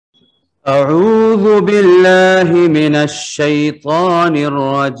أعوذ بالله من الشيطان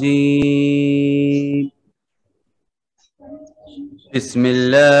الرجيم. بسم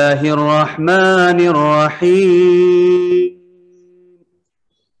الله الرحمن الرحيم.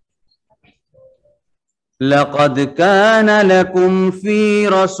 لقد كان لكم في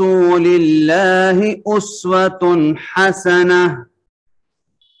رسول الله أسوة حسنة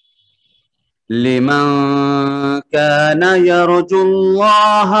لمن كان يرجو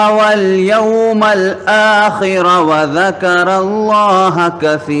الله واليوم الآخر وذكر الله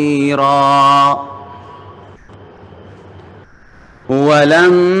كثيرا.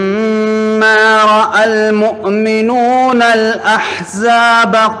 ولما رأى المؤمنون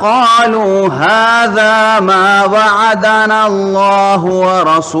الأحزاب قالوا هذا ما وعدنا الله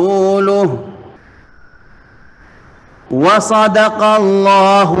ورسوله وصدق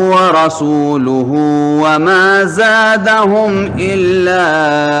الله ورسوله وما زادهم إلا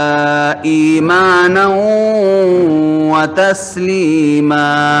إيمانا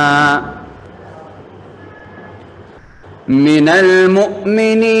وتسليما. من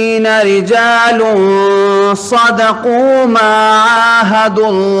المؤمنين رجال صدقوا ما عاهدوا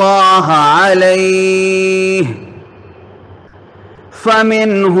الله عليه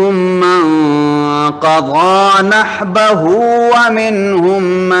فمنهم من قضى نحبه ومنهم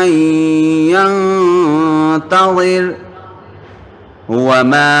من ينتظر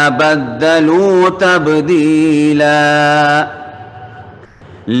وما بدلوا تبديلا.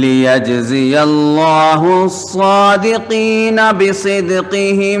 ليجزي الله الصادقين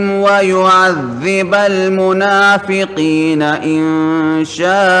بصدقهم ويعذب المنافقين إن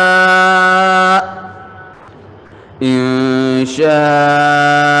شاء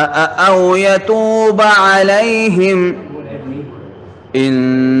أو يتوب عليهم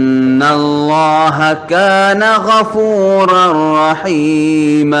إن الله كان غفورا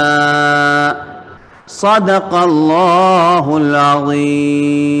رحيما. صدق الله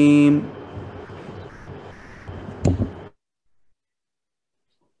العظيم.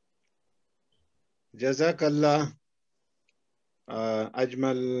 Jazakallah,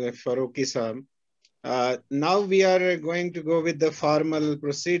 Ajmal Farooqi Saab. Now we are going to go with the formal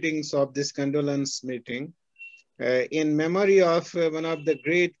proceedings of this condolence meeting in memory of one of the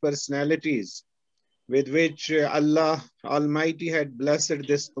great personalities with which Allah Almighty had blessed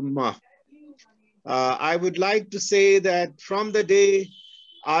this ummah. I would like to say that from the day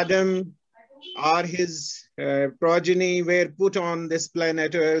Adam or his progeny were put on this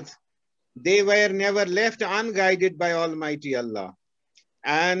planet Earth, they were never left unguided by Almighty Allah.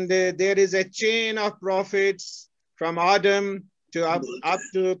 And there is a chain of prophets from Adam to up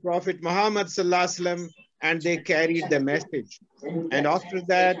to Prophet Muhammad Sallallahu Alaihi Wasallam, and they carried the message. And after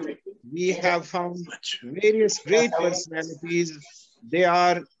that, we have found various great personalities. They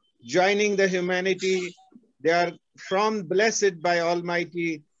are joining the humanity. They are from blessed by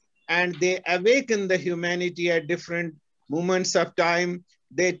Almighty, and they awaken the humanity at different moments of time.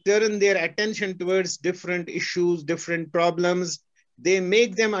 They turn their attention towards different issues, different problems. They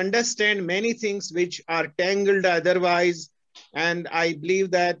make them understand many things which are tangled otherwise. And I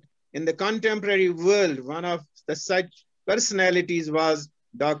believe that in the contemporary world, one of the such personalities was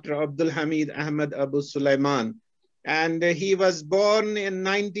Dr. AbdulHamid AbuSulayman. And he was born in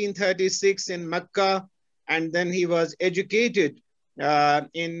 1936 in Mecca, and then he was educated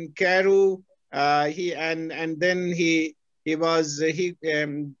in Cairo. Then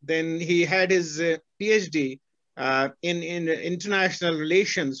he had his PhD in international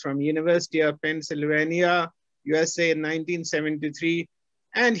relations from University of Pennsylvania, USA in 1973.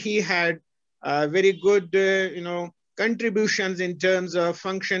 And he had very good, contributions in terms of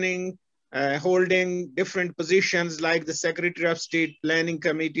functioning, holding different positions like the Secretary of State Planning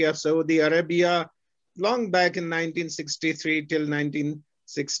Committee of Saudi Arabia, long back in 1963 till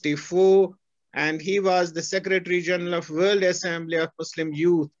 1964. And he was the Secretary General of World Assembly of Muslim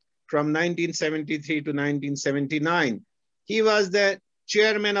Youth from 1973 to 1979. He was the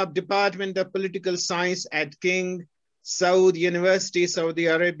Chairman of Department of Political Science at King Saud University, Saudi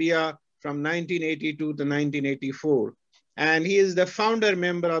Arabia from 1982 to 1984. And he is the founder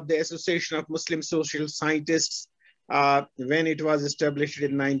member of the Association of Muslim Social Scientists when it was established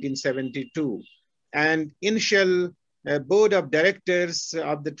in 1972. And initial board of directors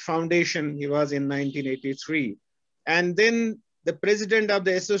of the foundation, he was in 1983. And then the president of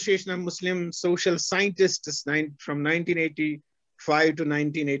the Association of Muslim Social Scientists from 1985 to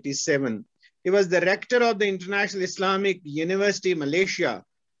 1987. He was the rector of the International Islamic University, Malaysia,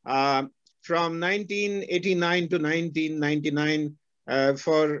 from 1989 to 1999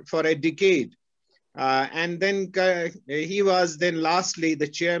 for a decade. And then he was then lastly the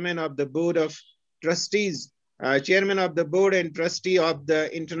chairman of the board of trustees, chairman of the board and trustee of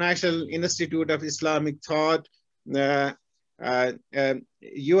the International Institute of Islamic Thought, uh,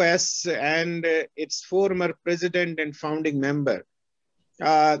 US, and its former president and founding member.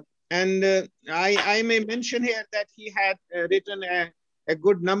 I may mention here that he had written a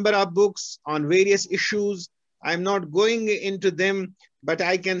good number of books on various issues. I'm not going into them, but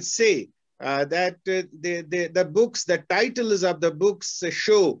I can say that the books, the titles of the books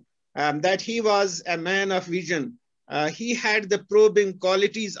show that he was a man of vision. He had the probing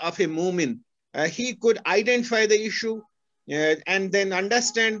qualities of a mu'min. He could identify the issue and then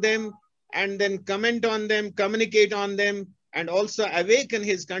understand them and then comment on them, communicate on them, and also awaken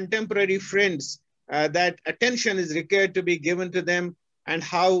his contemporary friends that attention is required to be given to them and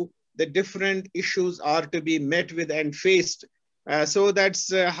how the different issues are to be met with and faced. So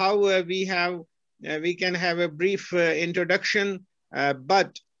that's how we can have a brief introduction,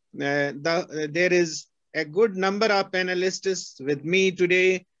 but there is a good number of panelists with me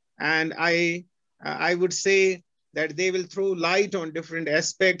today, and I would say that they will throw light on different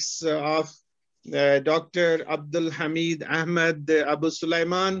aspects of Dr. AbdulHamid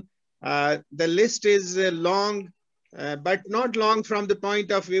AbuSulayman. The list is long, but not long from the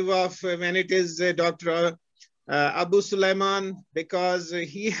point of view of when it is Dr. AbuSulayman, because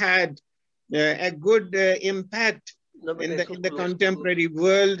he had a good impact in the contemporary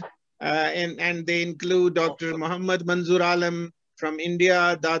world, and they include Dr. Muhammad Manzoor Alam from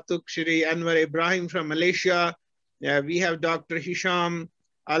India, Datuk Shri Anwar Ibrahim from Malaysia. We have Dr. Hisham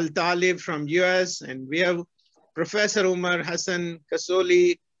Al-Talib from US, and we have Professor Umar Hassan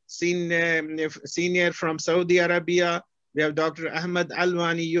Kasoli, senior from Saudi Arabia. We have Dr. Ahmad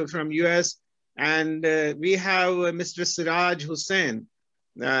Alwani from US, and we have Mr. Siraj Hussain,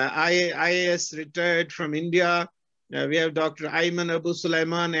 IAS retired from India. We have Dr. Ayman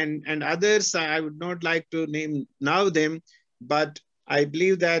AbuSulayman and others. I would not like to name now them, but I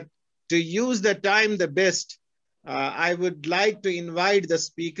believe that to use the time the best, I would like to invite the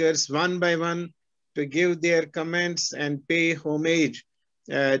speakers one by one to give their comments and pay homage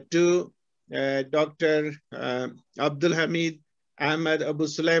to Dr. AbdulHamid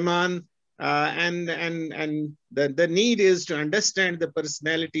AbuSulayman. And the need is to understand the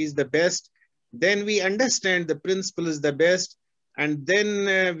personalities the best. Then we understand the principles the best. And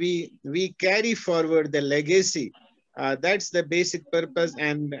then we carry forward the legacy. That's the basic purpose.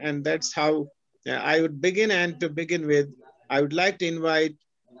 And that's how I would begin. And to begin with, I would like to invite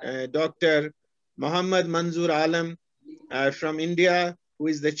Dr. Muhammad Manzoor Alam from India, who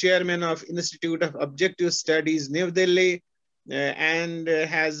is the chairman of Institute of Objective Studies, New Delhi, and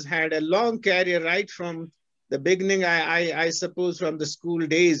has had a long career right from the beginning, I suppose from the school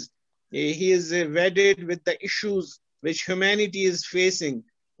days. He is wedded with the issues which humanity is facing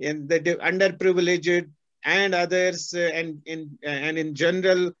in the underprivileged and others, and in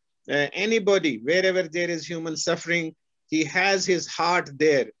general, anybody, wherever there is human suffering, he has his heart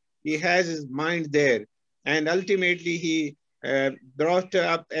there. He has his mind there. And ultimately, he brought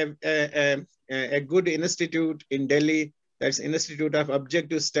up a good institute in Delhi, that's Institute of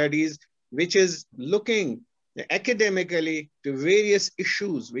Objective Studies, which is looking academically to various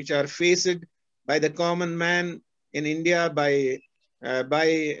issues which are faced by the common man in India, by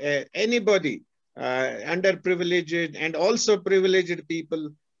anybody, underprivileged and also privileged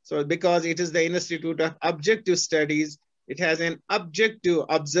people. So because it is the Institute of Objective Studies, it has an objective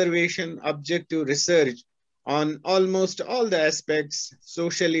observation, objective research on almost all the aspects,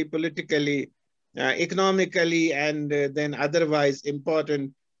 socially, politically, economically, and then otherwise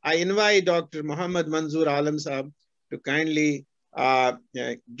important. I invite Dr. Muhammad Manzoor Alam Sahab to kindly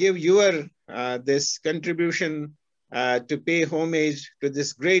give your this contribution to pay homage to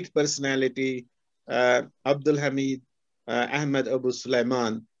this great personality, AbdulHamid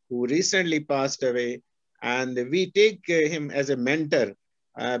AbuSulayman, who recently passed away. And we take him as a mentor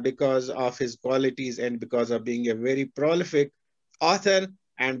because of his qualities and because of being a very prolific author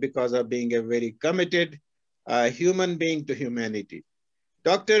and because of being a very committed human being to humanity.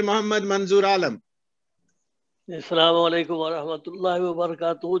 Dr. Muhammad Manzoor Alam. Assalamu alaikum wa rahmatullahi wa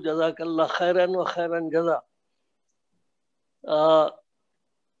barakatuh. Jazakallah khairan wa khairan jaza.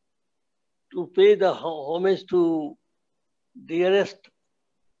 To pay the homage to dearest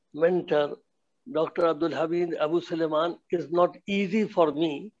mentor, Dr. AbdulHamid AbuSulayman, is not easy for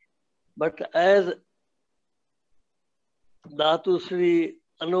me, but as Datu Sri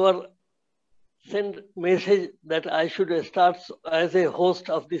Anwar sent message that I should start as a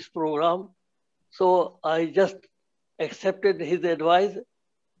host of this program, so I just accepted his advice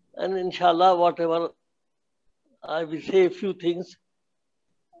And inshallah, whatever I will say a few things.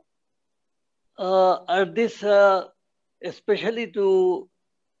 At this, especially to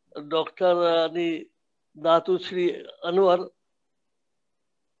Dr. Datu Sri Anwar,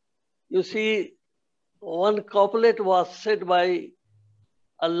 you see, one couplet was said by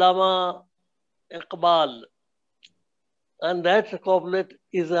Allama Iqbal, and that couplet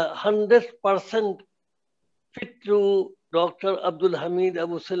is 100% fit to Dr. AbdulHamid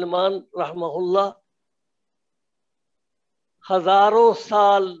AbuSulayman, rahmahullah. हजारों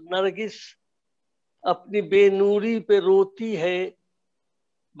साल नरगिस अपनी बेनूरी पे रोती है,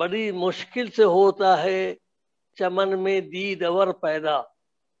 बड़ी मुश्किल से होता है चमन में दीदवर पैदा.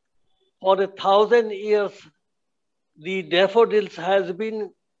 For 1,000 years, the daffodils has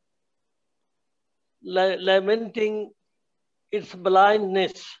been lamenting its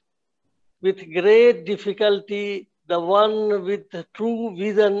blindness. With great difficulty, the one with true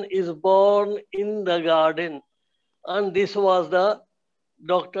vision is born in the garden. And this was the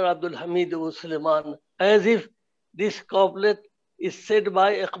Dr. AbdulHamid AbuSulayman, as if this couplet is said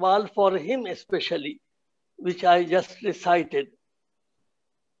by Iqbal for him especially, which I just recited.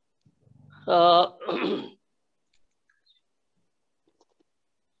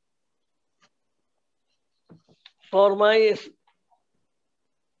 For my,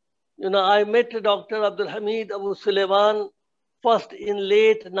 I met Dr. AbdulHamid AbuSulayman first in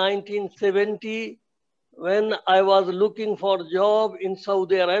late 1970 when I was looking for job in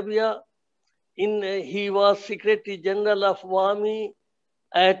Saudi Arabia. He was Secretary General of WAMI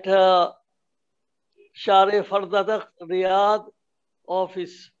at Share Fardadak, Riyadh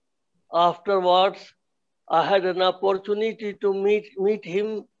office. Afterwards, I had an opportunity to meet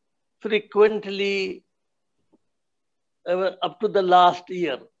him frequently up to the last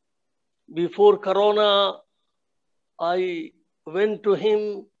year. Before Corona, I went to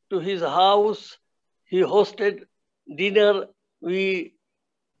him, to his house. He hosted dinner. We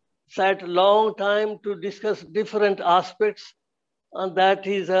sat a long time to discuss different aspects, and that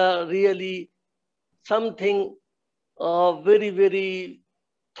is really something very, very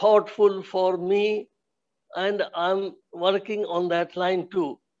thoughtful for me, and I'm working on that line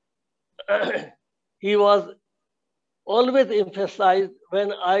too. He was always emphasized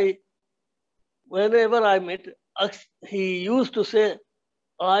whenever I met, he used to say,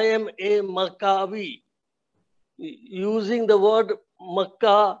 I am a Makkawi, using the word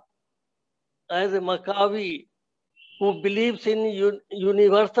Makkah as a Makkawi who believes in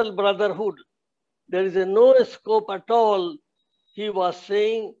universal brotherhood. There is no scope at all, he was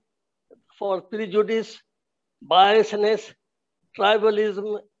saying, for prejudice, biasness,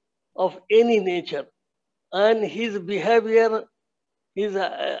 tribalism of any nature. And his behavior, his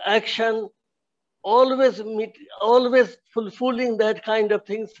action, always fulfilling that kind of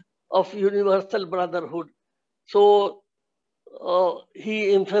things of universal brotherhood. So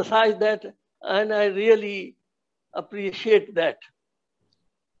he emphasized that, and I really appreciate that.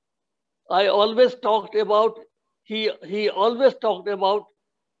 He always talked about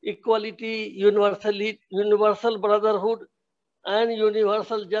equality, universal brotherhood, and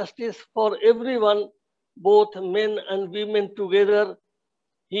universal justice for everyone, both men and women together.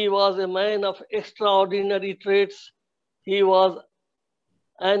 He was a man of extraordinary traits. He was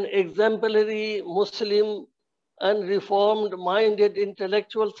an exemplary Muslim and reformed-minded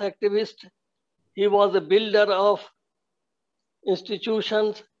intellectual activist. He was a builder of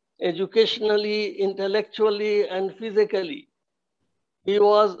institutions, educationally, intellectually, and physically. He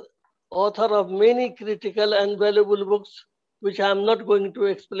was author of many critical and valuable books, which I am not going to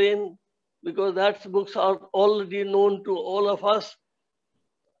explain because those books are already known to all of us.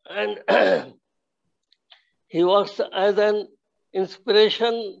 And he works as an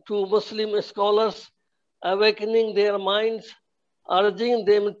inspiration to Muslim scholars, awakening their minds, urging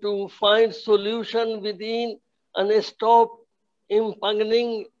them to find solution within and stop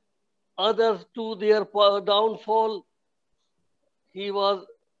impugning others to their downfall. He was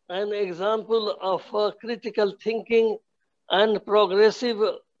an example of critical thinking and progressive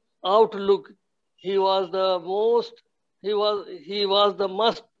outlook. He was the must,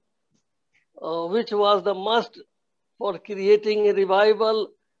 which was the must for creating a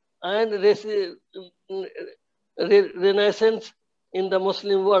revival and renaissance in the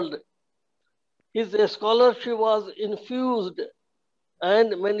Muslim world. His scholarship was infused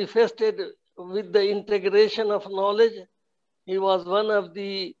and manifested with the integration of knowledge. He was one of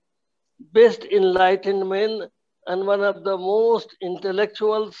the best enlightened men and one of the most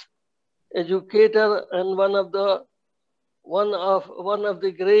intellectuals, educator, and one of the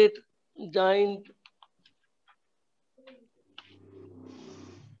great giant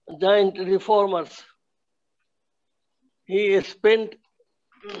giant reformers. He spent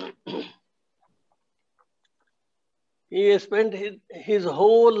his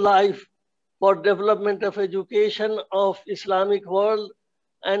whole life for development of education of Islamic world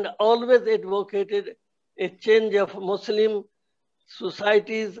and always advocated a change of Muslim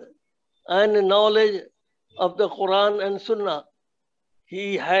societies and knowledge of the Quran and Sunnah.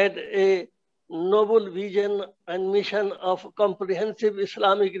 He had a noble vision and mission of comprehensive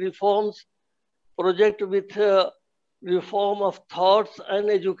Islamic reforms, project with reform of thoughts and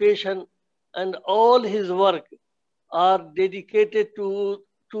education, and all his work are dedicated to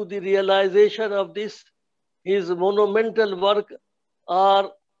the realization of this. His monumental work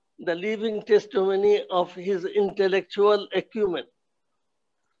are the living testimony of his intellectual acumen.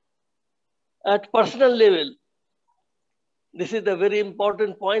 At personal level, this is the very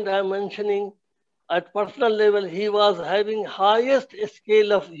important point I am mentioning. At personal level, he was having highest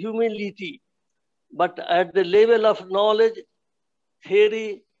scale of humility, but at the level of knowledge,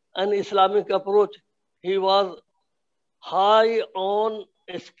 theory, and Islamic approach, he was high on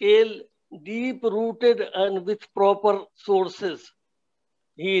a scale, deep rooted and with proper sources.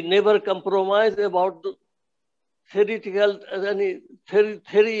 He never compromised about the theoretical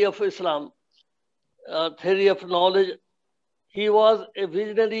theory of Islam, theory of knowledge. He was a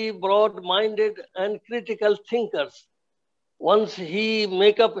visionary, broad-minded, and critical thinker. Once he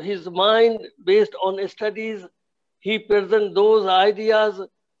make up his mind based on studies, he present those ideas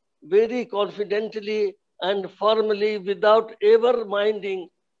very confidently and firmly without ever minding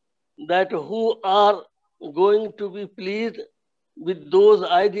that who are going to be pleased with those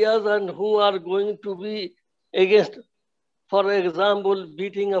ideas and who are going to be against. For example,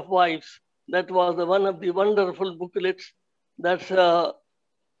 beating of wives. That was one of the wonderful booklets. That's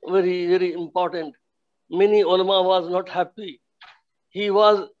very, very important. Many ulama was not happy. He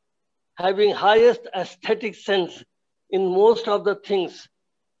was having highest aesthetic sense in most of the things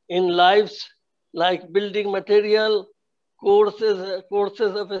in lives, like building material, courses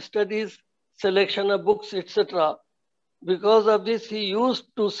of studies, selection of books, etc. Because of this, he used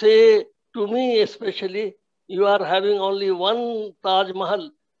to say to me especially, you are having only one Taj Mahal,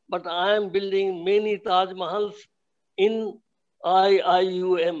 but I am building many Taj Mahals in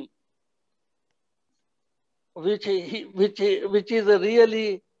IIUM, which is a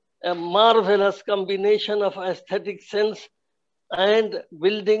really a marvelous combination of aesthetic sense and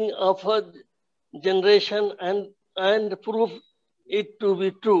building of a generation and prove it to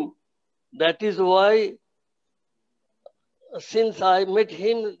be true. That is why since I met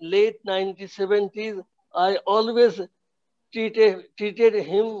him late 1970s, I always treated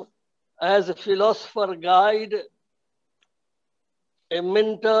him as a philosopher guide, a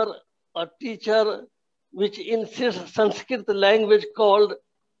mentor, a teacher, which in Sanskrit language called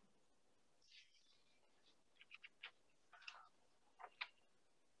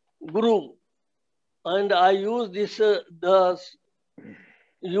Guru. And I use this,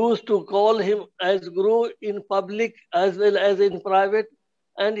 used to call him as Guru in public as well as in private.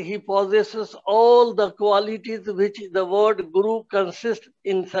 And he possesses all the qualities which the word Guru consists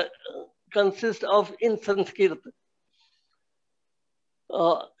of in Sanskrit.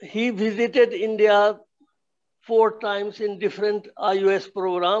 He visited India 4 times in different IUS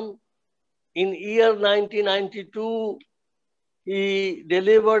program. In year 1992, he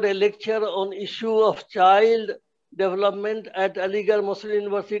delivered a lecture on issue of child development at Aligarh Muslim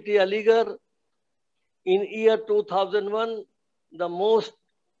University, Aligarh. In year 2001, the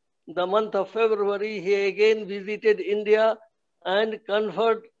month of February, he again visited India and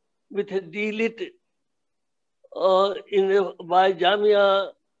conferred with a D.Lit by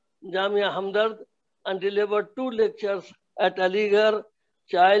Jamia Hamdard and delivered 2 lectures at Aligarh,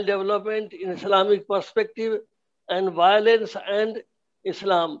 Child Development in Islamic Perspective and Violence and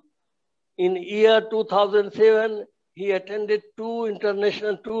Islam. In year 2007, he attended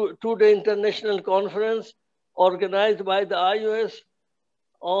 2-day international conference organized by the IUS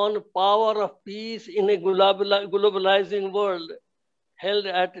on power of peace in a globalizing world held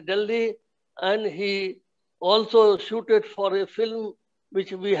at Delhi, and he also shooted for a film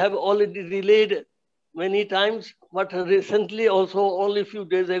which we have already relayed many times, but recently also only a few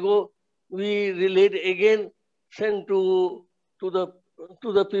days ago, we relayed again, sent to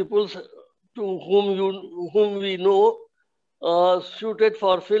the peoples to whom we know, shooted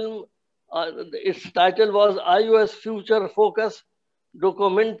for film. Its title was IUS Future Focus,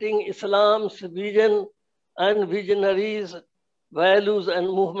 documenting Islam's vision and visionaries, values and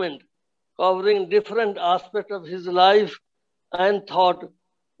movement, covering different aspects of his life and thought.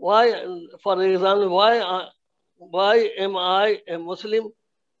 Why, for example, why am I a Muslim?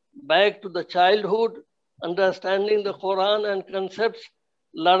 back to the childhood, understanding the Quran and concepts,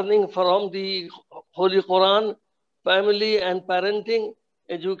 learning from the Holy Quran, family and parenting,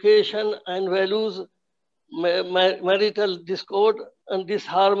 education and values, marital discord and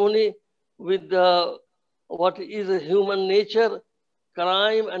disharmony with the, what is human nature,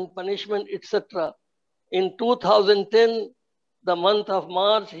 crime and punishment, etc. In 2010, the month of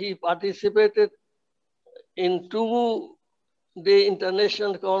March, he participated in two-day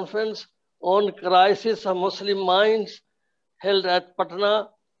international conference on crisis of Muslim minds held at Patna,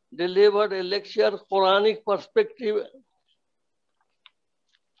 delivered a lecture, Quranic perspective.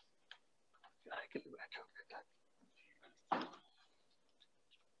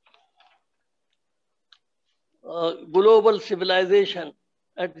 Global civilization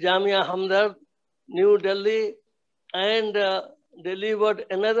at Jamia Hamdard, New Delhi, and delivered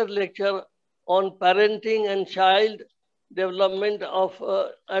another lecture on parenting and child development of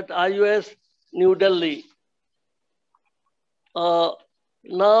at IUS New Delhi.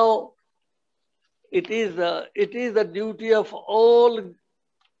 Now it is the duty of all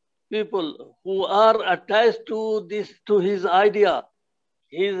people who are attached to this, to his idea,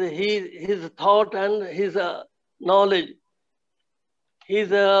 his thought and his knowledge, his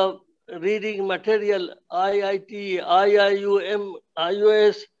reading material, IIT, IIUM,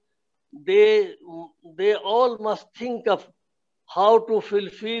 IOS, they all must think of how to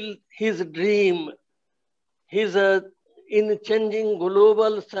fulfill his dream, his in changing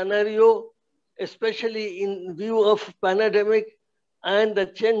global scenario, especially in view of pandemic and the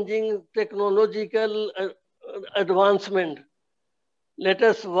changing technological advancement. Let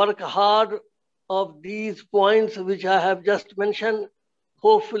us work hard of these points which I have just mentioned.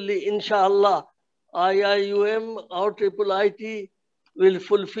 Hopefully, inshallah, IIUM or IIIT will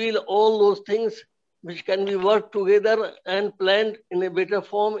fulfill all those things which can be worked together and planned in a better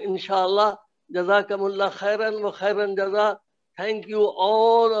form, inshallah. Jazakumullah khairan wa khairan jaza. Thank you,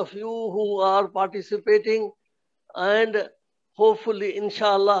 all of you who are participating, and hopefully,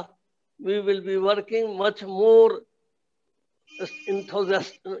 inshallah, we will be working much more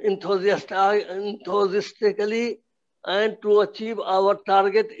enthusiastically and to achieve our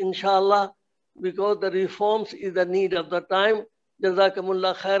target, inshallah, because the reforms is the need of the time.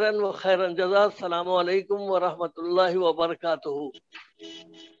 Jazakumullah khairan wa khairan jaza. Assalamu alaikum wa rahmatullahi wa barakatuhu.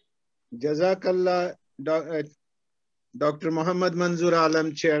 Jazakallah, Dr. Muhammad Manzoor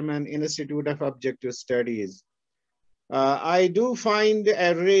Alam, Chairman, Institute of Objective Studies. I do find the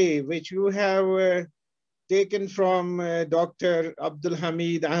array which you have taken from Dr.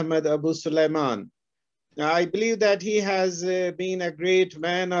 AbdulHamid AbuSulayman. I believe that he has been a great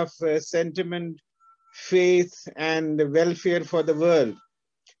man of sentiment, faith, and welfare for the world.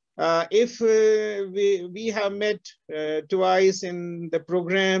 If we have met twice in the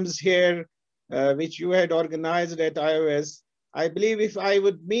programs here, which you had organized at iOS, I believe if I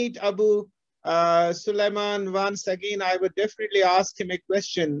would meet Abu Sulaiman once again, I would definitely ask him a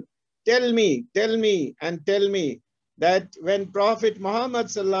question. Tell me that when Prophet Muhammad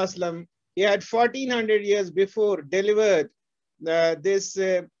Sallallahu Alaihi Wasallam, he had 1400 years before delivered this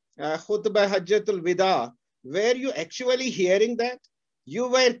khutbah Hajjatul Wida, were you actually hearing that? You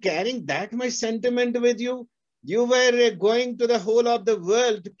were carrying that much sentiment with you? You were going to the whole of the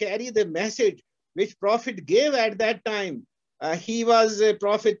world to carry the message which Prophet gave at that time. He was a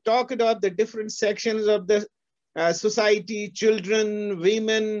Prophet, talked about the different sections of the society, children,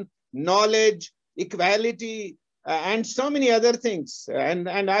 women, knowledge, equality, and so many other things. And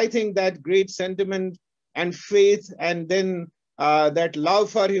I think that great sentiment and faith, and then that love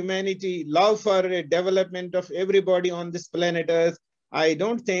for humanity, love for development of everybody on this planet Earth, I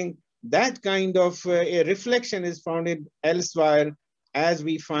don't think that kind of a reflection is found in elsewhere as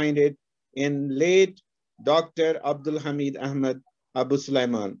we find it in late Dr. AbdulHamid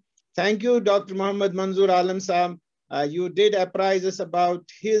AbuSulayman. Thank you, Dr. Muhammad Manzoor Alam Saab. You did apprise us about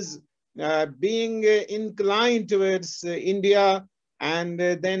his being inclined towards India and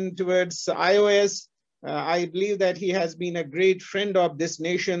then towards iOS. I believe that he has been a great friend of this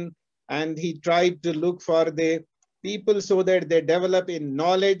nation, and he tried to look for the people so that they develop in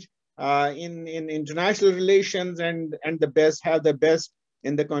knowledge, in international relations, and the best, have the best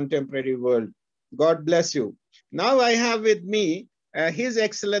in the contemporary world. God bless you. Now I have with me His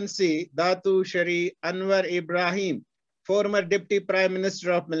Excellency Datu Shari Anwar Ibrahim, former Deputy Prime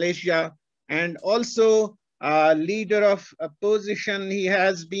Minister of Malaysia, and also leader of opposition he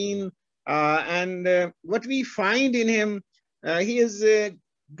has been. And what we find in him, he is a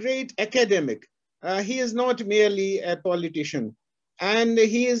great academic. He is not merely a politician, and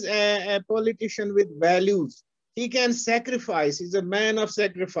he is a politician with values. He can sacrifice. He's a man of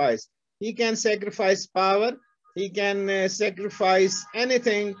sacrifice. He can sacrifice power. He can sacrifice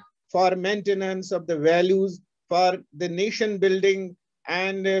anything for maintenance of the values, for the nation building,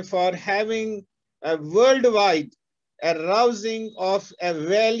 and for having a worldwide arousing of a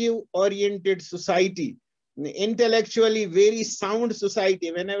value-oriented society, intellectually very sound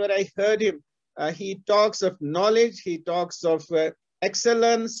society. Whenever I heard him, he talks of knowledge, he talks of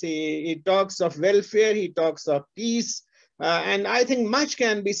excellence, he talks of welfare, he talks of peace, and I think much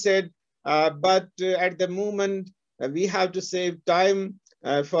can be said, but at the moment, we have to save time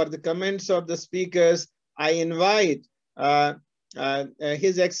for the comments of the speakers. I invite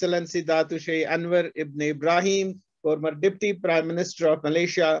His Excellency Datu Sheikh Anwar Ibn Ibrahim, former Deputy Prime Minister of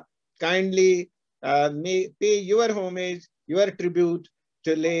Malaysia, kindly pay your homage, your tribute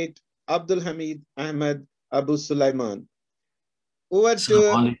to late AbdulHamid AbuSulayman. Over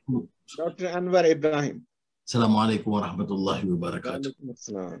to Dr. Anwar Ibrahim. Assalamu alaikum wa rahmatullahi wa barakatuh.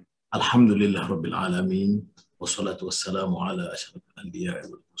 Alhamdulillah Rabbil Alameen. Wa salatu wa salamu ala ashraf al-anbiya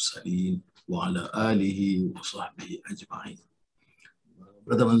wal mursaleen wa ala alihi wa sahbihi ajma'in.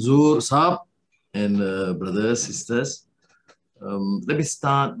 Brother Manzoor Saab and brothers, sisters, let me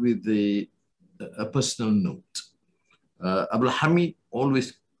start with a personal note. AbdulHamid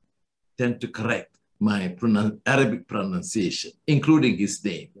always tend to correct my Arabic pronunciation, including his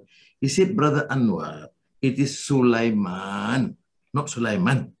name. He said, Brother Anwar, it is Sulaiman, not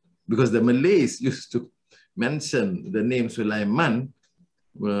Sulaiman, because the Malays used to mention the name Sulaiman,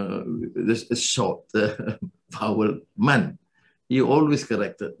 a short vowel man. He always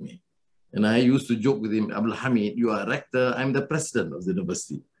corrected me. And I used to joke with him, AbdulHamid, you are rector, I'm the president of the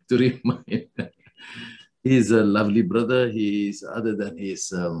university, to remind. He's a lovely brother. He's, other than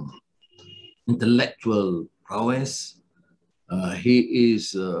his intellectual prowess, he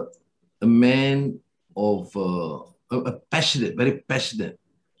is a man of a passionate, very passionate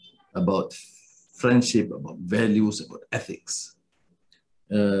about friendship, about values, about ethics.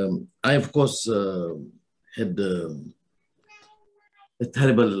 I, of course, had a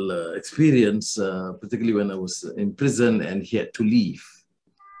terrible experience, particularly when I was in prison and he had to leave.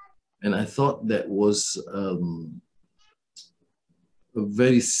 And I thought that was a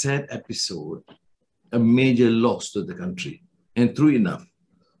very sad episode, a major loss to the country. And true enough,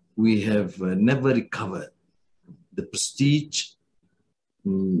 we have never recovered the prestige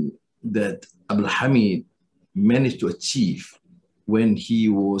that AbdulHamid managed to achieve when he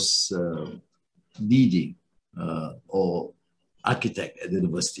was leading or architect at the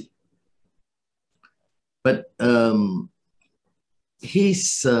university. But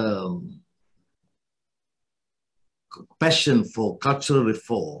his passion for cultural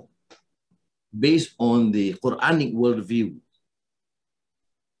reform based on the Quranic worldview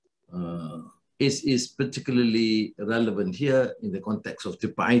is particularly relevant here in the context of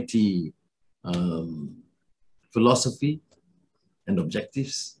tripartite philosophy and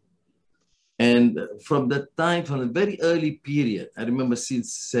objectives. And from the very early period, I remember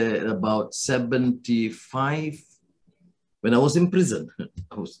since about 75, when I was in prison,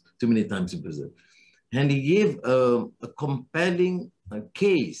 I was too many times in prison, and he gave a compelling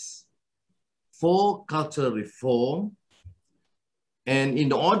case for cultural reform. And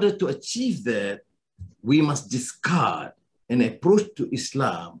in order to achieve that, we must discard an approach to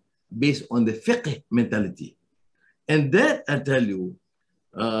Islam based on the fiqh mentality. And that, I tell you,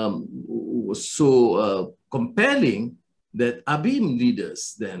 was so compelling that ABIM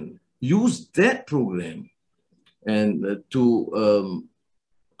leaders then used that program and to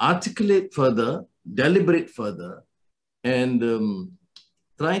articulate further, deliberate further, and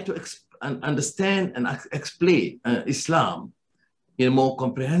try to understand and explain Islam in a more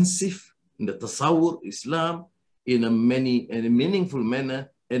comprehensive, in the tasawwur Islam, in a meaningful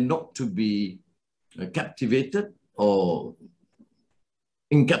manner, and not to be captivated or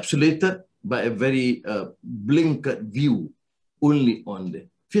encapsulated by a very blinkered view only on the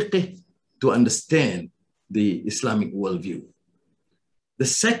fiqh to understand the Islamic worldview. The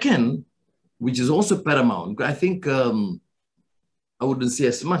second, which is also paramount, I think I wouldn't say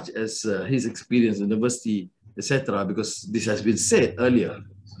as much as his experience in university, etc., because this has been said earlier.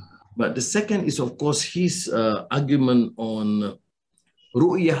 But the second is, of course, his argument on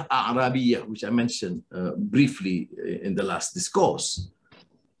Ru'yah Arabiyah, which I mentioned briefly in the last discourse,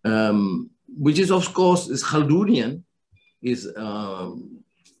 which is, of course, is Khaldunian, is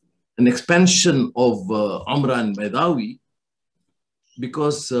an expansion of Umran Baidawi,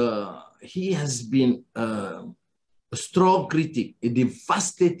 because he has been a strong critic, a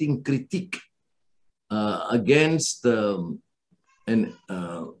devastating critic against a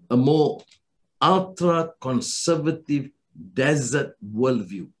more ultra-conservative desert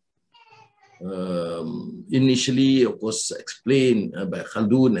worldview. Initially, of course, explained by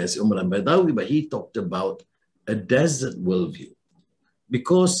Khaldun as Umar al-Baydawi, but he talked about a desert worldview,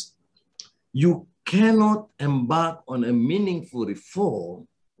 because you cannot embark on a meaningful reform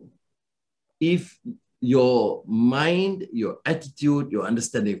if your mind, your attitude, your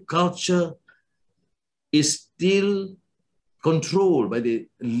understanding of culture is still controlled by the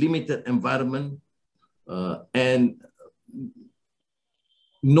limited environment and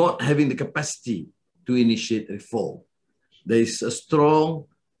not having the capacity to initiate reform. There is a strong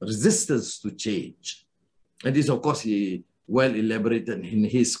resistance to change. And this, of course, he well elaborated in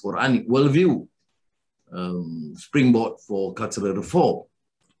his Quranic worldview, springboard for cultural reform,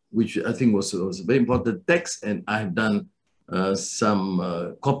 which I think was a very important text. And I've done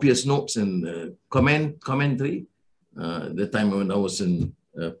some copious notes and commentary the time when I was in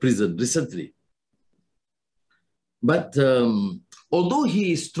prison recently. But although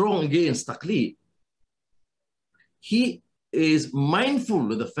he is strong against taqlid, he is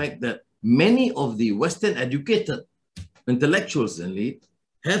mindful of the fact that many of the Western educated intellectuals and elite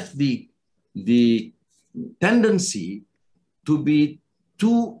have the tendency to be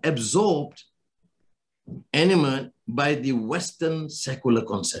too absorbed, enamored by the Western secular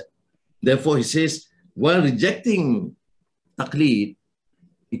concept. Therefore, he says, while rejecting taqlid,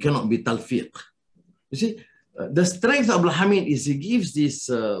 it cannot be talfiq. You see, the strength of AbdulHamid is he gives these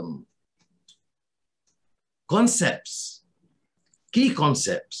concepts, key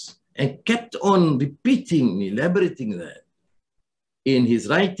concepts, and kept on repeating, elaborating that in his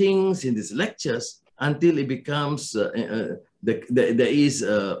writings, in his lectures, until it becomes, there is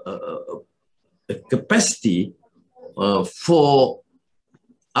a capacity for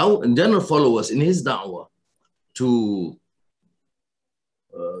our general followers in his da'wah to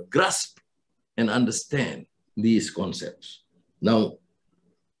grasp and understand these concepts. Now,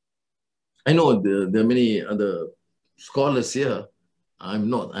 I know there are many other scholars here.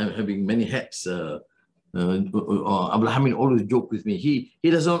 I'm having many hats. AbdulHamid always joke with me. He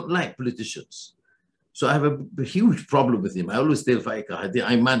doesn't like politicians. So I have a huge problem with him. I always tell Faika, I think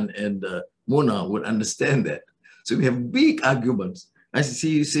Ayman and Mona would understand that. So we have big arguments. I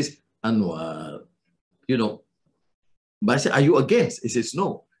see, he says, Anwar, you know, but I say, are you against? He says,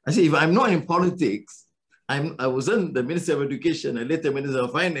 no. I say, if I'm not in politics, I wasn't the Minister of Education and later Minister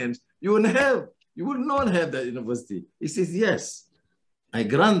of Finance, you would not have that university. He says, yes, I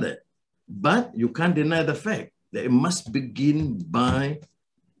grant that. But you can't deny the fact that it must begin by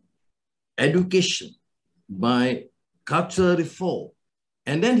education, by cultural reform.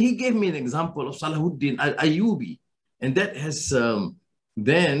 And then he gave me an example of Salahuddin al-Ayyubi. And that has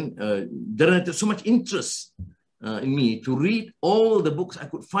then generated so much interest in me to read all the books I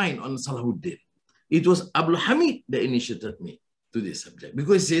could find on Salahuddin. It was AbdulHamid that initiated me to this subject,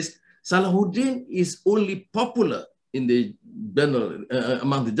 because he says Salahuddin is only popular in the general,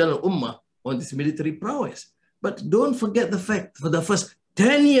 among the general ummah on this military prowess. But don't forget the fact, for the first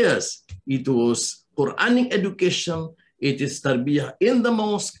 10 years, it was Quranic education, it is tarbiyah in the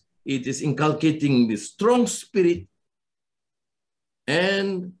mosque, it is inculcating the strong spirit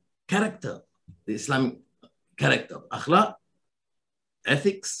and character, the Islamic character, akhlaq,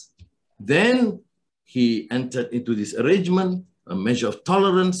 ethics. Then he entered into this arrangement, a measure of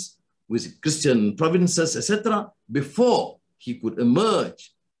tolerance with Christian provinces, etc., before he could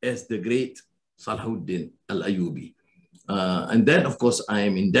emerge as the great Salahuddin al-Ayyubi. And then, of course, I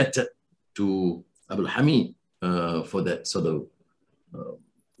am indebted to AbdulHamid for that sort of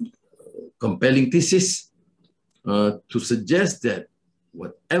compelling thesis to suggest that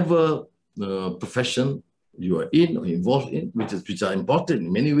whatever profession you are in or involved in, which are important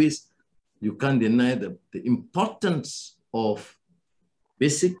in many ways, you can't deny the importance of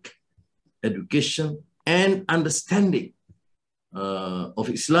basic education and understanding of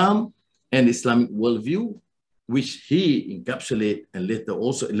Islam and Islamic worldview, which he encapsulated and later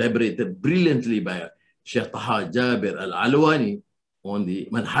also elaborated brilliantly by Sheikh Taha Jabir al-Alwani on the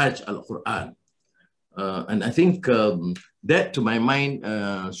Manhaj al-Quran. And I think that, to my mind,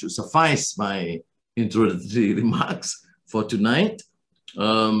 should suffice my introductory remarks for tonight,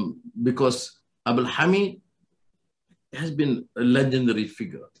 because AbdulHamid has been a legendary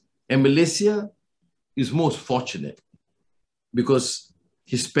figure. And Malaysia is most fortunate because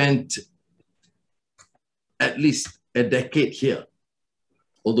he spent at least a decade here,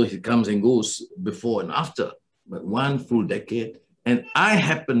 although he comes and goes before and after, but one full decade. And I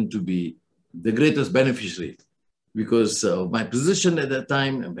happen to be the greatest beneficiary because of my position at that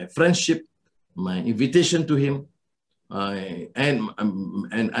time and my friendship, my invitation to him,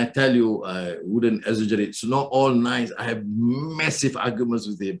 And I tell you, I wouldn't exaggerate. It's not all nice. I have massive arguments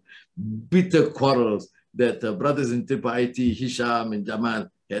with him, bitter quarrels that brothers in Triple IT, Hisham and Jamal,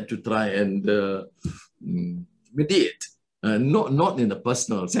 had to try and mediate. Not in a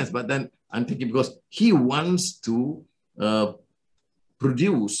personal sense, but then I'm thinking because he wants to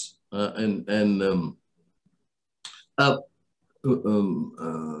produce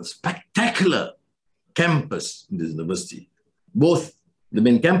spectacular campus in this university, both the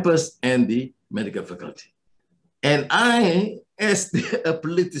main campus and the medical faculty. And I, as a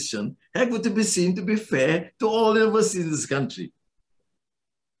politician, have to be seen to be fair to all universities in this country.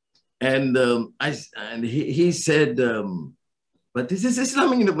 And he said, but this is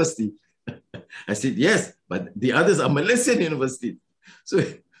Islamic university. I said, yes, but the others are Malaysian university. So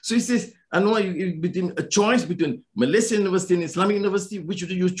he says, Anwar, between a choice between Malaysian university and Islamic university, which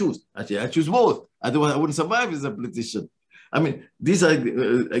would you choose? I said, I choose both. Otherwise, I wouldn't survive as a politician. I mean, these are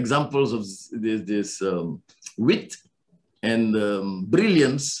examples of this wit and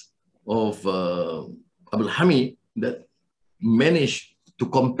brilliance of AbdulHamid that managed to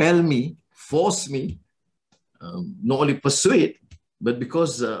compel me, force me, not only persuade, but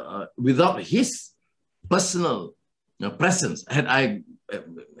because without his personal presence, had I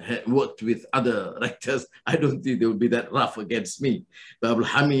had worked with other rectors, I don't think they would be that rough against me. But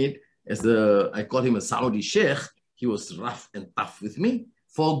AbdulHamid, I call him a Saudi sheikh, he was rough and tough with me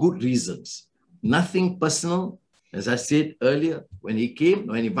for good reasons. Nothing personal. As I said earlier, when he came,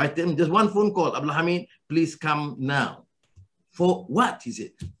 when I invited him, just one phone call, AbdulHamid, please come now. For what? He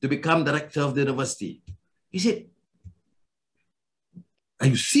said, to become director of the university. He said, are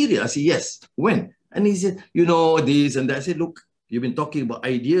you serious? I said, yes. When? And he said, you know, this and that. I said, look, you've been talking about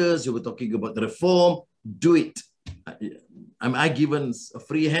ideas, you were talking about reform, do it. Am I given a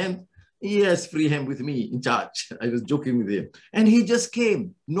free hand? Yes, free hand with me in charge. I was joking with him. And he just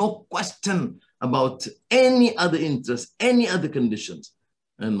came, no question about any other interest, any other conditions.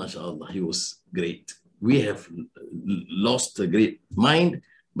 And mashallah, he was great. We have lost a great mind,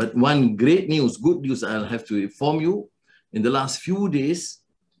 but one great news, good news, I'll have to inform you. In the last few days,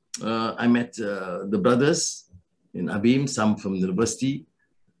 I met the brothers in Abim, some from the university,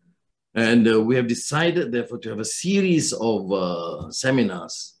 and we have decided, therefore, to have a series of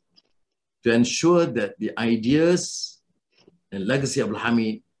seminars to ensure that the ideas and legacy of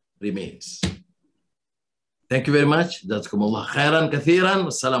AbdulHamid remains. Thank you very much. Jazakumullah khairan kathiran.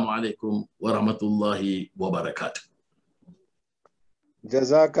 Wassalamu alaikum wa rahmatullahi wa barakatuh.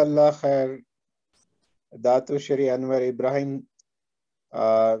 Jazakallah khair, Datu Shri Anwar Ibrahim.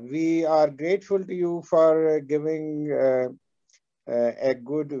 We are grateful to you for giving a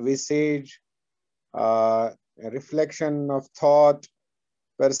good visage, a reflection of thought,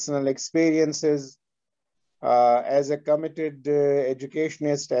 personal experiences. As a committed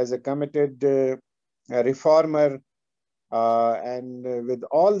educationist, as a committed reformer, and with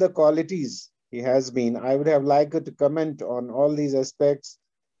all the qualities he has been, I would have liked to comment on all these aspects,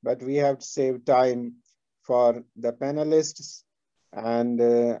 but we have to save time for the panelists. And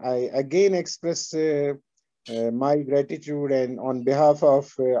I again express my gratitude, and on behalf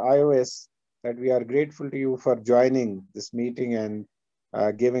of iOS, that we are grateful to you for joining this meeting and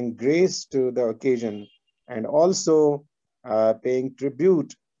giving grace to the occasion, and also paying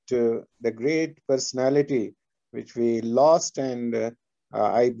tribute to the great personality which we lost. And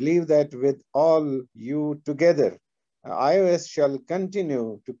I believe that with all you together, iOS shall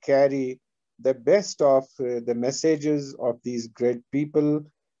continue to carry the best of the messages of these great people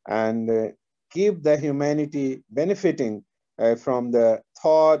and keep the humanity benefiting from the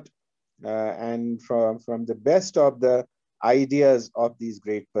thought and from the best of the ideas of these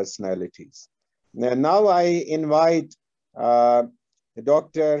great personalities. Now I invite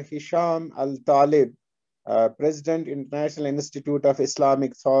Dr. Hisham Al-Talib, President, International Institute of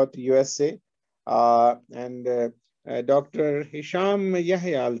Islamic Thought, USA, and Dr. Hisham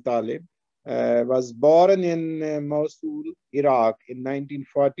Yahya Al-Talib was born in Mosul, Iraq in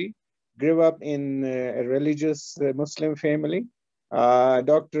 1940, grew up in a religious Muslim family.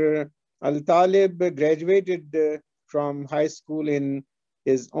 Dr. Al-Talib graduated from high school in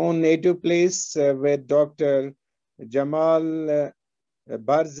his own native place with Dr. Jamal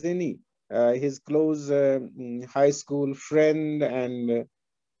Barzini, his close high school friend, and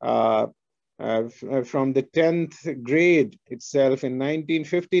from the 10th grade itself in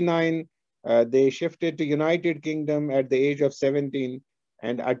 1959, they shifted to United Kingdom at the age of 17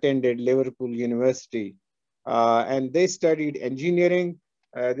 and attended Liverpool University. And they studied engineering.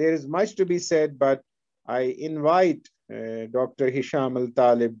 There is much to be said, but I invite Dr. Hisham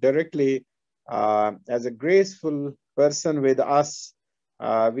Al-Talib directly as a graceful person with us.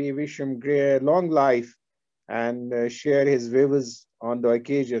 We wish him long life and share his views on the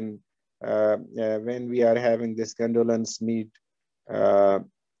occasion when we are having this condolence meet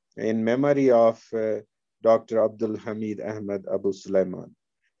in memory of Dr. AbdulHamid AbuSulayman.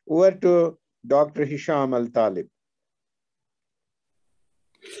 Over to Dr. Hisham Al-Talib.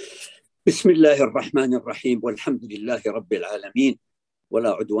 بسم الله الرحمن الرحيم والحمد لله رب العالمين ولا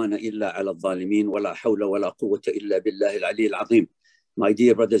عدوان إلا على الظالمين ولا حول ولا قوة إلا بالله العلي العظيم. My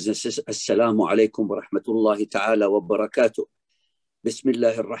dear brothers and sisters, السلام عليكم ورحمة الله تعالى وبركاته. بسم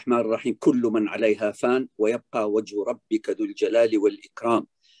الله الرحمن الرحيم. كل من عليها فان ويبقى وجه ربك ذو الجلال والإكرام.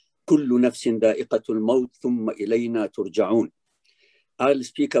 كل نفس ذائقة الموت ثم إلينا ترجعون. I'll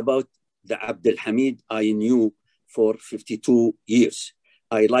speak about the AbdulHamid I knew for 52 years.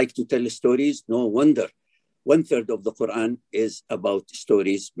 I like to tell stories. No wonder 1/3 of the Quran is about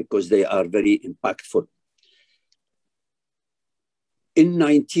stories because they are very impactful. In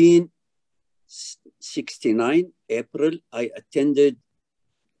 1969, April, I attended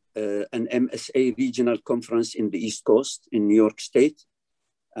an MSA regional conference in the East Coast in New York State.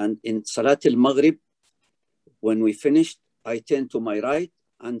 And in Salat al-Maghrib, when we finished, I turned to my right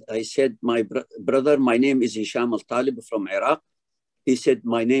and I said, my brother, my name is Hisham Al-Talib from Iraq. He said,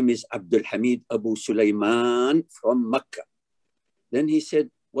 my name is AbdulHamid AbuSulayman from Mecca. Then he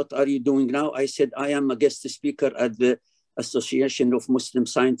said, what are you doing now? I said, I am a guest speaker at the Association of Muslim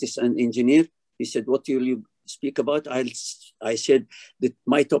Scientists and Engineers. He said, what will you speak about? I said that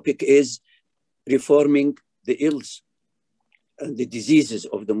my topic is reforming the ills and the diseases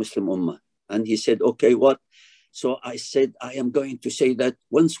of the Muslim Ummah. And he said, okay, what? So I said, I am going to say that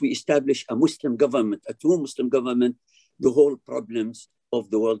once we establish a Muslim government, a true Muslim government, the whole problems of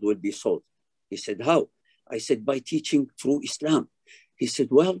the world will be solved. He said, how? I said, by teaching true Islam. He said,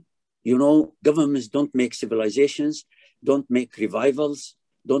 well, you know, governments don't make civilizations, don't make revivals,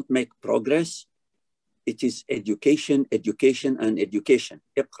 don't make progress. It is education, education, and education.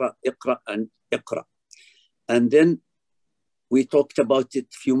 Iqra, iqra, and iqra. And then we talked about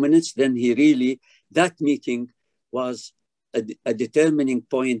it a few minutes. Then he really, that meeting was a determining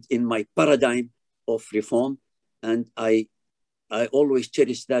point in my paradigm of reform. And I always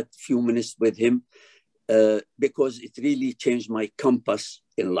cherish that few minutes with him because it really changed my compass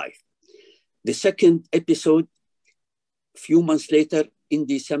in life. The second episode, few months later, in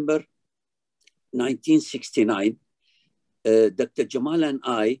December 1969, Dr. Jamal and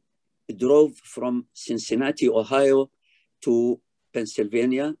I drove from Cincinnati, Ohio to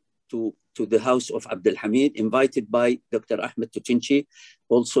Pennsylvania to the house of AbdulHamid, invited by Dr. Ahmed Tutinchi,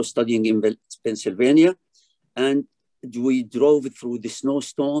 also studying in Pennsylvania. And we drove through the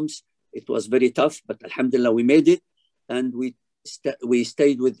snowstorms. It was very tough, but alhamdulillah, we made it. And we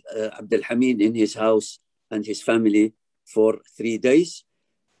stayed with AbdulHamid in his house and his family for 3 days.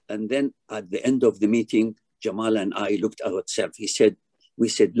 And then at the end of the meeting, Jamal and I looked at ourselves. We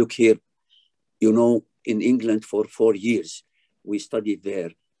said, look here, you know, in England for 4 years, we studied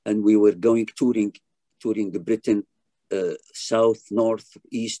there and we were going touring Britain, south, north,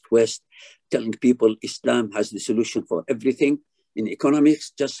 east, west, telling people Islam has the solution for everything. In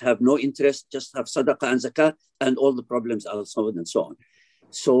economics, just have no interest, just have sadaqah and zakah, and all the problems are solved and so on.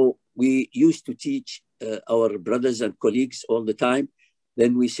 So we used to teach our brothers and colleagues all the time.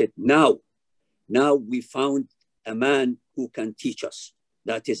 Then we said, now we found a man who can teach us.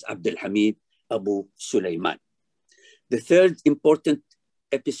 That is AbdulHamid AbuSulayman. The third important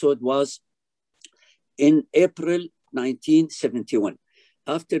episode was in April 1971.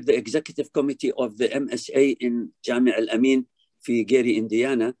 After the executive committee of the MSA in Jami' al-Amin, fi Gary,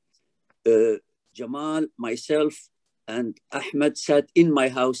 Indiana, Jamal, myself, and Ahmed sat in my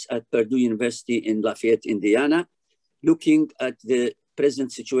house at Purdue University in Lafayette, Indiana, looking at the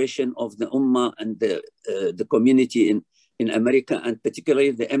present situation of the Ummah and the community in America, and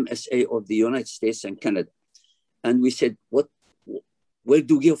particularly the MSA of the United States and Canada. And we said, where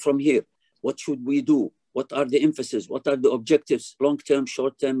do we go from here? What should we do? What are the emphasis? What are the objectives? Long-term,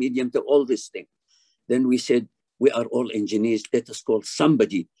 short-term, medium-term, all this thing. Then we said, we are all engineers. Let us call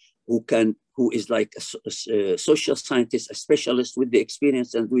somebody who is like a social scientist, a specialist with the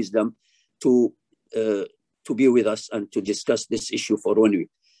experience and wisdom to be with us and to discuss this issue for 1 week.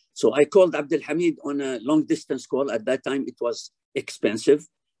 So I called AbdulHamid on a long distance call. At that time, it was expensive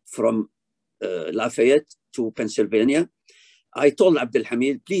from Lafayette to Pennsylvania. I told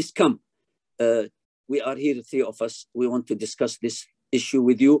AbdulHamid, please come. We are here, 3 of us. We want to discuss this issue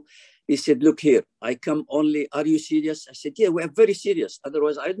with you. He said, look here, I come only, are you serious? I said, yeah, we are very serious.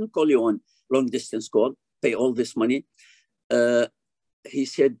 Otherwise, I didn't call you on long distance call, pay all this money. He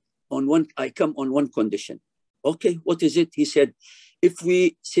said, I come on one condition. Okay, what is it? He said, if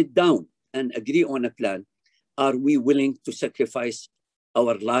we sit down and agree on a plan, are we willing to sacrifice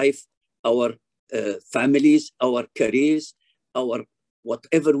our life, our families, our careers, our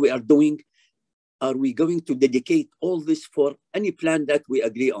whatever we are doing? Are we going to dedicate all this for any plan that we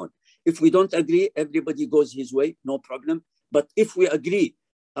agree on? If we don't agree, everybody goes his way, no problem. But if we agree,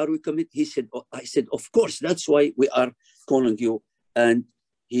 are we committed? He said, oh, I said, of course, that's why we are calling you. And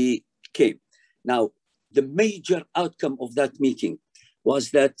he came. Now, the major outcome of that meeting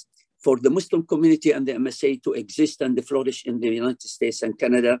was that for the Muslim community and the MSA to exist and flourish in the United States and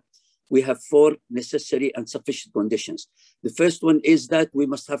Canada, we have 4 necessary and sufficient conditions. The first one is that we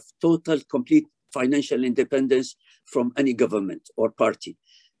must have total, complete financial independence from any government or party.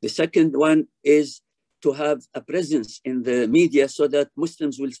 The second one is to have a presence in the media so that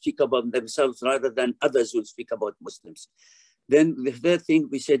Muslims will speak about themselves rather than others will speak about Muslims. Then the third thing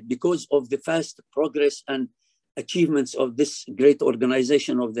we said, because of the fast progress and achievements of this great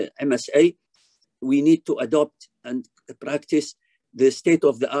organization of the MSA, we need to adopt and practice the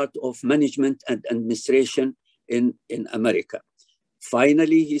state-of-the-art of management and administration in America.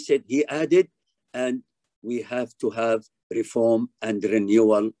 Finally, he said, he added, and we have to have reform and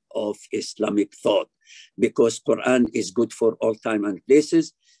renewal of Islamic thought, because Quran is good for all time and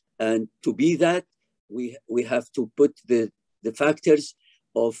places. And to be that, we have to put the factors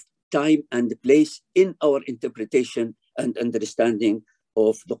of time and place in our interpretation and understanding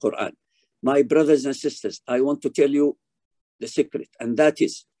of the Quran. My brothers and sisters, I want to tell you the secret, and that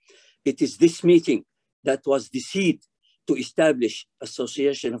is, it is this meeting that was the seed to establish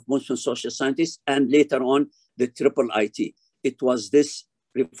Association of Muslim Social Scientists and later on the IIIT. It was this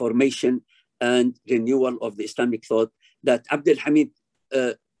reformation and renewal of the Islamic thought that AbdulHamid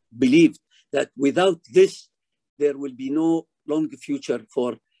believed that without this, there will be no long future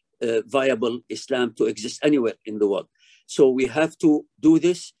for viable Islam to exist anywhere in the world. So we have to do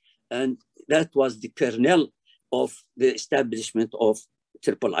this, and that was the kernel of the establishment of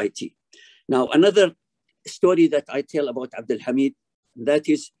IIIT. Now, another story that I tell about AbdulHamid, that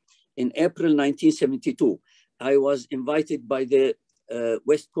is in April 1972, I was invited by the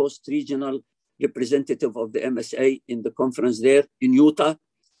West Coast Regional Representative of the MSA in the conference there in Utah,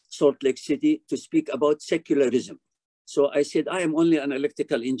 Salt Lake City, to speak about secularism. So I said, I am only an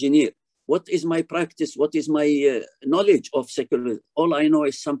electrical engineer. What is my practice? What is my knowledge of secularism? All I know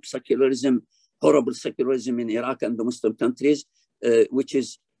is some secularism, horrible secularism in Iraq and the Muslim countries, which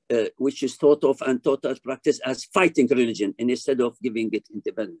is thought of and taught as practice as fighting religion instead of giving it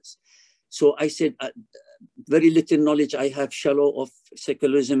independence. So I said, very little knowledge I have shallow of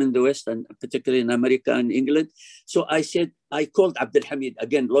secularism in the West, and particularly in America and England. So I said, I called AbdulHamid,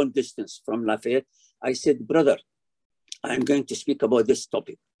 again, long distance from Lafayette. I said, brother, I'm going to speak about this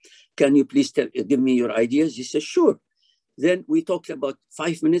topic. Can you please give me your ideas? He said, sure. Then we talked about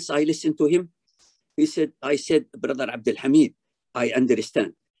 5 minutes. I listened to him. He said, I said, brother AbdulHamid, I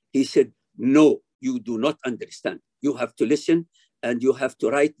understand. He said, no, you do not understand. You have to listen and you have to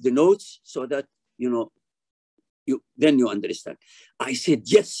write the notes so that, then you understand. I said,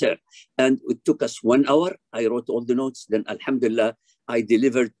 yes, sir. And it took us 1 hour. I wrote all the notes. Then, alhamdulillah, I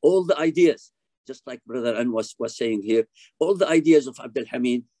delivered all the ideas, just like Brother Anwar was saying here, all the ideas of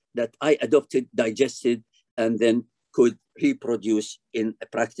AbdulHamid that I adopted, digested, and then could reproduce in a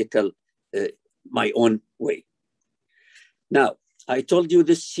practical, my own way. Now, I told you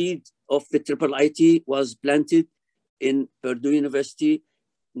the seed of the IIIT was planted in Purdue University,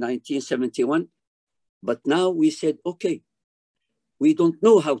 1971. But now we said, okay, we don't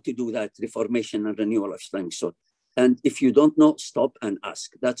know how to do that reformation and renewal of Islamic thought. And if you don't know, stop and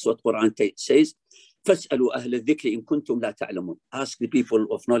ask. That's what Quran says. فَاسْأَلُوا أَهْلَ الذِّكْرِ إِن كُنتُمْ لَا تَعْلَمُونَ. Ask the people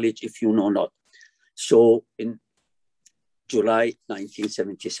of knowledge if you know not. So in July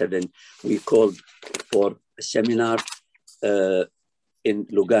 1977, we called for a seminar in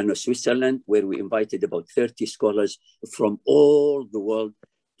Lugano, Switzerland, where we invited about 30 scholars from all the world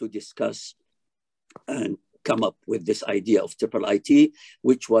to discuss and come up with this idea of IIIT,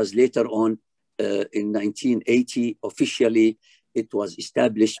 which was later on in 1980, officially, it was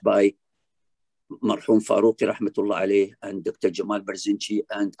established by Marhum Farouqi Rahmatullah Alayh and Dr. Jamal Barzinchi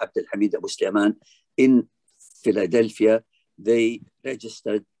and AbdulHamid AbuSulayman in Philadelphia. They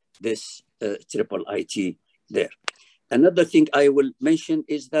registered this IIIT there. Another thing I will mention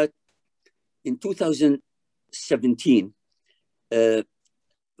is that in 2017,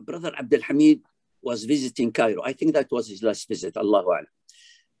 Brother AbdulHamid was visiting Cairo. I think that was his last visit, Allahu A'lam.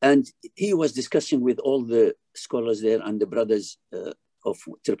 And he was discussing with all the scholars there and the brothers of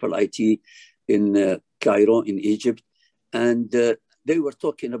IIIT in Cairo, in Egypt. And they were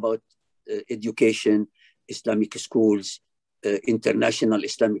talking about education Islamic schools, international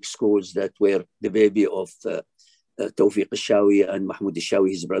Islamic schools that were the baby of Tawfiq al-Shawi and Mahmoud al-Shawi,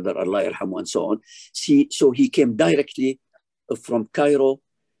 his brother, Allah yarhamu, and so on. So he came directly from Cairo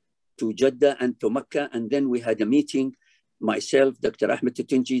to Jeddah and to Mecca, and then we had a meeting, myself, Dr. Ahmed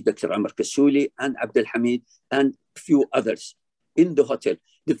Tutunji, Dr. Amr Kasuli, and AbdulHamid, and a few others in the hotel.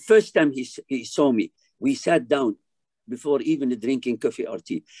 The first time he saw me, we sat down before even drinking coffee or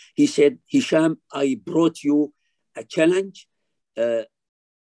tea. He said, Hisham, I brought you a challenge, a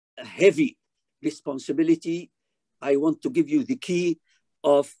heavy responsibility. I want to give you the key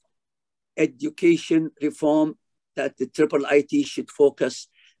of education reform that the IIIT should focus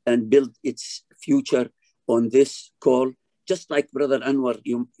and build its future on this call. Just like Brother Anwar,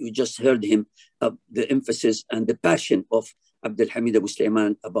 you just heard him, the emphasis and the passion of AbdulHamid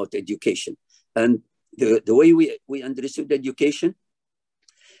AbuSulayman about education. And the way we understood education,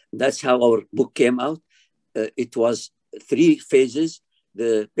 that's how our book came out. It was 3 phases: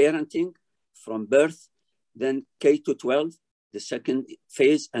 the parenting from birth, then K to 12, the second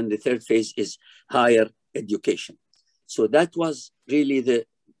phase, and the third phase is higher education. So that was really the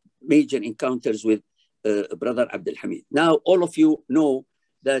major encounters with Brother AbdulHamid. Now, all of you know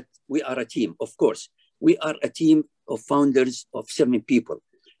that we are a team, of course. We are a team of founders of 7 people.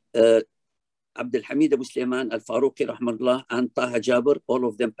 AbdulHamid AbuSulayman, Al-Faruqi, Rahmatullah, and Taha Jabir, all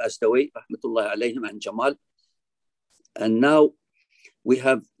of them passed away, Rahmatullah alayhim, and Jamal. And now we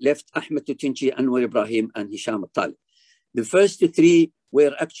have left Ahmed Tutunji, Anwar Ibrahim, and Hisham Al-Talib. The first 3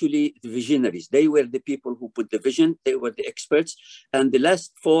 were actually the visionaries. They were the people who put the vision, they were the experts. And the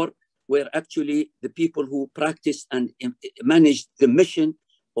last 4 were actually the people who practiced and managed the mission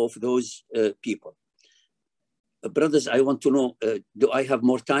of those people. Brothers, I want to know, do I have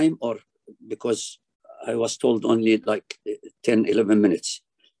more time, or because I was told only like 10, 11 minutes?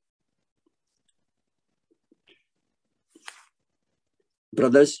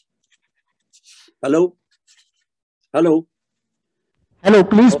 Brothers? Hello? Hello? Hello,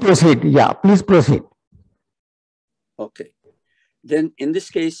 please proceed. Yeah, please proceed. Okay. Then in this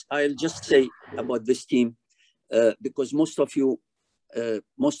case, I'll just say about this team, because most of you,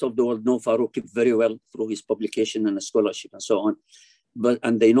 most of the world know Faruqi very well through his publication and scholarship and so on.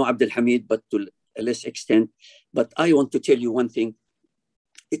 And they know AbdulHamid, but to a less extent. But I want to tell you one thing.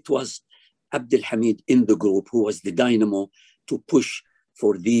 It was AbdulHamid in the group who was the dynamo to push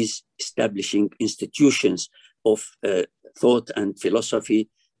for these establishing institutions of thought and philosophy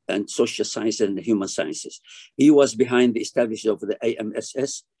and social science and human sciences. He was behind the establishment of the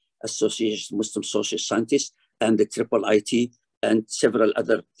AMSS, Association of Muslim Social Scientists, and the IIIT, and several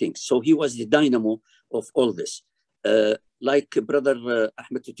other things. So he was the dynamo of all this. Like Brother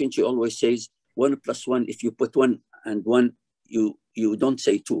Ahmed Tutunji always says, 1 + 1, if you put 1 and 1, you don't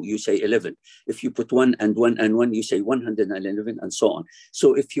say 2, you say 11. If you put 1 and 1 and 1, you say 111, and so on.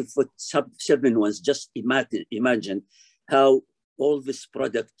 So if you put 7 ones, just imagine how all this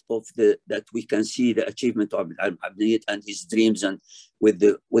product of that we can see the achievement of Abdulhamid and his dreams, and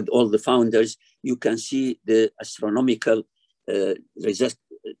with all the founders, you can see the astronomical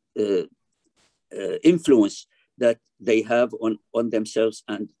influence that they have on themselves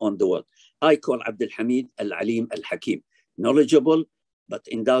and on the world. I call AbdulHamid Al-Alim Al-Hakim, knowledgeable, but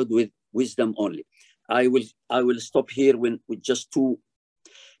endowed with wisdom only. I will stop here with just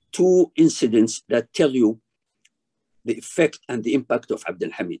two incidents that tell you the effect and the impact of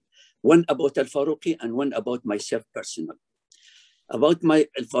AbdulHamid. One about Al-Faruqi and one about myself personally. About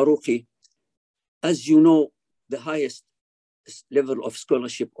Al-Faruqi, as you know, the highest level of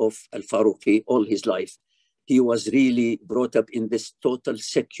scholarship of Al-Faruqi all his life, he was really brought up in this total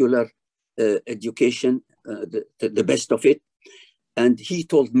secular education, the best of it. And he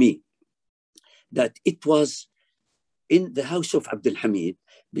told me that it was in the house of AbdulHamid,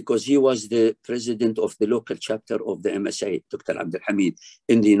 because he was the president of the local chapter of the MSA, Dr. AbdulHamid,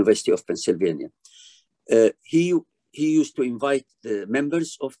 in the University of Pennsylvania. He used to invite the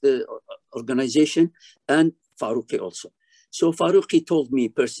members of the organization and Faruqi also. So Faruqi told me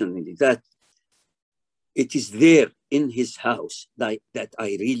personally that it is there in his house that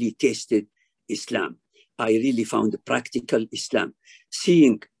I really tasted Islam. I really found practical Islam.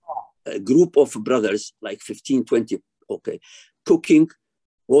 Seeing a group of brothers, like 15, 20, cooking,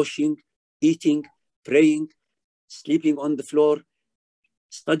 washing, eating, praying, sleeping on the floor,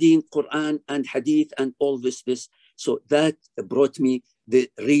 studying Quran and Hadith and all this. So that brought me the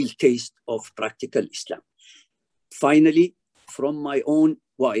real taste of practical Islam. Finally, from my own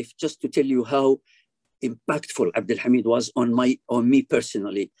wife, just to tell you how impactful AbdulHamid was on me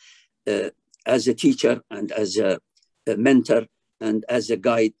personally, as a teacher and as a mentor and as a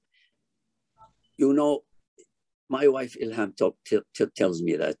guide. You know, my wife Ilham tells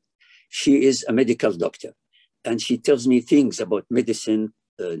me that she is a medical doctor, and she tells me things about medicine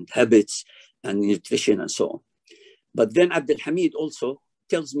and habits and nutrition and so on. But then AbdulHamid also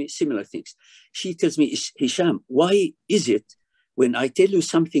tells me similar things. She tells me, Hisham, why is it when I tell you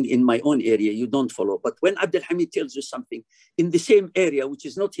something in my own area, you don't follow? But when AbdulHamid tells you something in the same area, which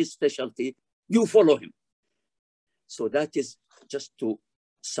is not his specialty, you follow him. So that is, just to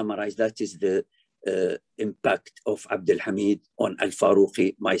summarize, that is the impact of AbdulHamid on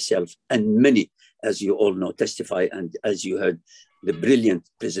Al-Faruqi, myself, and many, as you all know, testify, and as you heard, the brilliant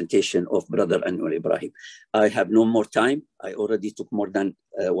presentation of Brother Anwar Ibrahim. I have no more time. I already took more than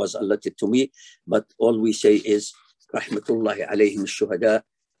was allotted to me, but all we say is, Rahmatullahi alayhim shuhada,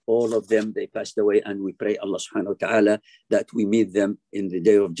 all of them, they passed away, and we pray Allah subhanahu wa ta'ala that we meet them in the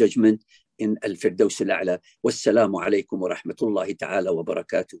day of judgment in Al-Firdaus al-A'la. Wassalamu alaykum wa rahmatullahi ta'ala wa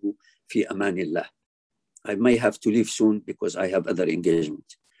barakatuhu fi amanillah. I may have to leave soon because I have other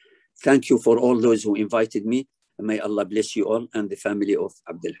engagement. Thank you for all those who invited me. And may Allah bless you all and the family of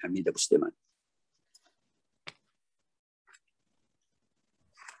AbdulHamid AbuSulayman.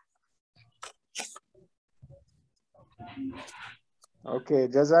 Okay,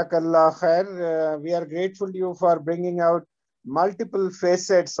 Jazakallah khair. We are grateful to you for bringing out multiple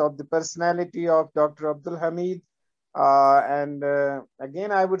facets of the personality of Dr. AbdulHamid.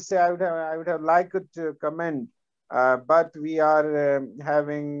 Again, I would say I would have liked to comment, but we are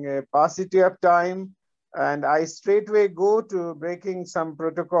having a paucity of time, and I straightway go to breaking some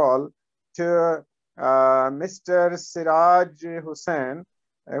protocol to Mr. Siraj Hussain,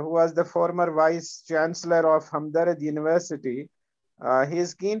 who was the former Vice Chancellor of Hamdard University. He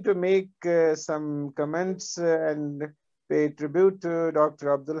is keen to make some comments and pay tribute to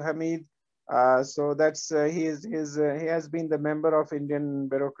Dr. AbdulHamid. So that's he has been the member of Indian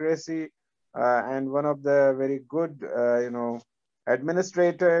bureaucracy and one of the very good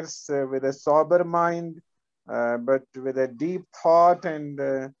administrators with a sober mind, but with a deep thought and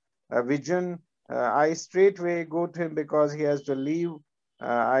a vision. I straightway go to him because he has to leave.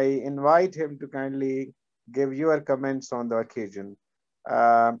 I invite him to kindly give your comments on the occasion.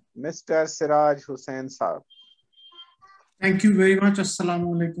 Mr. Siraj Hussain Saab. Thank you very much. Assalamu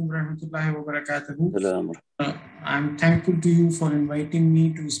alaikum warahmatullahi wabarakatuh. I'm thankful to you for inviting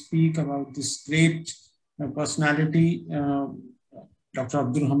me to speak about this great personality, Dr.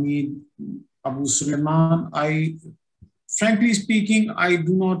 AbdulHamid AbuSulayman. Frankly speaking, I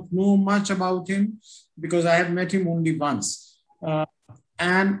do not know much about him because I have met him only once.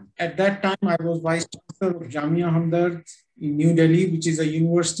 And at that time, I was Vice Chancellor of Jamia Hamdard in New Delhi, which is a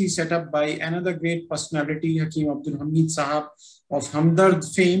university set up by another great personality, Hakim AbdulHamid Sahab of Hamdard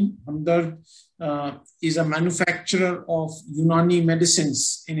fame. Hamdard is a manufacturer of Unani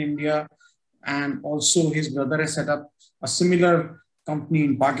medicines in India, and also his brother has set up a similar company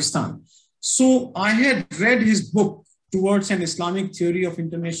in Pakistan. So I had read his book, Towards an Islamic Theory of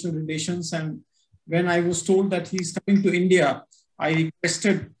International Relations, and when I was told that he's coming to India, I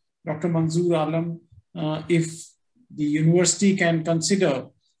requested Dr. Manzoor Alam if the university can consider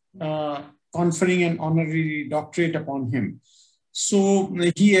conferring an honorary doctorate upon him. So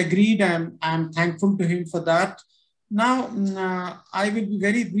he agreed, and I'm thankful to him for that. Now, I will be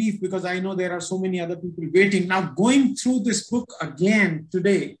very brief because I know there are so many other people waiting. Now, going through this book again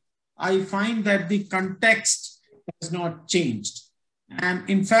today, I find that the context has not changed. And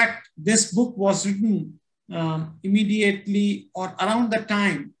in fact, this book was written immediately or around the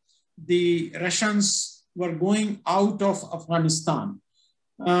time the Russians were going out of Afghanistan.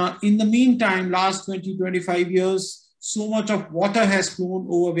 In the meantime, last 20, 25 years, so much of water has flown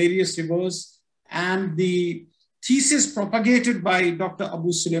over various rivers, and the thesis propagated by Dr.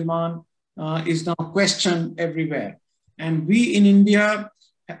 AbuSulayman is now questioned everywhere. And we in India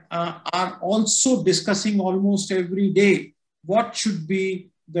are also discussing almost every day what should be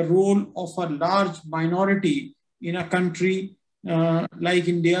the role of a large minority in a country like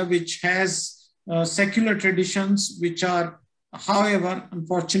India, which has secular traditions, which are, however,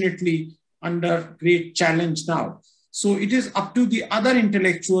 unfortunately, under great challenge now. So it is up to the other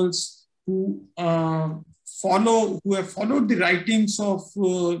intellectuals who have followed the writings of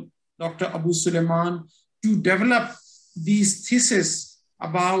Dr. AbuSulayman to develop these theses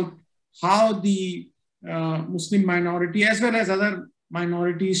about how the Muslim minority as well as other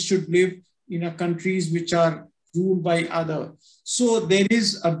minorities should live in a countries which are ruled by other. So there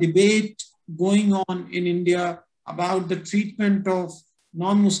is a debate going on in India about the treatment of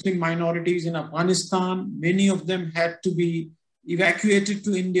non-Muslim minorities in Afghanistan. Many of them had to be evacuated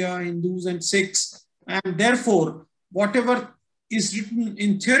to India, Hindus and Sikhs. And therefore, whatever is written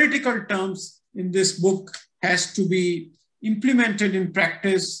in theoretical terms in this book has to be implemented in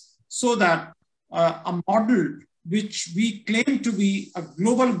practice so that a model which we claim to be a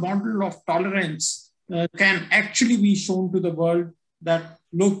global model of tolerance can actually be shown to the world that,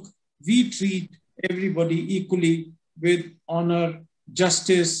 look, we treat everybody equally with honor,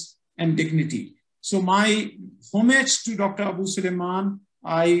 justice, and dignity. So my homage to Dr. AbuSulayman.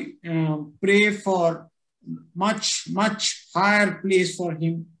 I pray for much, much higher place for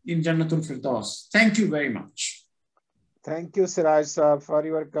him in Jannatul Firdaus. Thank you very much. Thank you, Siraj Saab, for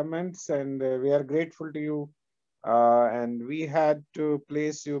your comments, and we are grateful to you. And we had to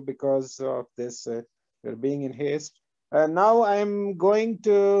place you because of this, you're being in haste. Now I'm going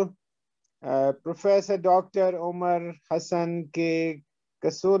to Professor Dr. Omar Hassan K.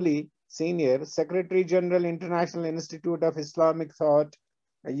 Kasoli, Senior, Secretary General, International Institute of Islamic Thought,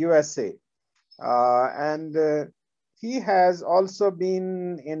 USA. He has also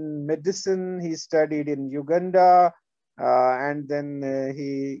been in medicine. He studied in Uganda, and then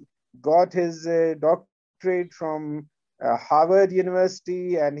he got his doctorate from Harvard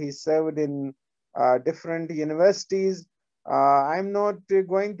University, and he served in different universities. I'm not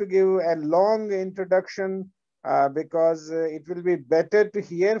going to give a long introduction because it will be better to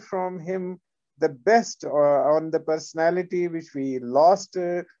hear from him the best on the personality which we lost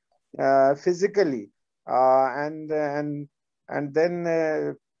physically. And then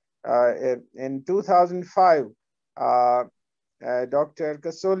in 2005, Dr.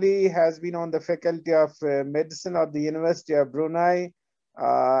 Kasoli has been on the faculty of medicine of the University of Brunei,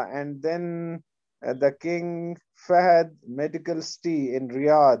 and then the King Fahd Medical City in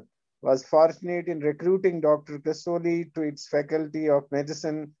Riyadh was fortunate in recruiting Dr. Kasoli to its faculty of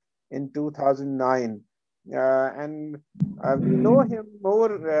medicine in 2009. And we know him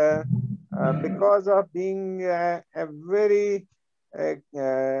more because of being a very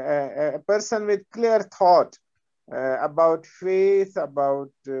a person with clear thought about faith, about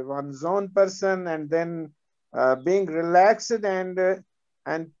one's own person, and then being relaxed and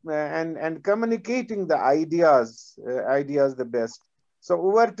communicating the ideas the best. So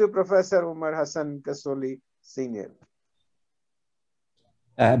over to Professor Omar Hassan Kasoli, Senior.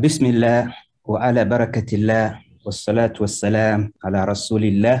 Bismillah wa ala barakatillah والصلاة والسلام على رسول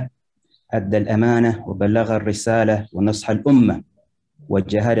الله أدى الأمانة وبلغ الرسالة ونصح الأمة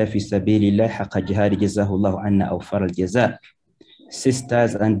وجاهد في سبيل الله حق جهاد جزاه الله عنا أوفر الجزاء.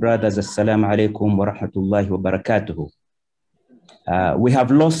 Sisters and brothers, assalamu alaikum wa rahmatullahi wa barakatuhu. We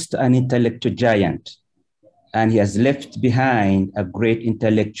have lost an intellectual giant, and he has left behind a great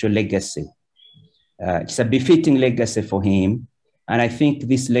intellectual legacy. It's a befitting legacy for him, and I think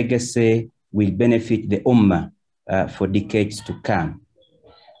this legacy will benefit the Ummah for decades to come.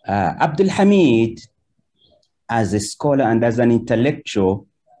 AbdulHamid, as a scholar and as an intellectual,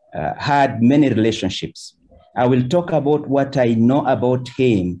 had many relationships. I will talk about what I know about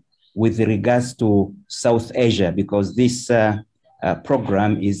him with regards to South Asia, because this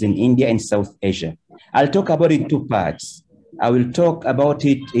program is in India and South Asia. I'll talk about it in two parts. I will talk about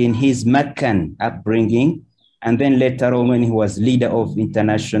it in his Meccan upbringing, and then later on when he was leader of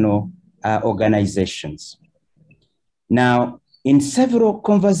international organizations. Now, in several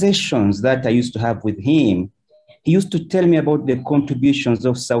conversations that I used to have with him, he used to tell me about the contributions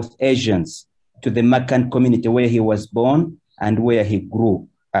of South Asians to the Meccan community where he was born and where he grew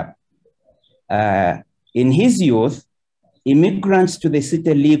up. In his youth, immigrants to the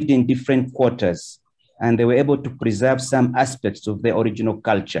city lived in different quarters, and they were able to preserve some aspects of their original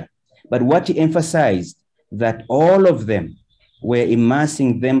culture. But what he emphasized, that all of them were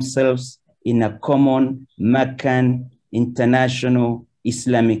immersing themselves in a common Meccan international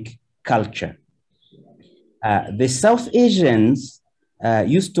Islamic culture. The South Asians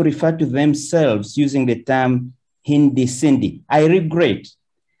used to refer to themselves using the term Hindi Sindhi. I regret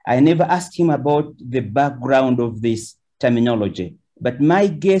I never asked him about the background of this terminology, but my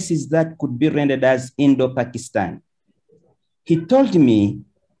guess is that could be rendered as Indo-Pakistan. He told me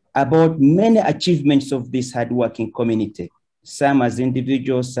about many achievements of this hardworking community, some as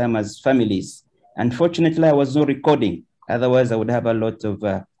individuals, some as families. Unfortunately, I was not recording. Otherwise, I would have a lot of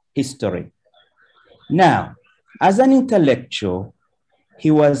history. Now, as an intellectual, he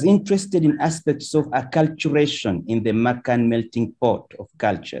was interested in aspects of acculturation in the Meccan melting pot of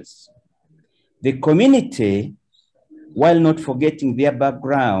cultures. The community, while not forgetting their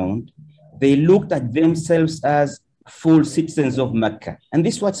background, they looked at themselves as full citizens of Mecca. And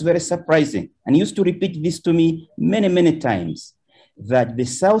this was very surprising. And he used to repeat this to me many, many times, that the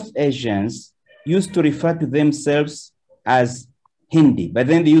South Asians used to refer to themselves as Hindi, but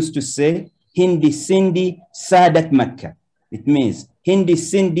then they used to say Hindi Sindhi Sadat Mecca. It means Hindi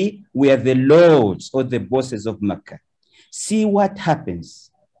Sindhi, we are the lords or the bosses of Mecca. See what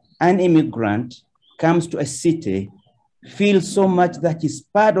happens. An immigrant comes to a city, feels so much that he's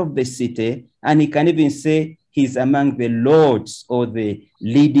part of the city, and he can even say he's among the lords or the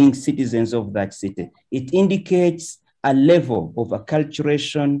leading citizens of that city. It indicates a level of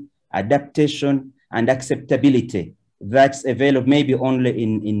acculturation, adaptation, and acceptability that's available maybe only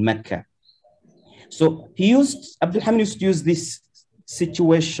in Mecca. So AbdulHamid used to use this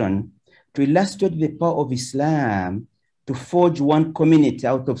situation to illustrate the power of Islam to forge one community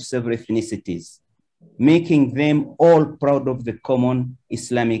out of several ethnicities, making them all proud of the common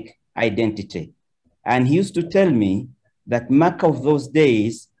Islamic identity. And he used to tell me that Mecca of those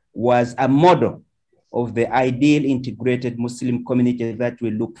days was a model of the ideal integrated Muslim community that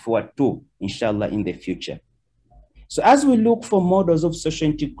we look forward to, inshallah, in the future. So as we look for models of social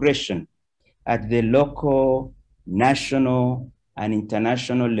integration at the local, national, and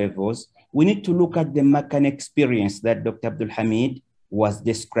international levels, we need to look at the Meccan experience that Dr. AbdulHamid was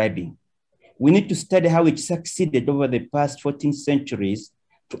describing. We need to study how it succeeded over the past 14 centuries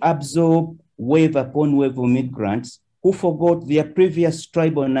to absorb wave upon wave of migrants who forgot their previous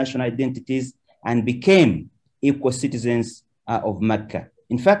tribal national identities and became equal citizens of Mecca.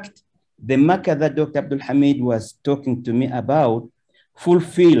 In fact, the Mecca that Dr. AbdulHamid was talking to me about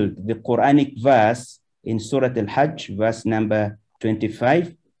fulfilled the Quranic verse in Surah Al-Hajj, verse number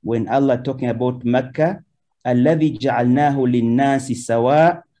 25, when Allah talking about Mecca, الَّذِي جَعَلْنَاهُ لِلنَّاسِ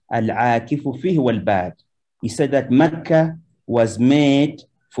سَوَاءً الْعَاكِفُ فِيهِ وَالْبَادِ. He said that Mecca was made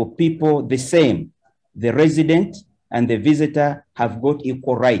for people the same. The resident and the visitor have got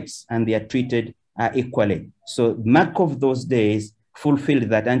equal rights and they are treated equally. So Mecca of those days fulfilled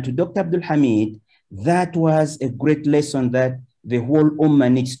that. And to Dr. AbdulHamid, that was a great lesson that the whole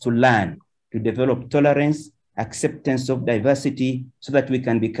Ummah needs to learn to develop tolerance, acceptance of diversity, so that we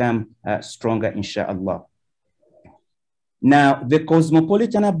can become stronger, inshallah. Now, the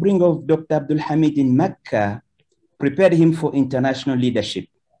cosmopolitan upbringing of Dr. AbdulHamid in Mecca prepared him for international leadership,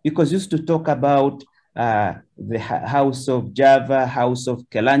 because he used to talk about the House of Java, House of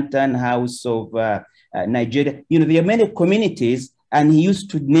Kelantan, House of Nigeria. You know, there are many communities, and he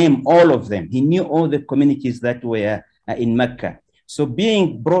used to name all of them. He knew all the communities that were in Mecca. So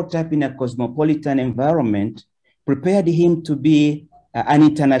being brought up in a cosmopolitan environment prepared him to be an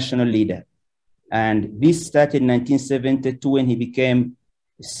international leader. And this started in 1972 when he became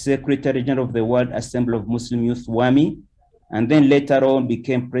Secretary General of the World Assembly of Muslim Youth, WAMI, and then later on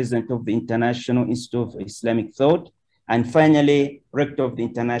became President of the International Institute of Islamic Thought, and finally Rector of the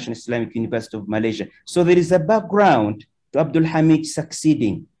International Islamic University of Malaysia. So there is a background to AbdulHamid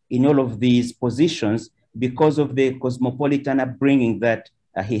succeeding in all of these positions because of the cosmopolitan upbringing that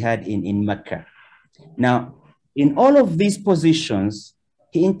he had in Mecca. Now, in all of these positions,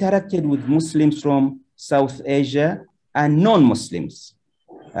 he interacted with Muslims from South Asia and non-Muslims.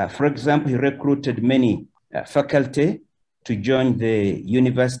 For example, he recruited many faculty to join the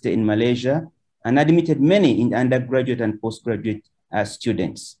university in Malaysia and admitted many in undergraduate and postgraduate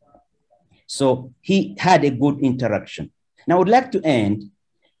students. So he had a good interaction. Now I would like to end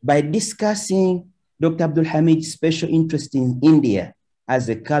by discussing Dr. AbdulHamid's special interest in India as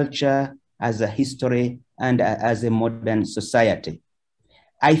a culture, as a history, and as a modern society.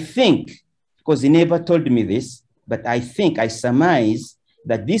 I think, because he never told me this, but I think I surmise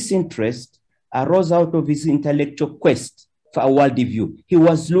that this interest arose out of his intellectual quest for a worldly view. He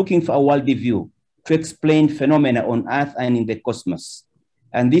was looking for a worldly view to explain phenomena on Earth and in the cosmos.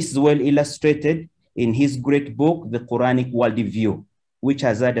 And this is well illustrated in his great book, The Quranic Worldly View, which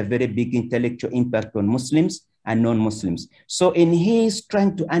has had a very big intellectual impact on Muslims and non-Muslims. So in his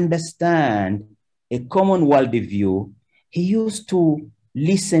trying to understand a common worldly view, he used to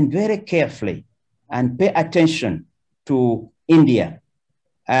listen very carefully and pay attention to India.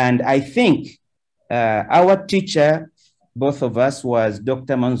 And I think our teacher, both of us, was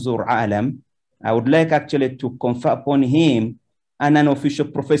Dr. Manzoor Alam. I would like actually to confer upon him an unofficial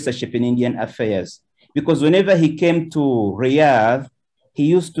professorship in Indian affairs, because whenever he came to Riyadh, he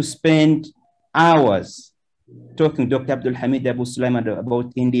used to spend hours talking to Dr. AbdulHamid AbuSulayman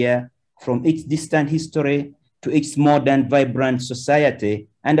about India, from its distant history to its modern, vibrant society.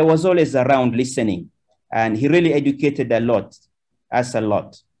 And I was always around listening. And he really educated us a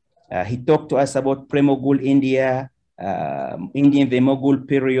lot. He talked to us about pre-Mughal India, India in the Mughal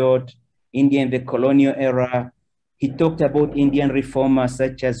period, India in the colonial era. He talked about Indian reformers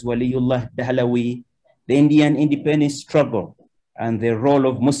such as Waliullah Dahlawi, the Indian independence struggle and the role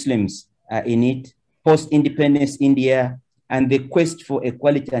of Muslims in it, post-independence India, and the quest for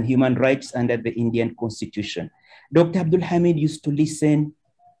equality and human rights under the Indian Constitution. Dr. Abdul Hamid used to listen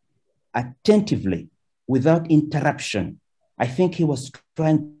attentively without interruption. I think he was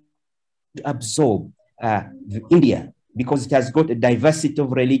trying to absorb India because it has got a diversity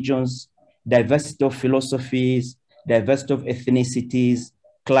of religions, diversity of philosophies, diversity of ethnicities,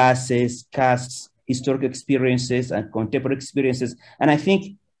 classes, castes, historical experiences, and contemporary experiences. And I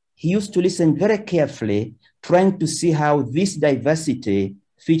think he used to listen very carefully, trying to see how this diversity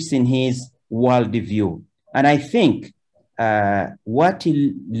fits in his worldview. And I think what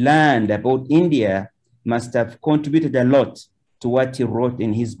he learned about India must have contributed a lot to what he wrote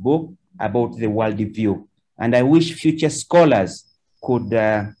in his book about the worldview. And I wish future scholars could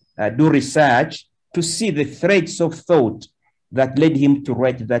do research to see the threads of thought that led him to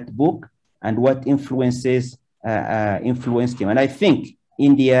write that book and what influences influenced him. And I think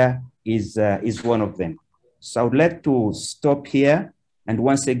India is one of them. So I would like to stop here and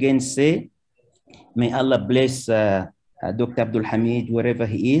once again say, may Allah bless Dr. Abdul Hamid wherever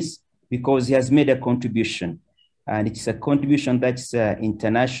he is, because he has made a contribution. And it's a contribution that's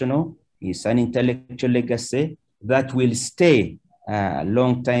international. It's an intellectual legacy that will stay a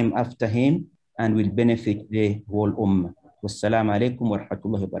long time after him and will benefit the whole ummah. Wassalamu alaikum wa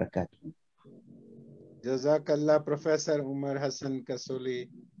rahmatullahi wa barakatuh. Jazakallah, Professor Umar Hassan Kasuli.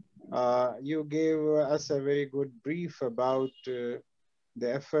 You gave us a very good brief about the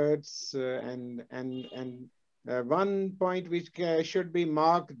efforts and one point which should be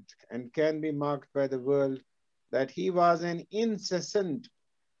marked and can be marked by the world, that he was an incessant,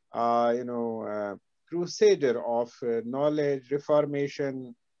 crusader of knowledge,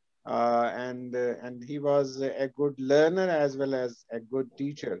 reformation, and he was a good learner as well as a good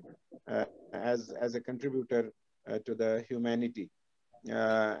teacher, as a contributor to the humanity.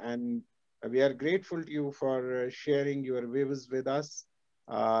 And we are grateful to you for sharing your views with us.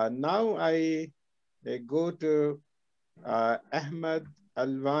 Now I go to Ahmed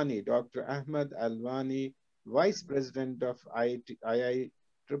Alwani, Dr. Ahmed Alwani, Vice President of IIT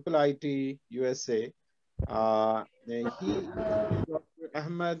USA. Dr.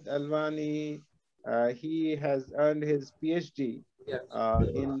 Ahmed Alwani, he has earned his PhD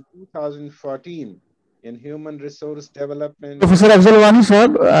in 2014 in Human Resource Development. Professor Afzal sir,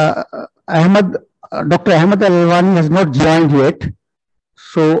 Dr. Ahmed Alwani has not joined yet.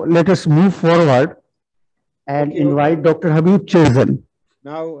 So let us move forward and invite Dr. Habib Chizan.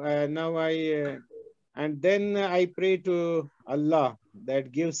 Now and then I pray to Allah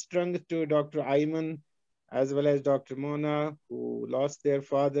that gives strength to Dr. Ayman as well as Dr. Mona, who lost their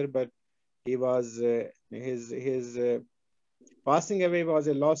father, but he was his passing away was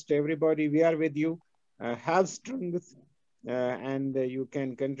a loss to everybody. We are with you. Have strength, and you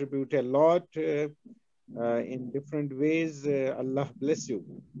can contribute a lot in different ways. Allah bless you.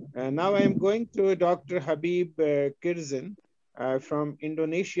 Now I am going to Dr. Habib Kirzan from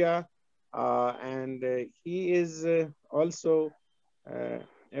Indonesia, and he is also a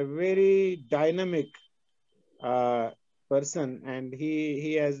very dynamic person, and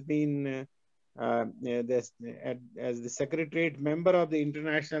he has been as the Secretariat member of the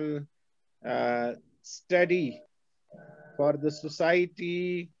International Study for the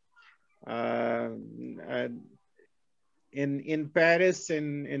Society in Paris,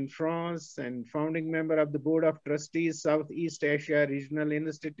 in France, and founding member of the Board of Trustees, Southeast Asia Regional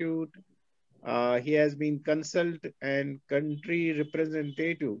Institute. He has been consult and country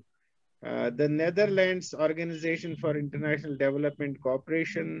representative, the Netherlands Organization for International Development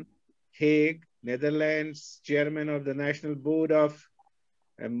Cooperation, Hague, Netherlands, chairman of the National Board of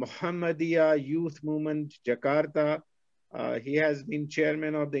Muhammadiyah Youth Movement, Jakarta. He has been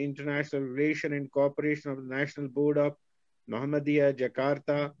chairman of the International Relation and Cooperation of the National Board of Muhammadiyah,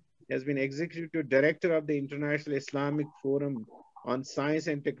 Jakarta. He has been executive director of the International Islamic Forum on Science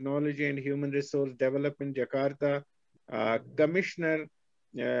and Technology and Human Resource Development, Jakarta. Commissioner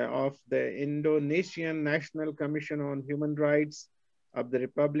of the Indonesian National Commission on Human Rights of the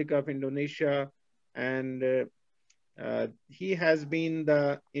Republic of Indonesia. And he has been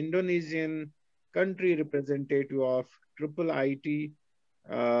the Indonesian country representative of IIT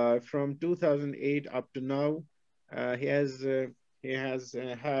from 2008 up to now. He has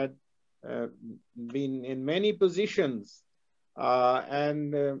had been in many positions,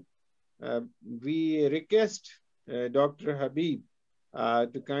 and we request Dr. Habib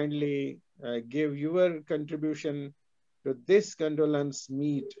to kindly give your contribution to this condolence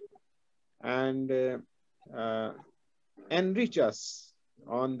meet and enrich us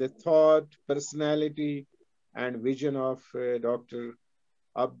on the thought, personality, and vision of Dr.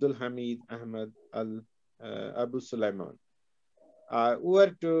 AbdulHamid AbuSulayman. Over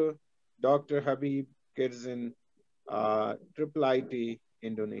to Dr. Habib Kirzan Triple IT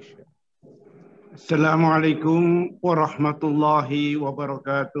Indonesia. Assalamualaikum warahmatullahi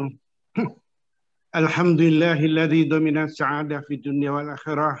wabarakatuh. Alhamdulillahilladzi domina sa'adah fi dunya wal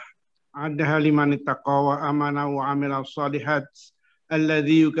akhirah. Adaha liman ittaqa wa amana wa amila salihat.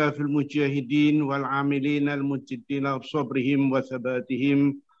 Alladzi yukafil mujahidin wal amilin al mujaddin al sabrihim wa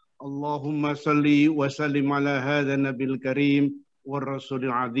sabatihim. Allahumma salli wa sallim ala hadha nabil karim wa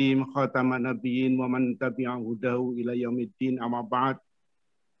rasulil azim khataman nabiyyin wa man tabi'ahu hudahu ila yaumiddin amma ba'd.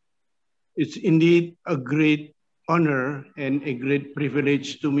 It's indeed a great honor and a great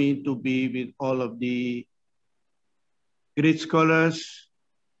privilege to me to be with all of the great scholars,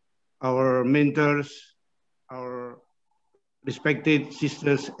 our mentors, our respected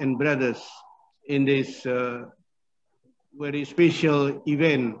sisters and brothers in this very special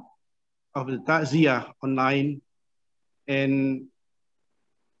event of the Ta'ziyah online. And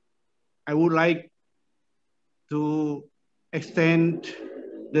I would like to extend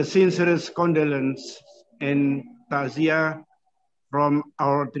the sincerest condolence and ta'ziyah from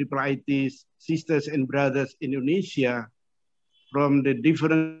our Triple IT sisters and brothers in Indonesia, from the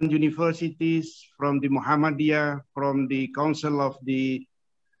different universities, from the Muhammadiyah, from the Council of the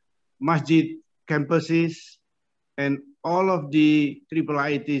Masjid campuses, and all of the Triple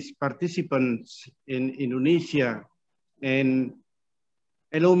IT participants in Indonesia. And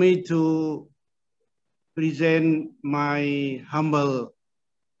allow me to present my humble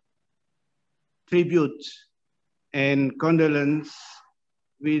tribute and condolence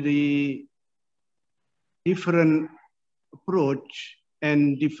with the different approach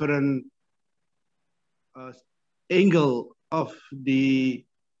and different angle of the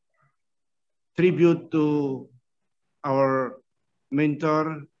tribute to our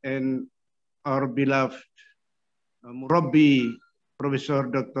mentor and our beloved Murabbi, Professor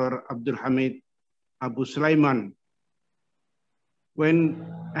Dr. AbdulHamid AbuSulayman. When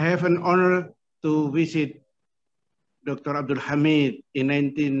I have an honor to visit Dr. AbdulHamid in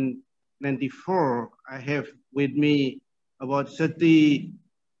 1994, I have with me about 30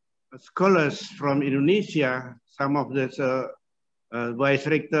 scholars from Indonesia, some of the vice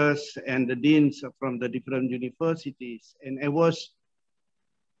rectors and the deans from the different universities. And I was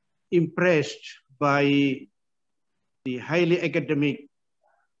impressed by the highly academic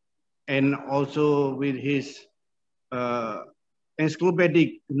and also with his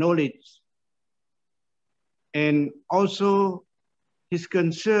encyclopedic knowledge, and also his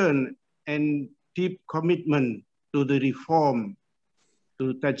concern and deep commitment to the reform,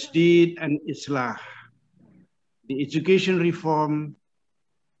 to Tajdeed and Islah, the education reform,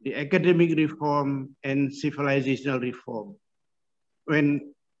 the academic reform, and civilizational reform.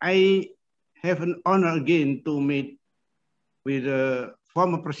 When I have an honor again to meet with the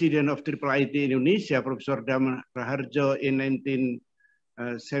former president of Triple IT Indonesia, Professor Dam Raharjo, in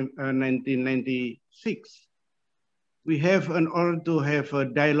 1996, we have an honor to have a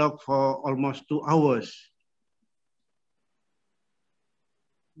dialogue for almost 2 hours.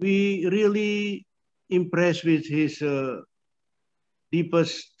 We really impressed with his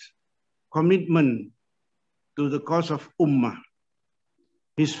deepest commitment to the cause of Ummah.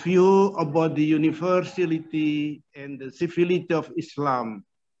 His view about the universality and the civility of Islam,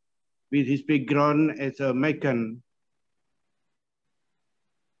 with his background as a Meccan.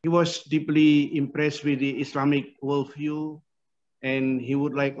 He was deeply impressed with the Islamic worldview, and he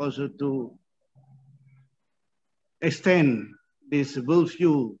would like also to extend this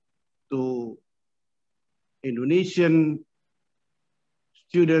worldview to Indonesian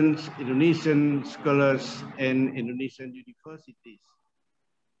students, Indonesian scholars, and Indonesian universities.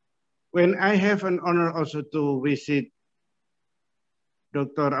 When I have an honor also to visit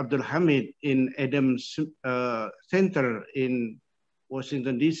Dr. AbdulHamid in Adams Center in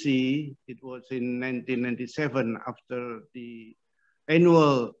Washington, D.C., it was in 1997 after the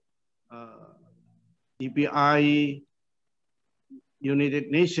annual EPI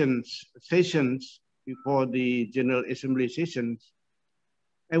United Nations sessions before the General Assembly sessions.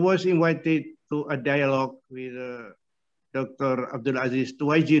 I was invited to a dialogue with Dr. Abdul Aziz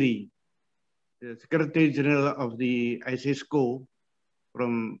Tuwaijiri, the Secretary General of the ISISCO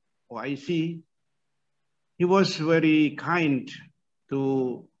from OIC. He was very kind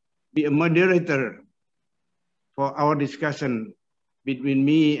to be a moderator for our discussion between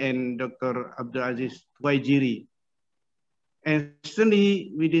me and Dr. Abdul Aziz Tuwaijiri. And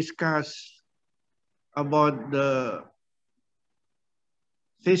certainly we discussed about the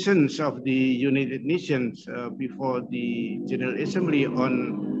sessions of the United Nations before the General Assembly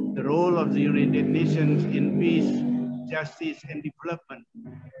on the role of the United Nations in peace, justice, and development.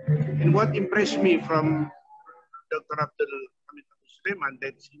 And what impressed me from Dr. AbdulHamid AbuSulayman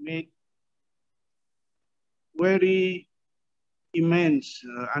that he made very immense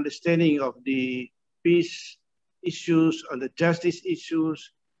understanding of the peace issues or the justice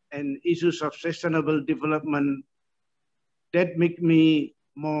issues and issues of sustainable development that make me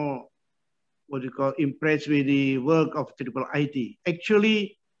more, what you call, impressed with the work of IIT.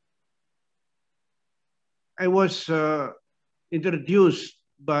 Actually, I was introduced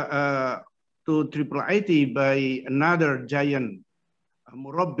to IIT by another giant,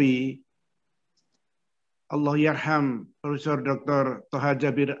 Murabbi, Allah Yarham, Professor Dr. Toha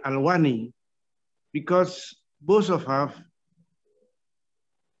Jabir Alwani, because both of us,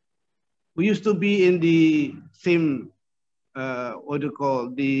 we used to be in the same, what do you call,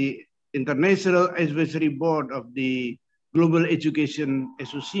 the International Advisory Board of the Global Education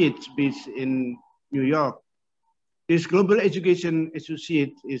Associates based in New York. This Global Education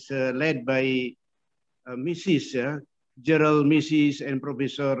Associate is led by Mrs. Gerald Mrs. and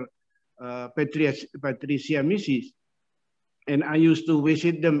Professor Patricia Mrs. And I used to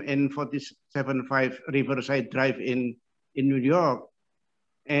visit them in 475 Riverside Drive in New York.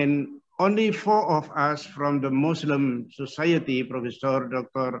 And only 4 of us from the Muslim Society, Professor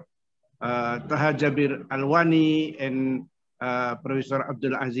Dr. Taha Jabir Alwani and Professor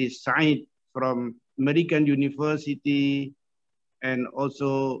Abdul Aziz Said from American University, and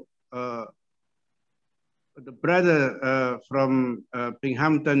also the brother from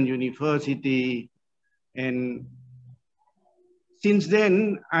Binghamton University. And since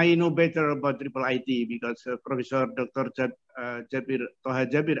then, I know better about IIT because Professor Dr. Toha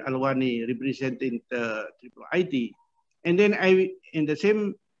Jabir Alwani represented IIT. And then in the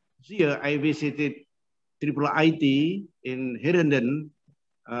same year, I visited IIT in Herendon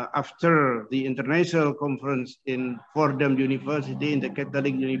after the international conference in Fordham University, in the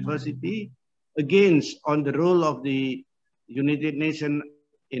Catholic University, against on the role of the United Nations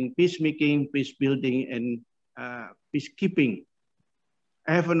in peacemaking, peace building, and peacekeeping.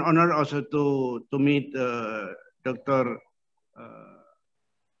 I have an honor also to meet Dr.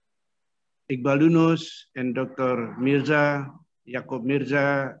 Iqbal Yunus and Dr. Mirza, Yaakob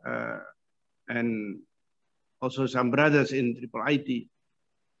Mirza, and also some brothers in IIT.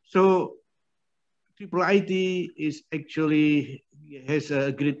 So IIT is actually has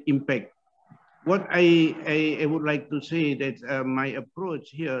a great impact. What I would like to say that my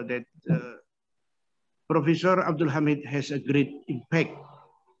approach here that Professor AbdulHamid has a great impact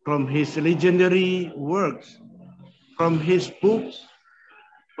from his legendary works, from his books,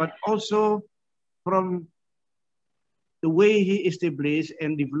 but also from the way he established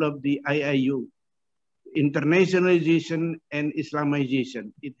and developed the IIU, internationalization and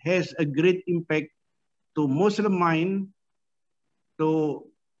Islamization. It has a great impact to Muslim mind, to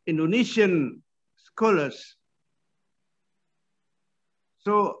Indonesian scholars.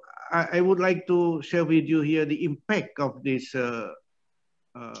 So I would like to share with you here the impact of this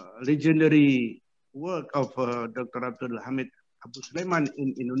legendary work of Dr. AbdulHamid AbuSulayman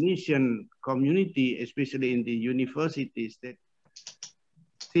in Indonesian community, especially in the universities. That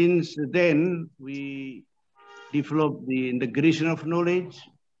since then we developed the integration of knowledge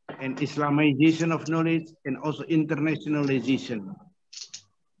and Islamization of knowledge and also internationalization.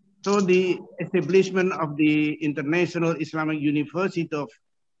 So the establishment of the International Islamic University of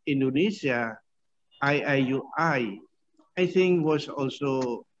Indonesia, IIUI, I think was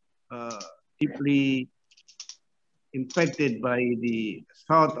also deeply impacted by the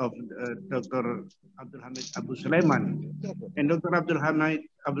thought of Dr. AbdulHamid AbuSulayman. And Dr. AbdulHamid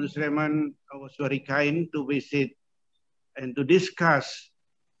AbuSulayman was very kind to visit and to discuss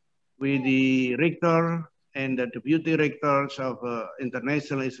with the rector and the deputy rectors of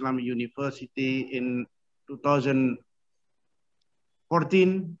International Islamic University in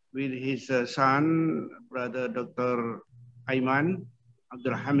 2014 with his son, brother Dr. Aiman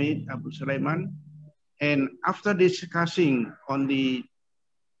AbdulHamid AbuSulayman. And after discussing on the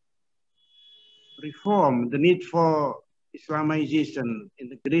reform, the need for Islamization,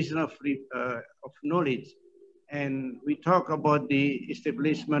 integration of knowledge, and we talk about the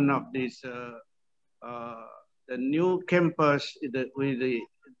establishment of this the new campus with the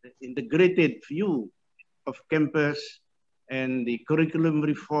integrated view of campus and the curriculum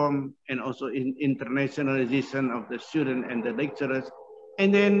reform and also in internationalization of the student and the lecturers.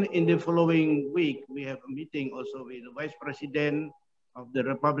 And then in the following week, we have a meeting also with the Vice President of the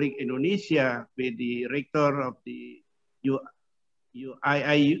Republic Indonesia, with the rector of the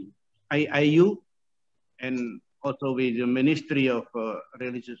IIU, and also with the Ministry of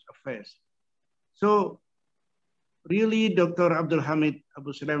Religious Affairs. So really, Dr. AbdulHamid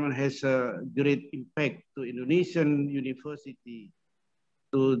AbuSulayman has a great impact to Indonesian university,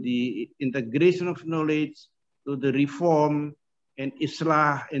 to the integration of knowledge, to the reform and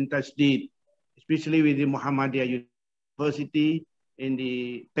Islah and Tajdeed, especially with the Muhammadiyah University in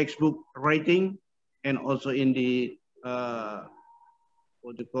the textbook writing and also in the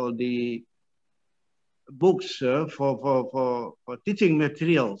what you call the books for teaching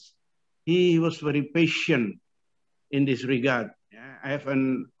materials. He was very patient in this regard. I have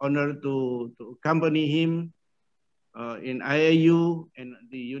an honor to accompany him in IAU and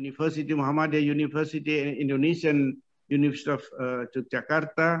the University, Muhammadiyah University and Indonesian University of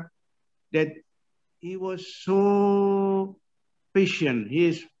Yogyakarta, that he was so patient. He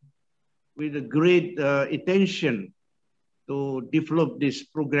is with a great attention to develop this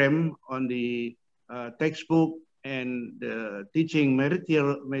program on the textbook and teaching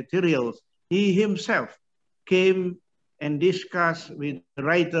materials. He himself came and discussed with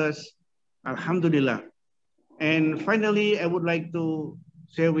writers, Alhamdulillah. And finally, I would like to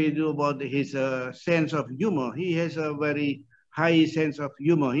share with you about his sense of humor. He has a very high sense of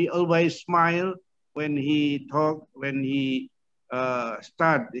humor. He always smiles when he talk, when he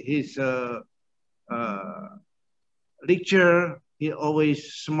start his lecture. He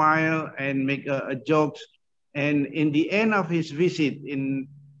always smile and make a jokes. And in the end of his visit in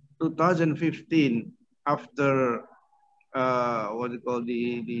 2015, after what you call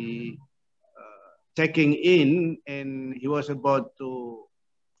the checking in, and he was about to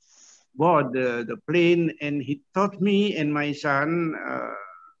board the plane, and he taught me and my son,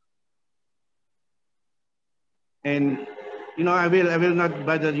 and you know, I will not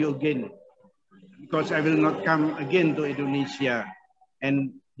bother you again because I will not come again to Indonesia.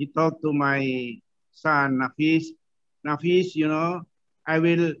 And he talked to my son Nafis, you know, I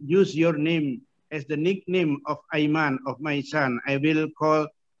will use your name as the nickname of Aiman, of my son. I will call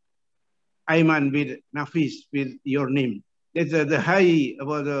Aiman with Nafis, with your name. That's the high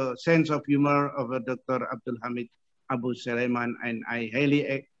about the sense of humor of Dr. AbdulHamid AbuSulayman, and I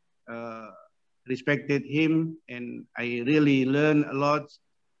highly respected him, and I really learned a lot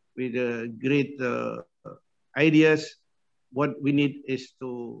with great ideas. What we need is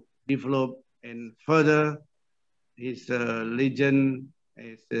to develop and further his legend,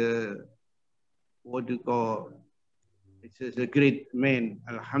 his what do you call, it's a great man.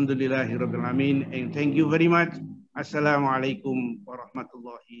 Alhamdulillahi Rabbil Alameen. And thank you very much. Assalamu alaikum wa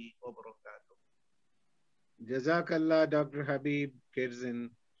rahmatullahi wa barakatuh. Jazakallah, Dr. Habib Kirzin,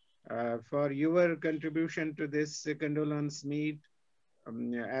 for your contribution to this condolence meet.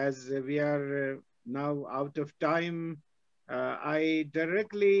 As we are now out of time, I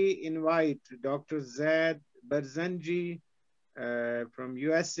directly invite Dr. Zaid Barzanji from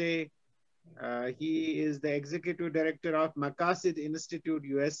USA. He is the Executive Director of Maqasid Institute,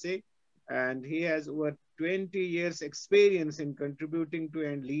 USA, and he has over 20 years experience in contributing to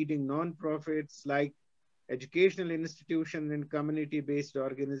and leading non-profits like educational institutions and community-based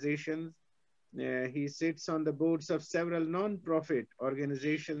organizations. He sits on the boards of several non-profit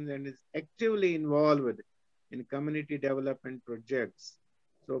organizations and is actively involved in community development projects.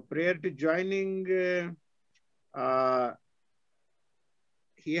 So prior to joining,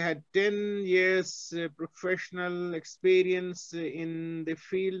 he had 10 years professional experience in the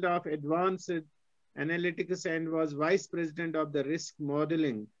field of advanced analytics and was vice president of the risk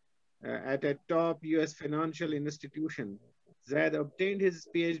modeling at a top US financial institution. Zaid obtained his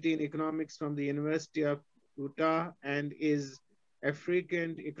PhD in economics from the University of Utah and is a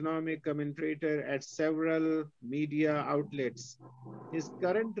frequent economic commentator at several media outlets. His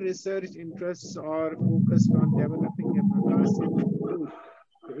current research interests are focused on developing a Maqasid approach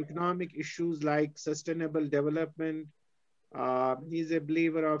to economic issues like sustainable development. He's a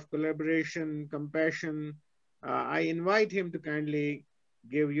believer of collaboration, compassion. I invite him to kindly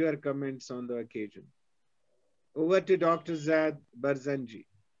give your comments on the occasion. Over to Dr. Zaid Barzanji.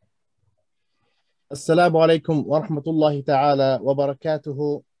 Assalamu alaikum wa rahmatullahi ta'ala wa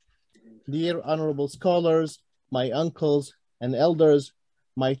barakatuhu. Dear honorable scholars, my uncles and elders,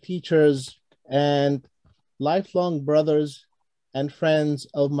 my teachers, and lifelong brothers and friends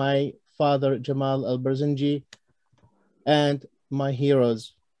of my father Jamal al-Barzanji, and my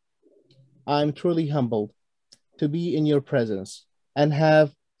heroes. I'm truly humbled to be in your presence and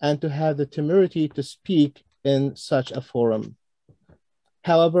to have the temerity to speak in such a forum.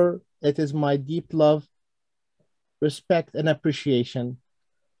 However, it is my deep love, respect, and appreciation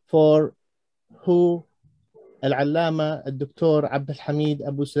for who Al-Allama Dr. AbdulHamid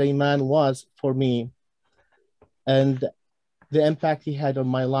AbuSulayman was for me, and the impact he had on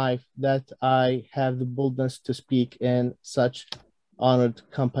my life that I have the boldness to speak in such honored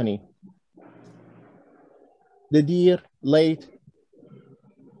company. The dear late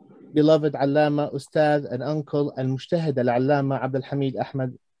beloved Allama, Ustad and uncle and Mujtahid al-Allama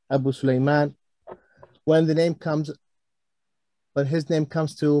AbdulHamid AbuSulayman. When his name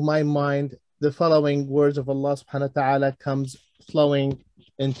comes to my mind, the following words of Allah subhanahu wa ta'ala comes flowing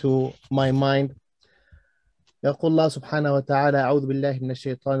into my mind. يقول الله سبحانه وتعالى أعوذ بالله من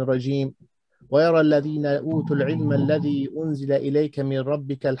الشيطان الرجيم ويرى الذين أوتوا العلم الذي أنزل إليك من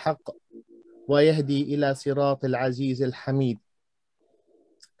ربك الحق ويهدي إلى صراط العزيز الحميد.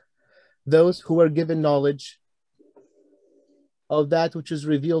 Those who were given knowledge of that which is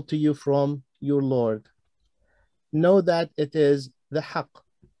revealed to you from your Lord, know that it is the haqq,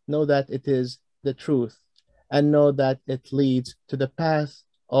 know that it is the truth, and know that it leads to the path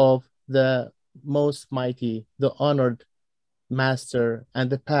of the most mighty, the honored master, and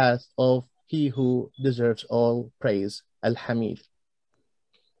the path of he who deserves all praise, Al-Hamid.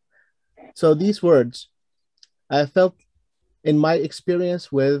 So these words, I felt in my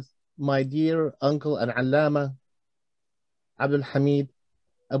experience with my dear uncle and Allama, AbdulHamid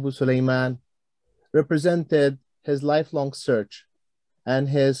AbuSulayman, represented his lifelong search and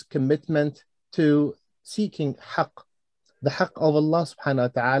his commitment to seeking haqq, the haqq of Allah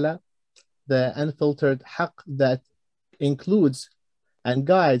subhanahu wa ta'ala, the unfiltered haqq that includes and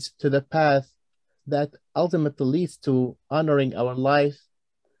guides to the path that ultimately leads to honoring our life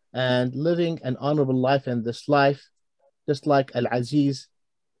and living an honorable life in this life, just like Al-Aziz,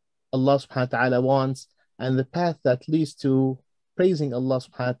 Allah subhanahu wa ta'ala wants, and the path that leads to praising Allah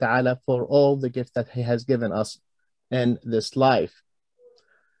subhanahu wa ta'ala for all the gifts that He has given us in this life.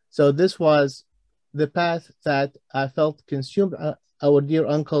 So this was the path that I felt consumed our dear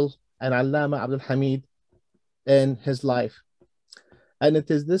uncle and Allama AbdulHamid in his life. And it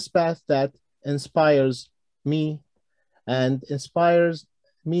is this path that inspires me and inspires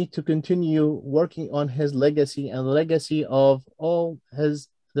me to continue working on his legacy and the legacy of all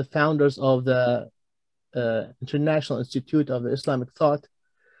the founders of the International Institute of the Islamic Thought,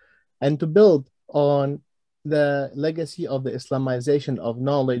 and to build on the legacy of the Islamization of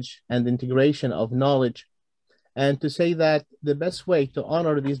knowledge and integration of knowledge, and to say that the best way to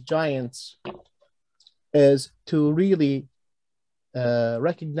honor these giants is to really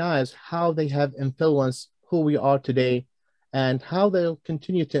recognize how they have influenced who we are today and how they'll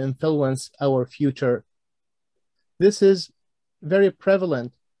continue to influence our future. This is very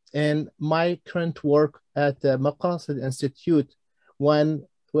prevalent in my current work at the Maqasid Institute, when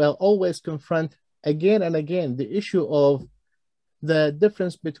we'll always confront again and again the issue of the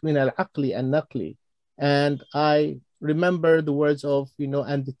difference between al-aqli and naqli. And I remember the words of,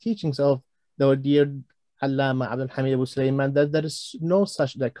 and the teachings of the dear Allama AbdulHamid AbuSulayman, that there is no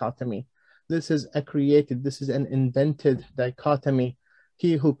such dichotomy. This is this is an invented dichotomy.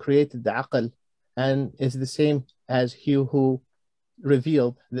 He who created the aql and is the same as he who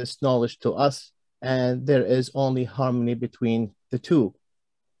revealed this knowledge to us, and there is only harmony between the two.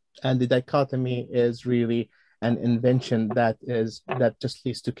 And the dichotomy is really an invention that just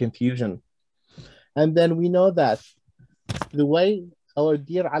leads to confusion. And then we know that the way our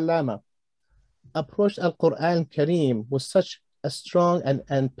dear Allama approached Al-Quran Kareem with such a strong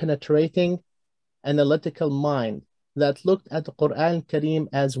and penetrating analytical mind that looked at the Quran Kareem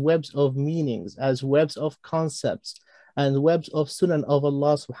as webs of meanings, as webs of concepts, and webs of sunan of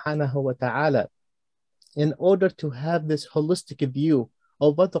Allah subhanahu wa ta'ala, in order to have this holistic view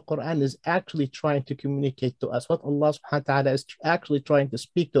of what the Quran is actually trying to communicate to us, what Allah subhanahu wa ta'ala is actually trying to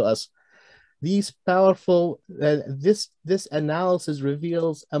speak to us. These powerful, this analysis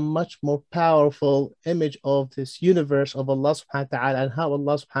reveals a much more powerful image of this universe of Allah subhanahu wa ta'ala, and how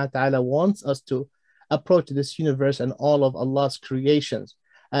Allah subhanahu wa ta'ala wants us to approach this universe and all of Allah's creations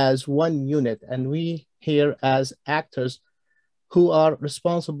as one unit. And we here as actors who are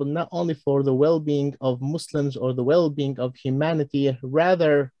responsible not only for the well-being of Muslims or the well-being of humanity,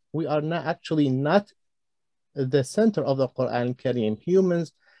 rather we are not the center of the Quran Kareem.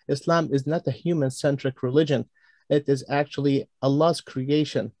 Islam is not a human-centric religion. It is actually Allah's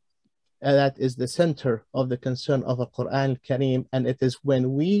creation, and that is the center of the concern of the Quran Kareem. And it is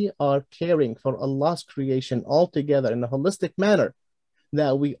when we are caring for Allah's creation all together in a holistic manner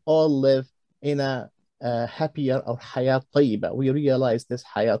that we all live in a happier or hayat tayyiba. We realize this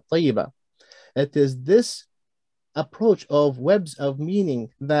hayat tayyiba. It is this approach of webs of meaning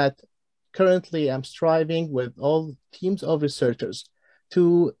that currently I'm striving with all teams of researchers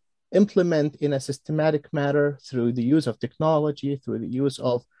to implement in a systematic manner through the use of technology, through the use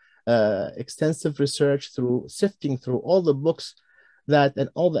of extensive research, through sifting through all the books that and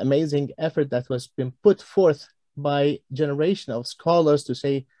all the amazing effort that was been put forth by generation of scholars to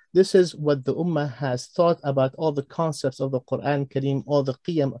say, this is what the Ummah has thought about all the concepts of the Quran Kareem, all the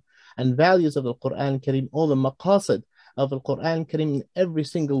qiyam and values of the Quran Kareem, all the maqasid of the Quran Kareem in every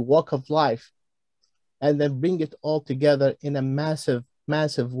single walk of life, and then bring it all together in a massive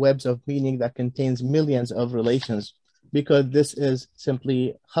webs of meaning that contains millions of relations, because this is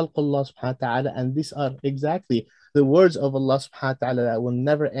simply khalqullah subhanahu wa ta'ala, and these are exactly the words of Allah subhanahu wa ta'ala that will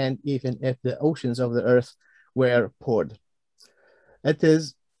never end, even if the oceans of the earth were poured. It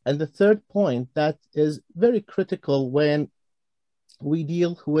is, and the third point that is very critical when we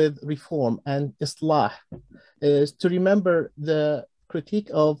deal with reform and islah is to remember the critique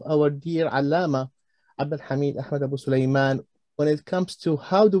of our dear Allama AbdulHamid AbuSulayman when it comes to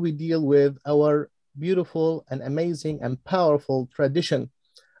how do we deal with our beautiful and amazing and powerful tradition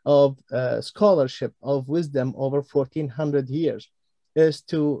of scholarship, of wisdom over 1400 years, is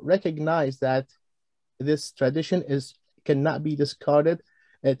to recognize that this tradition cannot be discarded.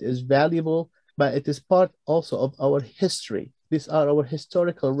 It is valuable, but it is part also of our history. These are our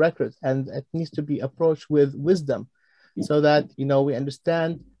historical records, and it needs to be approached with wisdom so that, we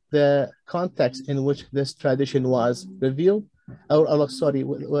understand the context in which this tradition was revealed,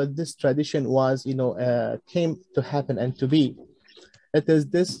 or this tradition was, came to happen and to be. It is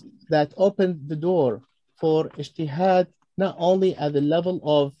this that opened the door for ijtihad, not only at the level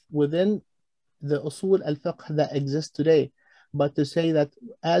of within the usul al-fiqh that exists today, but to say that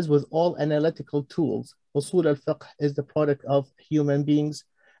as with all analytical tools, usul al-fiqh is the product of human beings,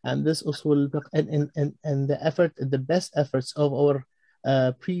 and this usul al-fiqh and the best efforts of our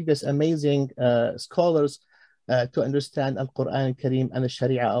previous amazing scholars to understand Al-Quran Al-Kareem and the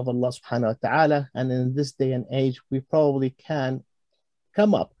Sharia of Allah subhanahu wa ta'ala. And in this day and age, we probably can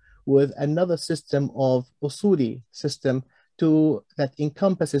come up with another system of usuli system that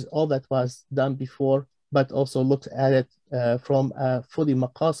encompasses all that was done before, but also looks at it from a fully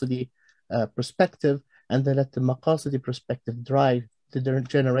maqasidi perspective, and then let the maqasidi perspective drive the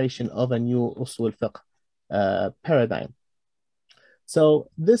generation of a new usul fiqh paradigm. So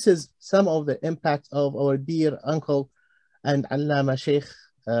this is some of the impact of our dear uncle and Allama Sheikh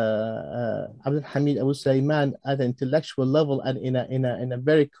AbdulHamid AbuSulayman at an intellectual level, and in a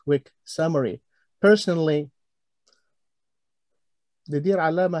very quick summary. Personally, the dear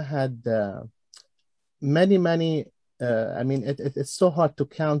Allama had many, it's so hard to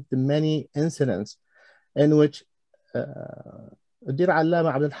count the many incidents in which dear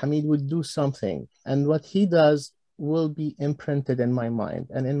Allama AbdulHamid would do something, and what he does will be imprinted in my mind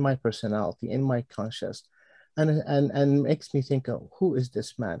and in my personality, in my conscious, and makes me think, oh, who is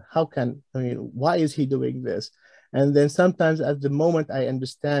this man? Why is he doing this? And then sometimes at the moment I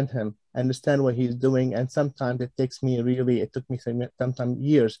understand him, understand what he's doing, and sometimes it took me sometimes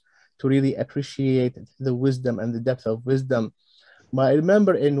years to really appreciate the wisdom and the depth of wisdom. But I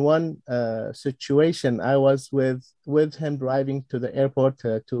remember in one situation, I was with him driving to the airport,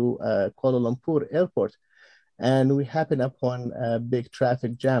 to Kuala Lumpur airport, and we happened upon a big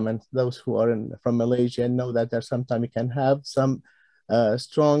traffic jam. And those who are from Malaysia know that there's sometimes you can have some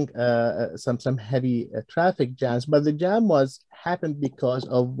strong, some heavy traffic jams. But the jam happened because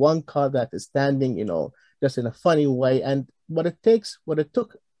of one car that is standing, just in a funny way. And what it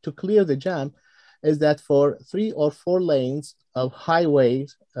took to clear the jam is that for 3 or 4 lanes of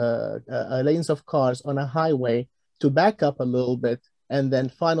highways, lanes of cars on a highway, to back up a little bit, and then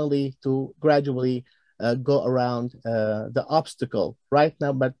finally to gradually go around the obstacle right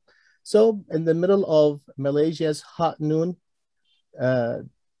now. But so in the middle of Malaysia's hot noon, our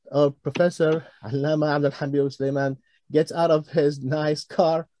Professor Allama AbdulHamid AbuSulayman gets out of his nice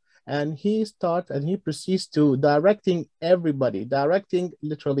car, and he proceeds to directing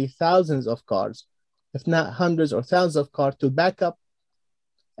literally thousands of cars, if not hundreds or thousands of cars, to back up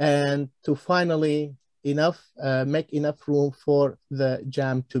and to finally make enough room for the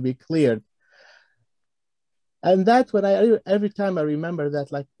jam to be cleared. And that's when every time I remember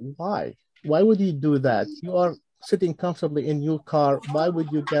that, like, why would you do that? You are sitting comfortably in your car. Why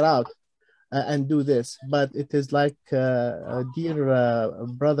would you get out and do this? But it is like a dear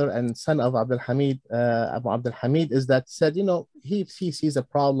brother and son of AbdulHamid, Abu AbdulHamid, is that said, he sees a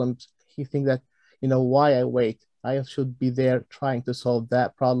problem. He thinks that, why I wait? I should be there trying to solve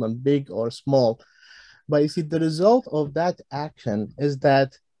that problem, big or small. But you see, the result of that action is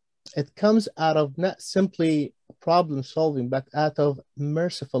that it comes out of not simply problem solving, but out of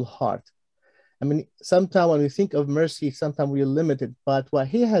merciful heart. I mean, sometimes when we think of mercy, sometimes we're limited, but what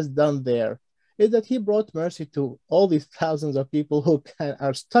he has done there is that he brought mercy to all these thousands of people who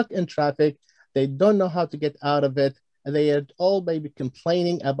are stuck in traffic. They don't know how to get out of it. And they are all maybe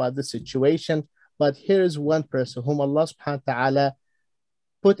complaining about the situation. But here is one person whom Allah subhanahu wa ta'ala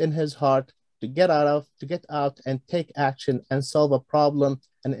put in his heart to get out and take action and solve a problem,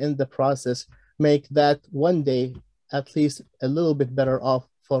 and in the process make that one day at least a little bit better off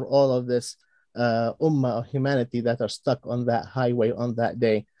for all of this ummah of humanity that are stuck on that highway on that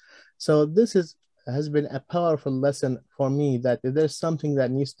day. So this has been a powerful lesson for me, that if there's something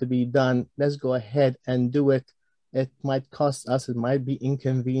that needs to be done, let's go ahead and do it. It might cost us, it might be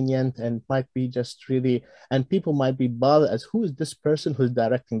inconvenient, and might be just really, and people might be bothered as who is this person who's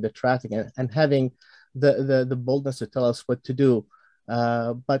directing the traffic, and having the boldness to tell us what to do.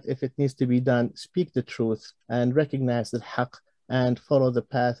 But if it needs to be done, speak the truth and recognize the haqq and follow the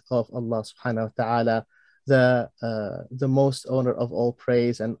path of Allah subhanahu wa ta'ala, the most owner of all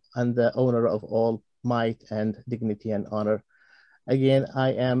praise and the owner of all might and dignity and honor. Again,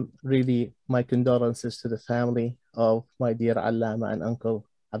 I am really, my condolences to the family of my dear Allama and Uncle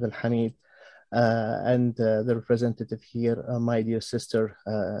AbdulHamid, and the representative here, my dear sister,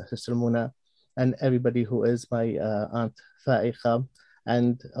 Sister Muna, and everybody who is my Aunt Fa'iqa,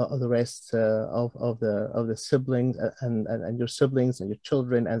 and the rest of the siblings and your siblings and your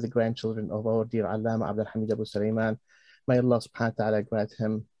children and the grandchildren of our dear Allama AbdulHamid AbuSulayman. May Allah subhanahu wa ta'ala grant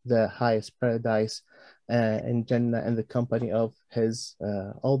him the highest paradise in Jannah, in the company of his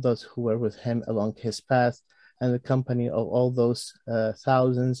all those who were with him along his path, and the company of all those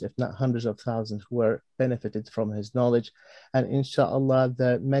thousands, if not hundreds of thousands, who were benefited from his knowledge, and inshallah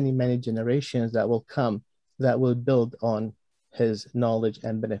the many generations that will come that will build on his knowledge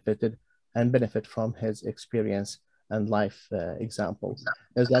and benefit from his experience and life examples.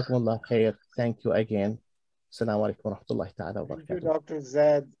 Jazakumullah khair. Thank you again. Assalamu alaikum wa rahmatullahi ta'ala wa barakatuh. Thank you, Dr.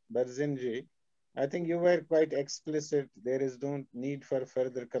 Zad Barzinji. I think you were quite explicit. There is no need for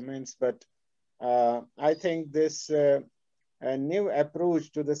further comments, but I think this new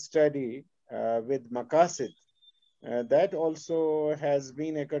approach to the study with Maqasid, that also has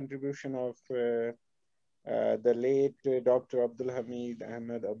been a contribution of the late Dr. AbdulHamid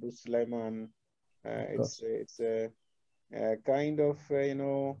AbuSulayman. It's a kind of,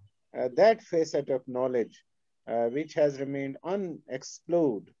 that facet of knowledge which has remained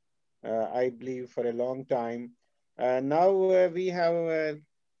unexplored, I believe, for a long time. Now we have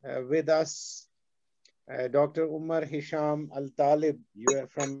with us Dr. Umar Hisham Al-Talib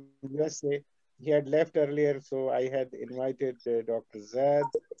from USA. He had left earlier, so I had invited Dr. Zad.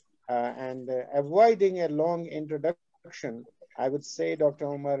 And avoiding a long introduction, I would say Dr.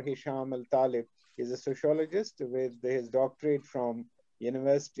 Umar Hisham Al-Talib is a sociologist with his doctorate from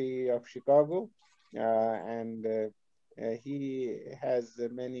University of Chicago. And he has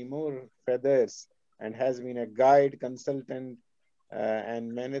many more feathers and has been a guide, consultant,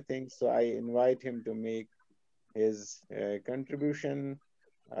 and many things. So I invite him to make his contribution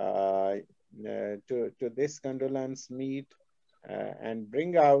to this condolence meet and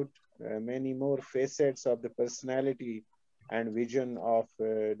bring out many more facets of the personality and vision of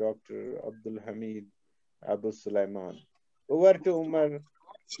Dr. AbdulHamid AbuSulayman. Over to Umar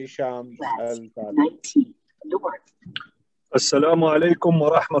Hisham Al-Talib. Assalamu alaikum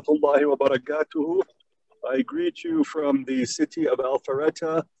wa rahmatullahi wa barakatuhu. I greet you from the city of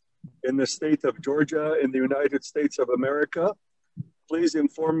Alpharetta in the state of Georgia in the United States of America. Please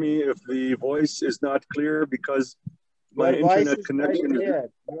inform me if the voice is not clear because my internet connection is...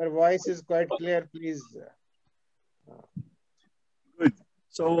 Your voice is quite clear, please. Good.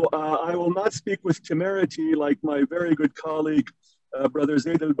 So I will not speak with temerity like my very good colleague, Brother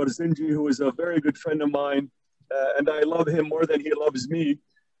Zaid Al-Barzinji, who is a very good friend of mine, and I love him more than he loves me.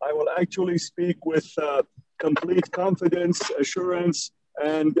 I will actually speak with complete confidence, assurance,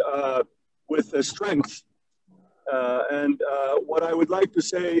 and with strength. What I would like to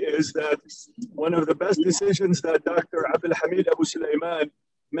say is that one of the best decisions that Dr. AbdulHamid AbuSulayman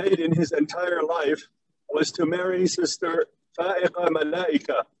made in his entire life was to marry Sister Fa'iqa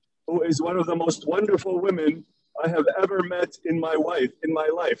Malaika, who is one of the most wonderful women I have ever met in my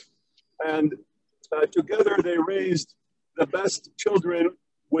life. And together they raised the best children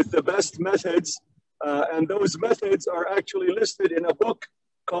with the best methods. And those methods are actually listed in a book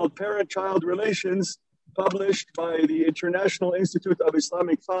called Parent-Child Relations, published by the International Institute of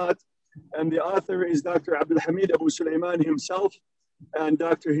Islamic Thought. And the author is Dr. AbdulHamid AbuSulayman himself and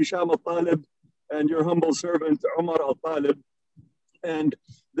Dr. Hisham Al-Talib and your humble servant, Umar Al-Talib. And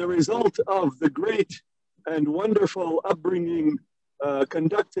the result of the great and wonderful upbringing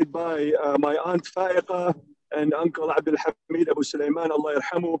conducted by my Aunt Fa'iqa and Uncle AbdulHamid AbuSulayman, Allah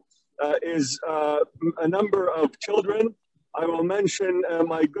yarhamu, is a number of children. I will mention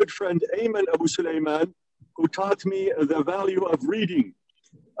my good friend Ayman AbuSulayman, who taught me the value of reading.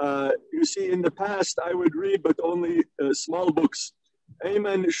 You see, in the past, I would read, but only small books.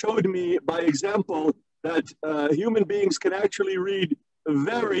 Ayman showed me by example that human beings can actually read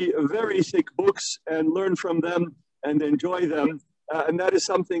very, very thick books and learn from them and enjoy them. And that is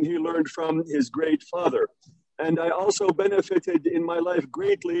something he learned from his great father. And I also benefited in my life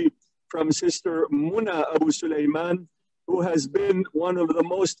greatly from Sister Muna AbuSulayman, who has been one of the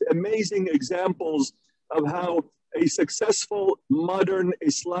most amazing examples of how a successful modern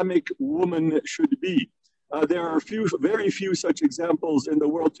Islamic woman should be. There are very few such examples in the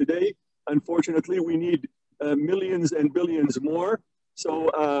world today. Unfortunately, we need millions and billions more.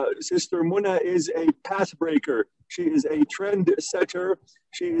 So Sister Muna is a path breaker. She is a trend setter.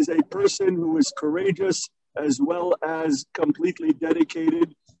 She is a person who is courageous as well as completely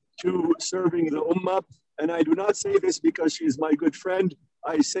dedicated to serving the Ummah. And I do not say this because she is my good friend.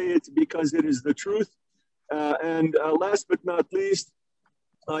 I say it because it is the truth. And last but not least,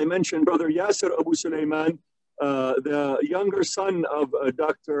 I mentioned Brother Yasser AbuSulayman, the younger son of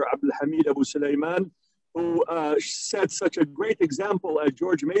Dr. AbdulHamid AbuSulayman, who set such a great example at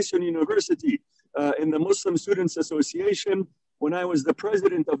George Mason University in the Muslim Students Association. When I was the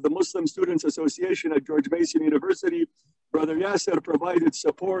president of the Muslim Students Association at George Mason University, Brother Yasser provided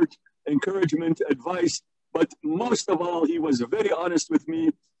support, encouragement, advice, but most of all, he was very honest with me.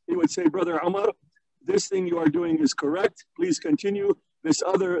 He would say, Brother Umar, this thing you are doing is correct. Please continue. This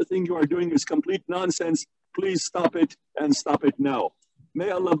other thing you are doing is complete nonsense. Please stop it and stop it now. May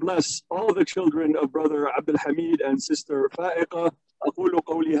Allah bless all the children of Brother AbdulHamid and Sister Fa'iqa. أقول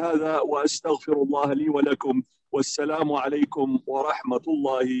قولي هذا وأستغفر الله لي ولكم والسلام عليكم ورحمة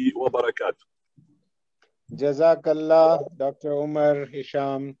الله وبركاته. Jazakallah, Dr. Umar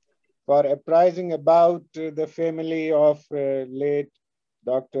Hisham, for apprising about the family of late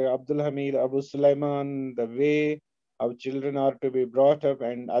Dr. AbdulHamid AbuSulayman, the way our children are to be brought up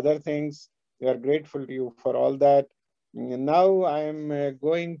and other things. We are grateful to you for all that. Now I am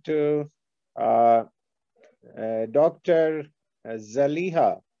going to Dr.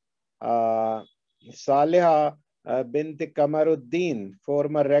 Zaliha Saleha bint Kamaruddin,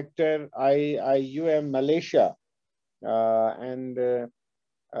 former rector IIUM Malaysia, and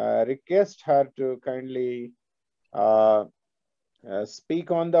request her to kindly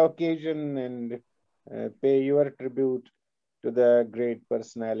speak on the occasion and pay your tribute to the great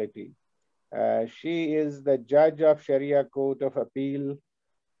personality. She is the judge of Sharia Court of Appeal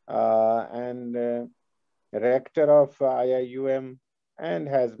and rector of IIUM, and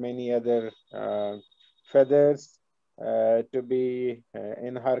has many other feathers to be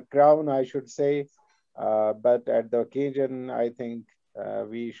in her crown, I should say. But at the occasion, I think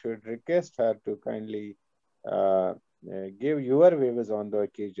we should request her to kindly give your views on the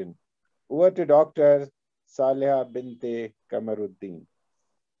occasion. Over to Dr. Saleha bint Kamaruddin.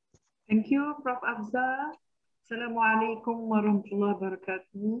 Thank you, Prof. Afzal. Assalamu alaikum wa rahmatullahi wa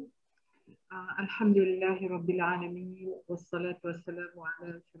barakatuh. Alhamdulillahi Rabbil Alameen. Wassalatu wassalamu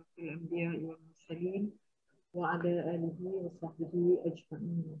ala ashrafil anbiya wal mursaleen wa ala alihi wa sahbihi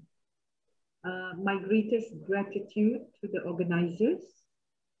ajma'in. My greatest gratitude to the organizers,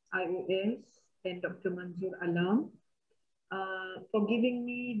 IOS and Dr. Manzoor Alam, for giving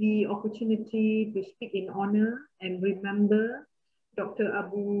me the opportunity to speak in honor and remember Dr.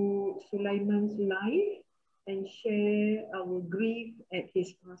 AbuSulayman's life and share our grief at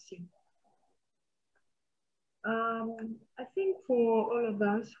his passing. I think for all of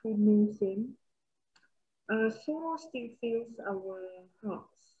us who knows him, sorrow still fills our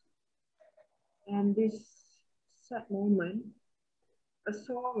hearts. And this sad moment, a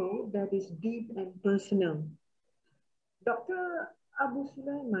sorrow that is deep and personal. Dr.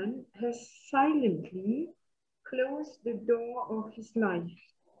 AbuSulayman has silently closed the door of his life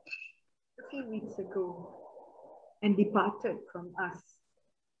a few weeks ago and departed from us.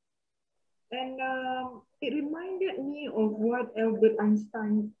 And it reminded me of what Albert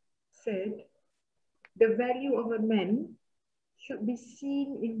Einstein said: the value of a man should be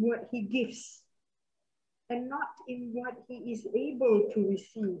seen in what he gives and not in what he is able to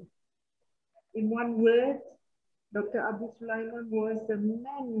receive. In one word, Dr. AbuSulayman was the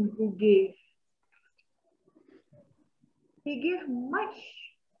man who gave. He gave much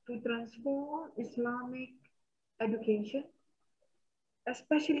to transform Islamic education,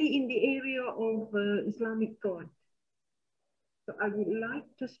 especially in the area of Islamic thought. So I would like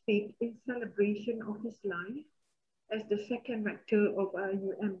to speak in celebration of his life as the second rector of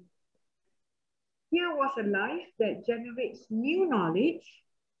IUM. Here was a life that generates new knowledge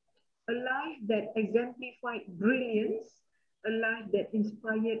a life that exemplified brilliance, a life that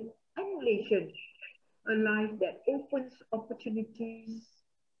inspired emulation, a life that opens opportunities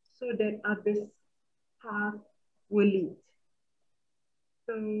so that others' path will lead.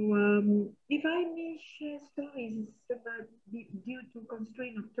 So, if I may share stories about due to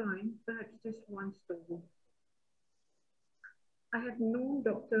constraint of time, perhaps just one story. I have known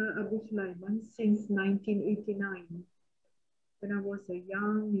Dr. AbuSulayman since 1989, when I was a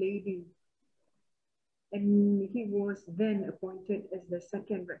young lady, and he was then appointed as the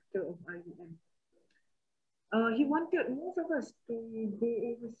second rector of IUM. He wanted most of us to go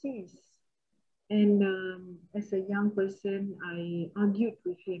overseas. And as a young person, I argued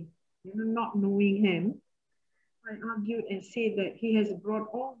with him, not knowing him. I argued and said that he has brought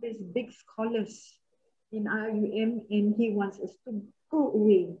all these big scholars in IUM and he wants us to go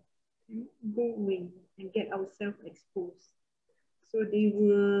away and get ourselves exposed. So they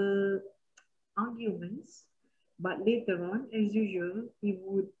were arguments, but later on, as usual, he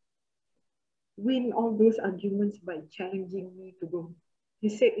would win all those arguments by challenging me to go. He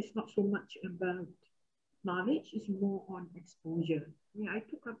said it's not so much about knowledge, it's more on exposure. Yeah, I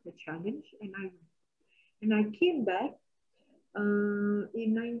took up the challenge and I came back in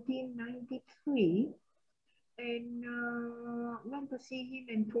 1993 and went to see him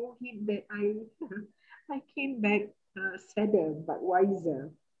and told him that I came back sadder but wiser.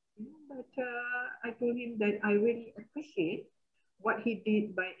 But I told him that I really appreciate what he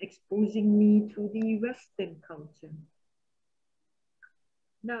did by exposing me to the Western culture.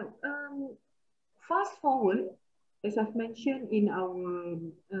 Now, fast forward, as I've mentioned in our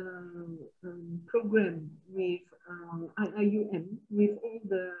program with IUM, with all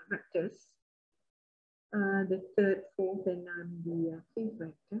the rectors, the third, fourth, and I'm the fifth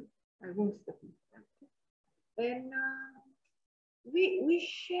rector. I was the fifth rector. And we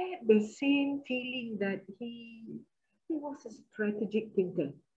shared the same feeling that he was a strategic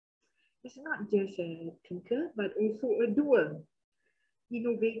thinker. He's not just a thinker, but also a doer,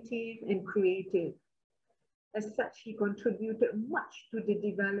 innovative and creative. As such, he contributed much to the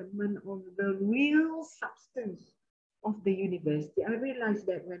development of the real substance of the university. I realized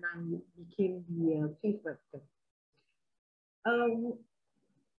that when I became the fifth rector.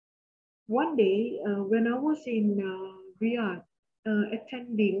 One day, when I was in Riyadh,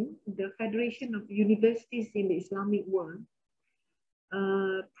 attending the Federation of Universities in the Islamic world,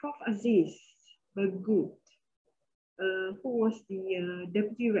 Prof. Aziz Bagut, who was the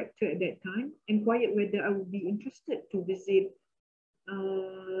deputy rector at that time, inquired whether I would be interested to visit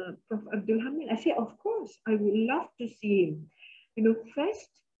Prof. AbdulHamid. I said, of course, I would love to see him. First,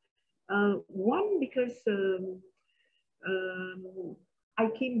 one, because I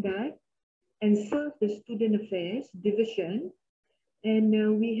came back and served the Student Affairs Division,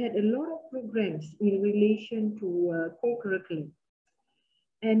 and we had a lot of programs in relation to co-curriculum.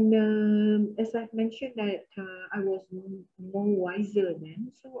 And as I've mentioned that I was more wiser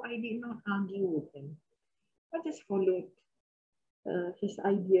then, so I did not argue with him. I just followed his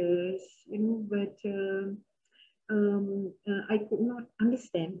ideas, but I could not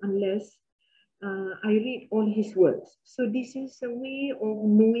understand unless I read all his works. So this is a way of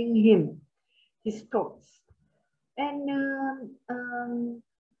knowing him, his thoughts. And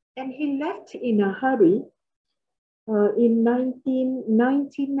he left in a hurry in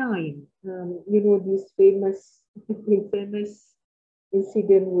 1999. This famous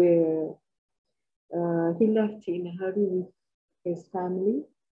incident where he left in a hurry with his family.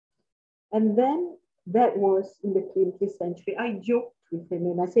 And then that was in the 20th century. I joked with him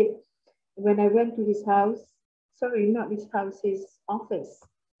and I said, when I went to his house, sorry, not his house, his office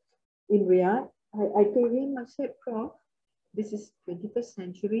in Riyadh, I told him, I said, Prof, this is 21st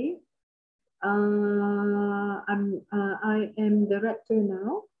century. I am the rector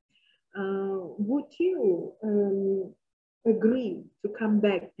now. Would you agree to come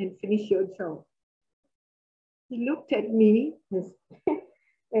back and finish your job? He looked at me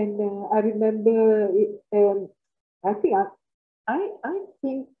and I remember it, I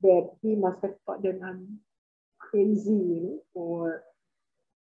think that he must have thought that I'm crazy, for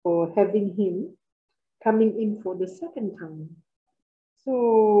having him coming in for the second time.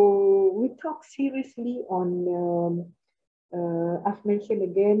 So we talked seriously on, I've mentioned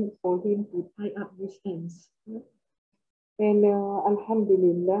again, for him to tie up his hands. And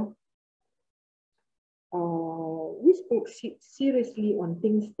Alhamdulillah, we spoke seriously on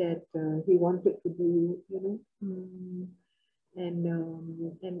things that he wanted to do, and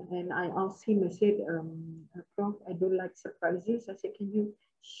I asked him, I said, Prof, I don't like surprises. I said, can you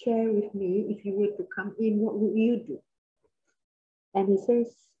share with me, if you were to come in, what would you do? And he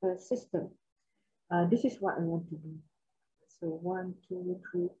says, sister, this is what I want to do. So 1, 2,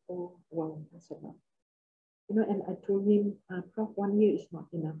 3, 4, 1. I said, no. You know, and I told him, Prof, 1 year is not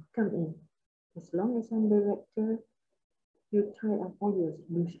enough. Come in. As long as I'm the rector, you tie up all your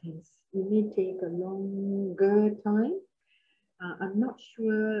loose ends. It may take a longer time. I'm not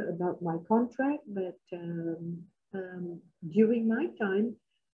sure about my contract, but during my time,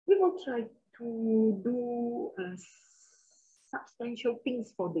 we will try to do substantial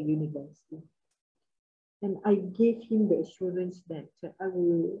things for the university. And I gave him the assurance that I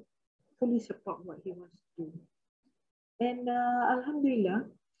will fully support what he wants to do. And Alhamdulillah,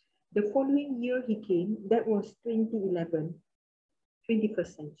 the following year he came, that was 2011,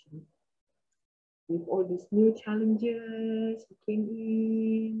 21st century. With all these new challenges, he came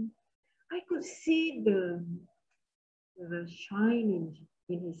in. I could see the shine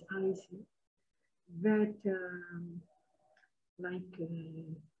in his eyes that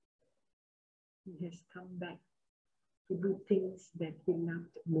he has come back to do things that he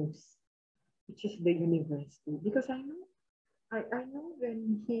loved most, which is the university. Because I know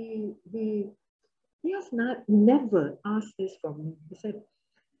when he has never asked this from me. He said,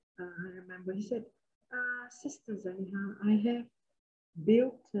 I remember he said, Sister Zaliha, I have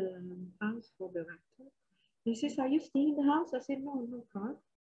built a house for the rector. He says, are you staying in the house? I said, no, Prof.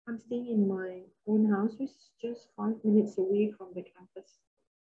 I'm staying in my own house, which is just 5 minutes away from the campus.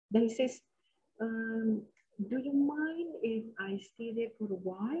 Then he says, do you mind if I stay there for a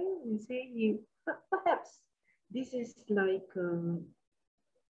while? And say, perhaps this is like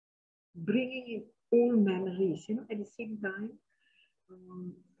bringing in old memories, you know, at the same time,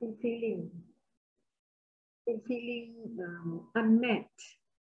 fulfilling unmet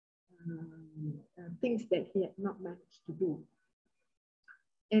things that he had not managed to do.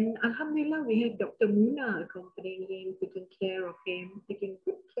 And Alhamdulillah, we had Dr. Muna accompanying him, taking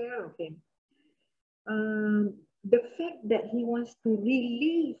good care of him. The fact that he wants to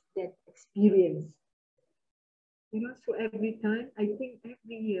relive that experience, you know, so every time, I think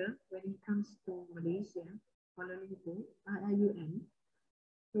every year when he comes to Malaysia, Kuala Lumpur, IIUM,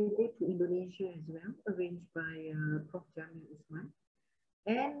 we'll go to Indonesia as well, arranged by Prof. Jamil Usman,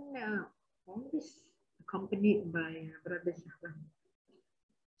 and always accompanied by Brother Shahran.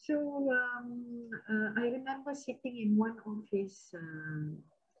 So I remember sitting in one of his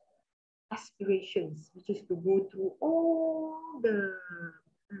aspirations, which is to go through all the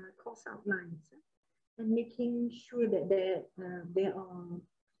course outlines and making sure that there are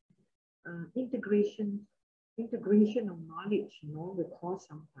integration of knowledge in all the course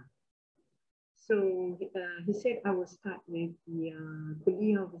outlines. So he said I will start with the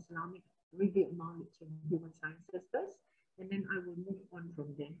Kuliah of Islamic Revealed Knowledge in Human Sciences first, and then I will move on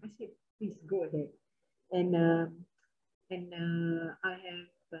from there. I said, please go ahead. And I have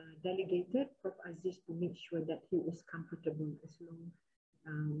delegated Prof. Aziz to make sure that he is comfortable as long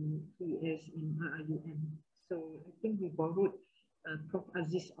he is in IIUM. So I think we borrowed Prof.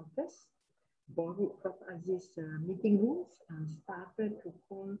 Aziz's office, borrowed Prof. Aziz's meeting rooms, and started to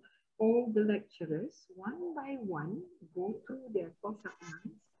call all the lecturers one by one, go through their course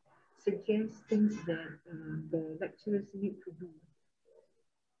outlines, suggest things that the lecturers need to do.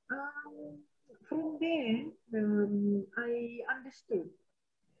 From there, I understood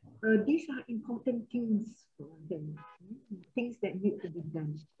these are important things for them, things that need to be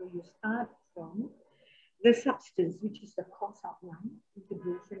done. So you start from the substance, which is the course outline,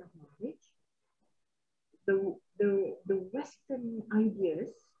 integration of knowledge, the Western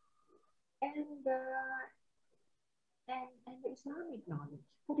ideas, and the Islamic knowledge,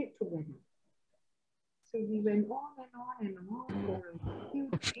 put it together. So we went on and on and on for a few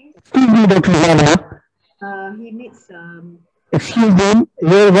days. Excuse me, Dr. Zala. He needs Excuse me,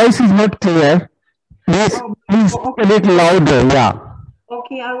 your voice is not clear. Please speak a little louder. Yeah.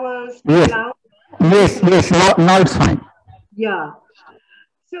 Okay, I will speak yes. loud. Yes. Now it's fine. Yeah.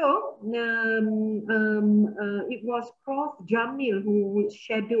 So it was Prof. Jamil who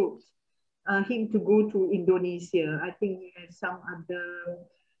scheduled him to go to Indonesia. I think he had some other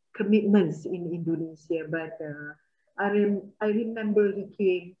commitments in Indonesia, but I remember he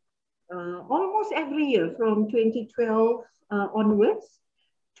came almost every year from 2012 onwards,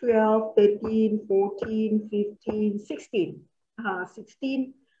 12, 13, 14, 15, 16.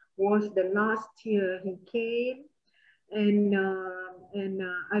 16 was the last year he came. And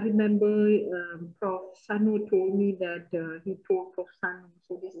I remember Prof. Sanu told me that he told Prof. Sanu,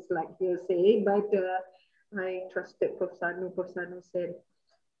 so this is like hearsay, but I trusted Prof. Sanu. Prof. Sanu said,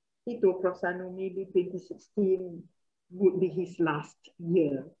 he told Prof. Sanu maybe 2016 would be his last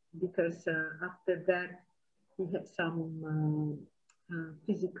year, because after that he had some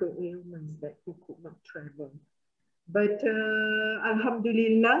physical ailments that he could not travel. But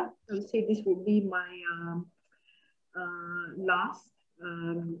Alhamdulillah, I would say this would be my last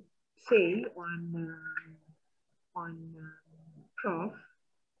say on Prof.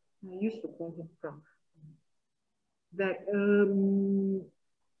 I used to call him Prof. That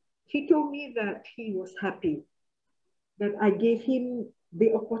he told me that he was happy that I gave him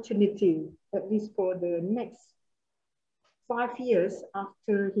the opportunity, at least for the next 5 years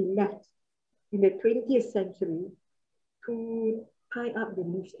after he left in the 20th century, to tie up the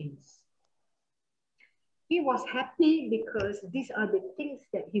loose ends. He was happy because these are the things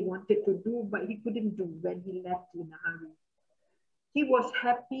that he wanted to do, but he couldn't do when he left in a hurry. He was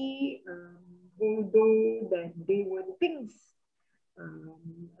happy, although that there were things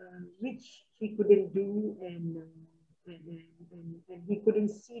which he couldn't do, and he couldn't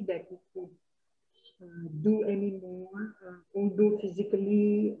see that he could do anymore. Although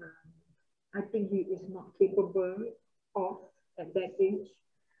physically, I think he is not capable of at that age.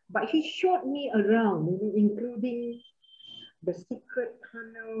 But he showed me around, including the secret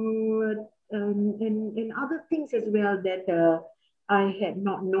tunnel and other things as well that I had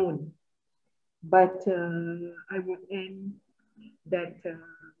not known. But I would end that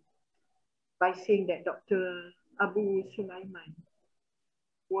by saying that Dr. AbuSulayman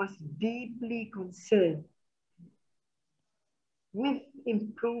was deeply concerned with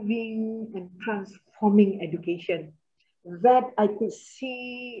improving and transforming education. That I could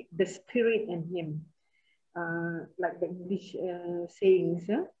see the spirit in him, like the English sayings,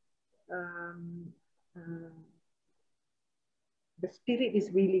 the spirit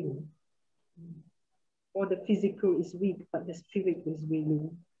is willing, or the physical is weak, but the spirit is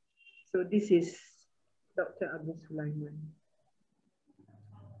willing. So this is Dr. AbuSulayman.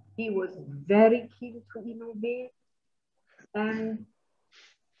 He was very keen to innovate, and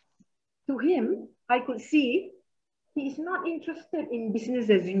to him, I could see he is not interested in business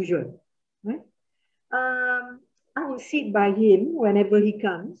as usual. Right? I will sit by him whenever he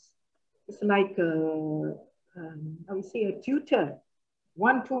comes. It's like I would say a tutor,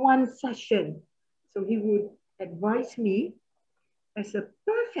 one-to-one session. So he would advise me as a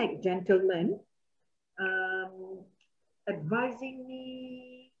perfect gentleman, advising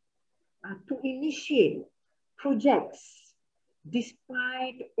me to initiate projects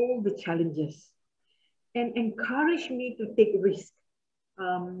despite all the challenges, and encourage me to take risks.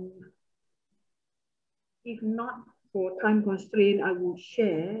 If not for time constraint, I will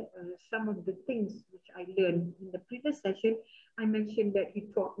share some of the things which I learned. In the previous session, I mentioned that he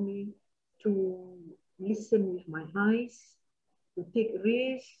taught me to listen with my eyes, to take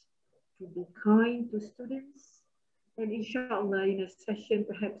risks, to be kind to students. And inshallah, in a session,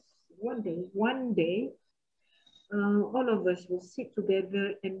 perhaps one day, all of us will sit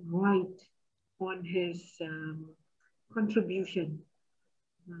together and write on his contribution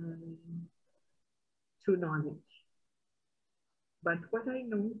to knowledge. But what I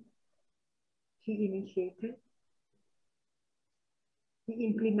know, he initiated, he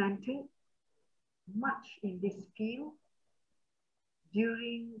implemented much in this field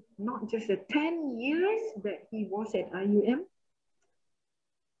during not just the 10 years that he was at IUM.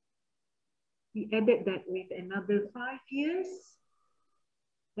 He added that with another 5 years,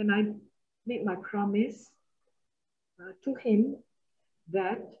 and I made my promise to him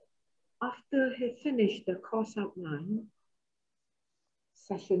that after he finished the course outline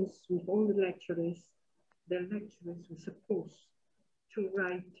sessions with all the lecturers were supposed to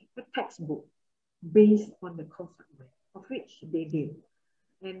write a textbook based on the course outline, of which they did.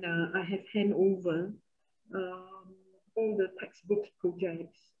 And I have handed over all the textbook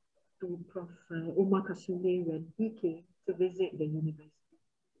projects to Prof. Umar Kasule when he came to visit the university.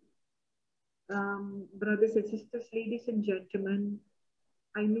 Brothers and sisters, ladies and gentlemen,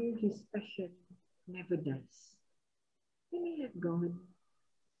 I know his passion never dies. He may have gone,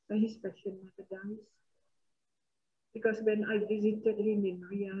 but his passion never dies. Because when I visited him in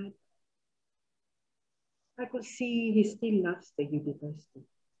Riyadh, I could see he still loves the university.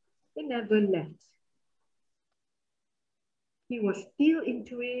 He never left. He was still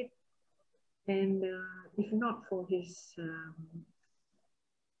into it, and if not for his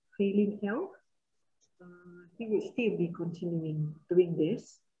failing health, he would still be continuing doing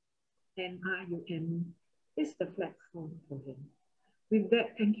this, and IUM is the platform for him. With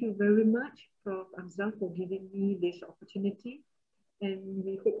that, thank you very much, Prof. Amzal, for giving me this opportunity, and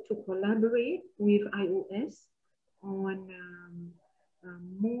we hope to collaborate with IOS on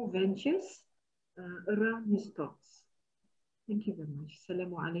more ventures around his thoughts. Thank you very much.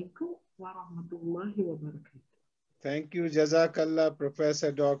 Assalamu alaikum wa rahmatullahi wa barakatuh. Thank you, Jazakallah,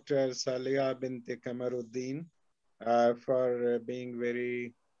 Professor Dr. Saliha bint Kamaruddin, for being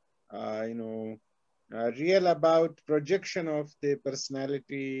very, real about projection of the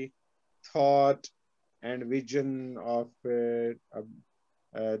personality, thought, and vision of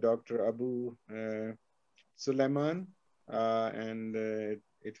Dr. Abu Sulayman. And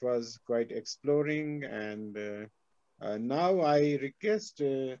it was quite exploring. And now I request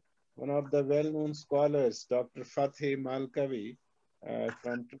one of the well-known scholars, Dr. Fateh Malkawi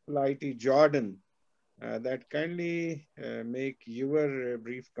from IIIT Jordan, that kindly make your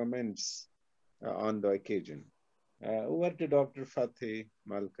brief comments on the occasion. Over to Dr. Fateh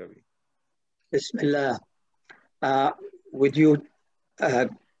Malkawi. Bismillah. Would you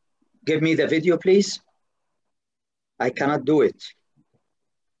give me the video, please? I cannot do it.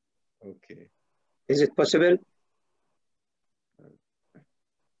 Okay. Is it possible?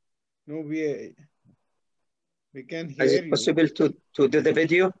 No, we can hear you. Is it possible to do the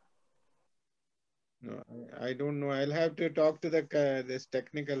video? No, I don't know. I'll have to talk to this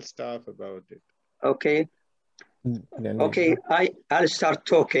technical staff about it. Okay. Okay, I'll start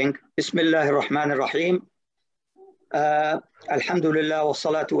talking. Bismillah ar-Rahman ar-Rahim. Alhamdulillah wa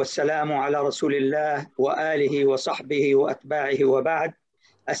salatu wa salamu ala Rasulillah wa alihi wa sahbihi wa atba'ihi wa ba'd.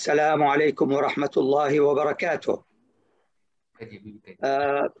 Assalamu alaikum wa rahmatullahi wa barakatuh.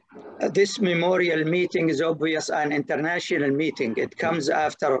 This memorial meeting is obviously an international meeting. It comes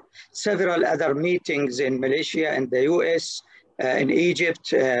after several other meetings in Malaysia and the US, in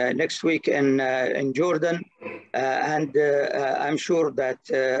Egypt, next week in Jordan, and I'm sure that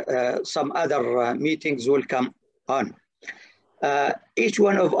some other meetings will come on. Each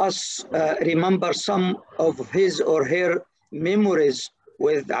one of us remembers some of his or her memories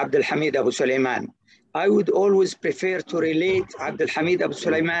with AbdulHamid AbuSulayman. I would always prefer to relate AbdulHamid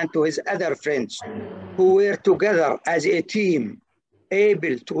AbuSulayman to his other friends who were together as a team,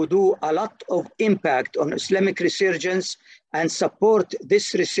 able to do a lot of impact on Islamic resurgence and support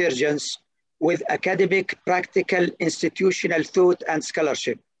this resurgence with academic, practical, institutional thought and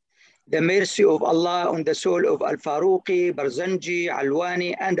scholarship. The mercy of Allah on the soul of Al-Faruqi, Barzanji,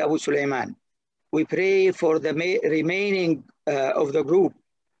 Alwani, and Abu Sulayman. We pray for the remaining of the group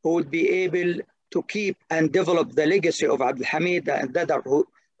who would be able to keep and develop the legacy of AbdulHamid and Dadar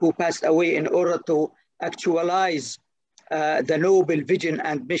who passed away in order to actualize the noble vision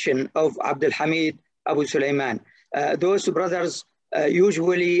and mission of AbdulHamid AbuSulayman. Those brothers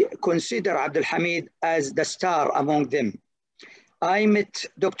usually consider AbdulHamid as the star among them. I met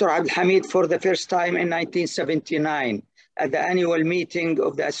Dr. AbdulHamid for the first time in 1979 at the annual meeting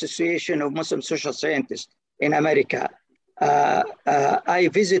of the Association of Muslim Social Scientists in America. I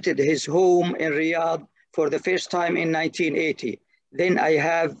visited his home in Riyadh for the first time in 1980. Then I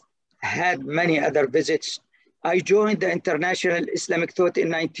have had many other visits. I joined the International Islamic Thought in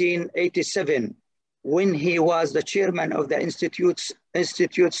 1987 when he was the chairman of the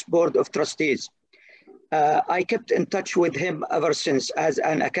Institute's Board of Trustees. I kept in touch with him ever since as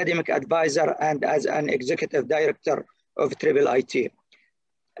an academic advisor and as an executive director of IIIT.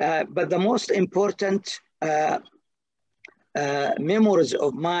 But the most important memories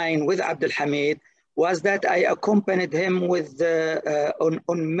of mine with AbdulHamid was that I accompanied him with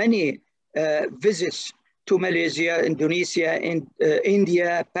on many visits to Malaysia, Indonesia,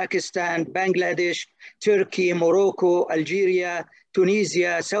 India, Pakistan, Bangladesh, Turkey, Morocco, Algeria,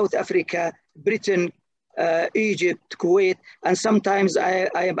 Tunisia, South Africa, Britain, Egypt, Kuwait, and sometimes I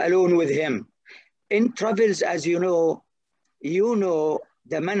am alone with him. In travels, as you know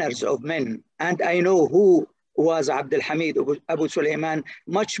the manners of men, and I know who was AbdulHamid AbuSulayman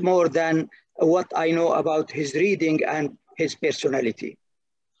much more than what I know about his reading and his personality.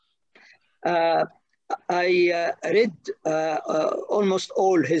 I read almost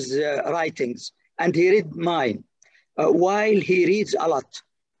all his writings, and he read mine. While he reads a lot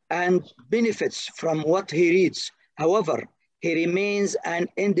and benefits from what he reads, however, he remains an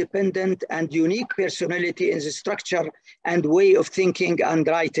independent and unique personality in the structure and way of thinking and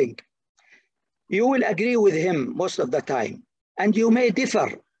writing. You will agree with him most of the time, and you may differ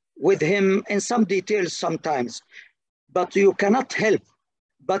with him in some details sometimes, but you cannot help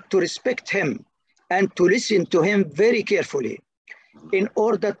but to respect him and to listen to him very carefully in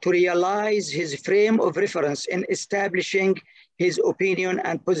order to realize his frame of reference in establishing his opinion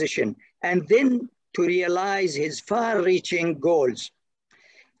and position, and then to realize his far-reaching goals.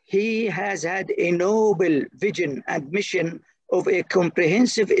 He has had a noble vision and mission of a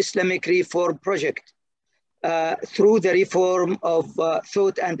comprehensive Islamic reform project through the reform of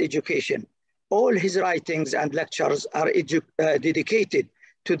thought and education. All his writings and lectures are dedicated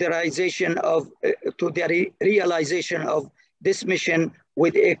to the realization of this mission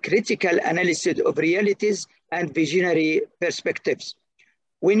with a critical analysis of realities and visionary perspectives.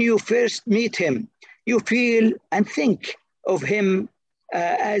 When you first meet him, you feel and think of him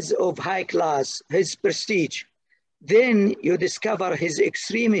as of high class, his prestige. Then you discover his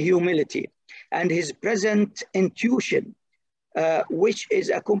extreme humility and his present intuition, which is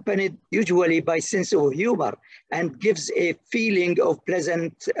accompanied usually by sense of humor and gives a feeling of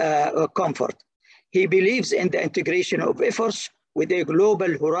pleasant comfort. He believes in the integration of efforts with a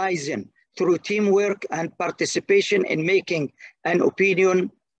global horizon through teamwork and participation in making an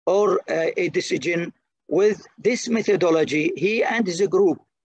opinion or a decision. With this methodology, he and his group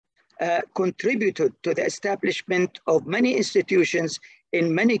contributed to the establishment of many institutions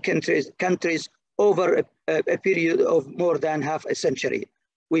in many countries over a period of more than half a century.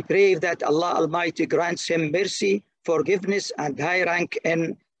 We pray that Allah Almighty grants him mercy, forgiveness, and high rank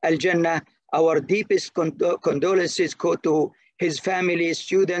in Al-Jannah. Our deepest condolences go to his family,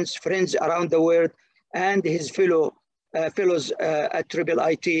 students, friends around the world, and his fellows at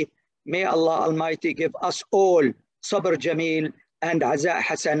IIIT. May Allah Almighty give us all sabr jameel and aza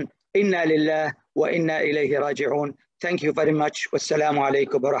hasan. Inna lillah wa inna ilayhi raji'un. Thank you very much. Wassalamu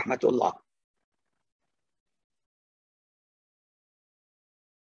alaikum wa rahmatullah.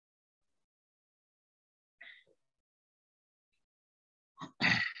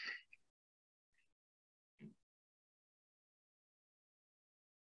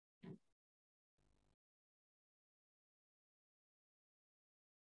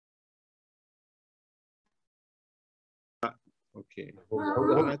 Okay.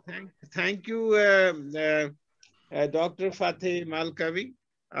 Thank you, Dr. Fateh Malkavi.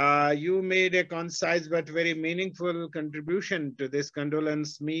 You made a concise but very meaningful contribution to this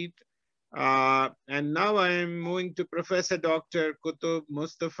condolence meet. And now I am moving to Professor Dr. Qutb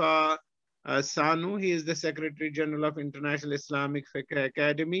Mustafa Sanu. He is the Secretary General of International Islamic Fiqh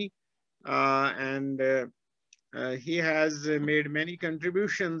Academy. He has made many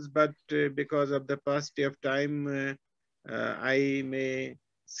contributions, but because of the paucity of time, I may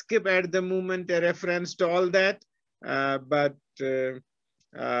skip at the moment a reference to all that, but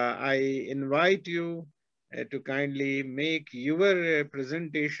I invite you to kindly make your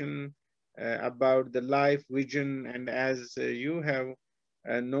presentation about the life, vision, and as you have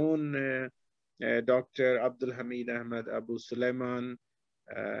known Dr. AbdulHamid AbuSulayman,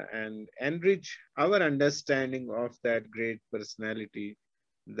 and enrich our understanding of that great personality,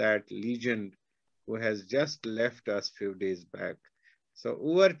 that legend who has just left us a few days back. So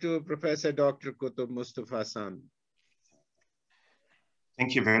over to Professor Dr. Qutb Mustafa San.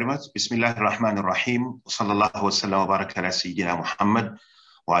 Thank you very much. Bismillah ar-Rahman ar-Rahim. Sallallahu wa sallam wa baraka ala Sayyidina Muhammad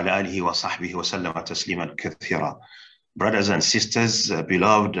wa ala alihi wa sahbihi wa sallam tasliman kathira. Brothers and sisters,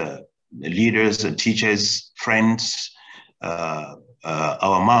 beloved leaders and teachers, friends, our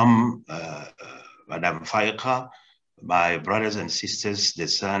mom, Madam Faiqa, my brothers and sisters, the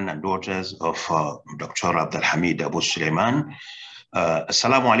son and daughters of Dr. AbdulHamid AbuSulayman.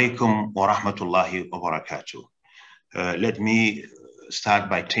 Assalamu alaikum wa rahmatullahi wa barakatuh. Let me start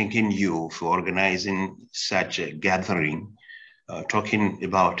by thanking you for organizing such a gathering, talking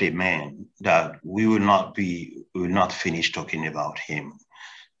about a man that we will not finish talking about him,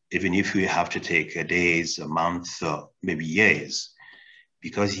 even if we have to take days, a month, maybe years,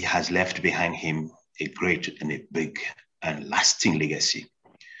 because he has left behind him a great and a big and lasting legacy.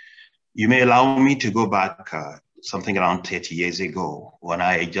 You may allow me to go back something around 30 years ago when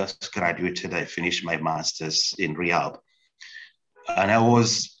I just graduated. I finished my master's in Riyadh. And I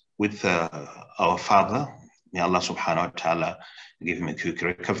was with our father, may Allah subhanahu wa ta'ala give him a quick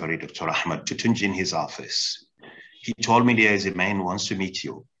recovery, Dr. Ahmad Tutunji, in his office. He told me there is a man who wants to meet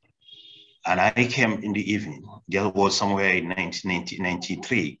you. And I came in the evening. There was somewhere in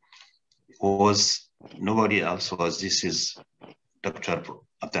 1993. Nobody else was. This is Dr.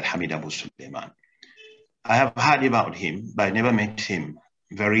 AbdulHamid AbuSulayman. I have heard about him, but I never met him.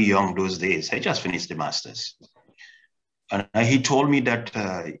 Very young those days. I just finished the master's. And he told me that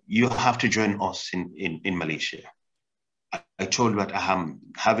you have to join us in Malaysia. I told him that I am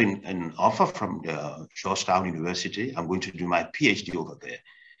having an offer from the Georgetown University. I'm going to do my PhD over there.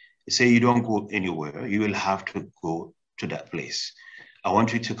 He said, you don't go anywhere. You will have to go to that place. I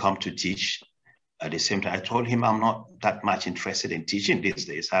want you to come to teach. At the same time, I told him I'm not that much interested in teaching these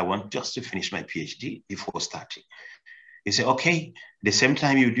days. I want just to finish my PhD before starting. He said, okay, the same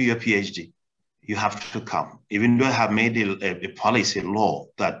time you do your PhD, you have to come. Even though I have made a policy law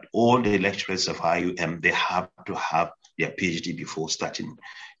that all the lecturers of IUM, they have to have their PhD before starting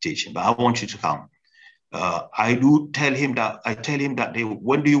teaching. But I want you to come. I tell him that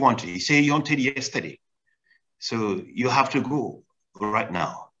when do you want it? He say, you wanted yesterday. So you have to go right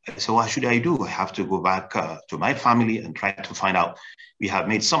now. So what should I do? I have to go back to my family and try to find out. We have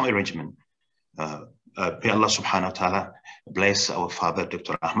made some arrangement. May Allah subhanahu wa ta'ala bless our father,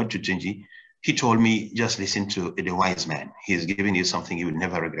 Dr. Ahmed Tutunji. He told me, just listen to the wise man. He's giving you something you will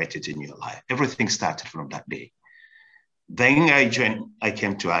never regret it in your life. Everything started from that day. Then I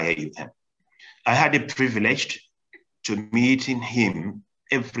came to IAUM. I had the privilege to meeting him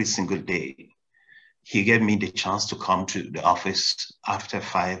every single day. He gave me the chance to come to the office after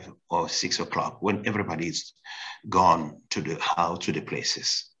 5 or 6 o'clock when everybody's gone to the house, to the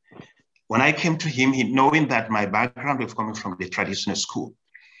places. When I came to him, knowing that my background was coming from the traditional school,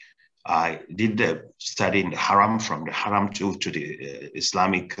 I did the study in the Haram, from the Haram to the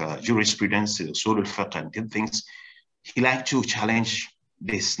Islamic jurisprudence, the Usul al-Fiqh, and did things. He liked to challenge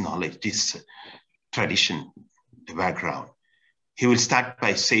this knowledge, this tradition, the background. He will start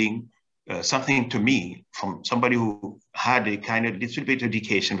by saying something to me from somebody who had a kind of little bit of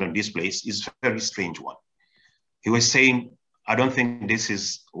education from this place, is a very strange one. He was saying, I don't think this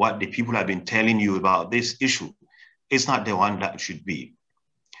is what the people have been telling you about this issue. It's not the one that should be.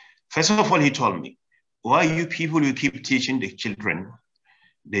 First of all, he told me, why you people you keep teaching the children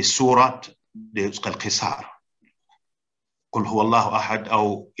the surah, the al-Qisar? قل هو الله أحد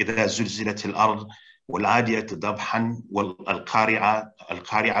أو إذا زلزلت الأرض والعاديات ضبحا والقارعة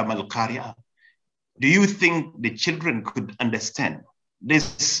ما القارعة. Do you think the children could understand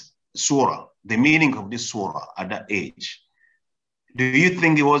this surah, the meaning of this surah at that age? Do you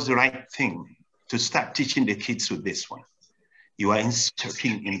think it was the right thing to start teaching the kids with this one? You are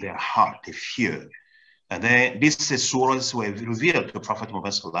inserting in their heart the fear. And then these surahs were revealed to Prophet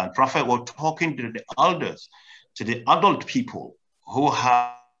Muhammad sallallahu alaihi wasallam. Prophet was talking to the elders, to the adult people who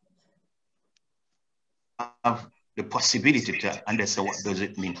have the possibility to understand what does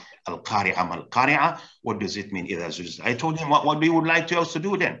it mean, al-qari'ah mal-qari'ah, what does it mean, I told him, what we would like to also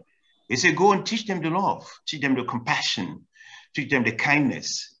do then? He said, go and teach them the love, teach them the compassion, teach them the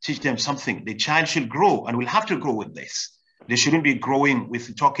kindness, teach them something. The child should grow and will have to grow with this. They shouldn't be growing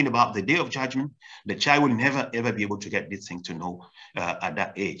with talking about the day of judgment. The child will never, ever be able to get this thing to know at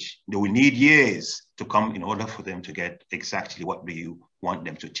that age. They will need years to come in order for them to get exactly what do you want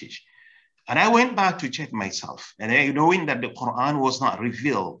them to teach. And I went back to check myself, and knowing that the Quran was not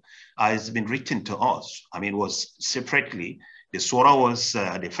revealed as been written to us. I mean, it was separately. The surah was,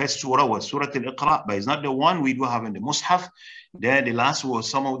 the first surah was Surah Al-Iqra, but it's not the one we do have in the Mus'haf. Then the last was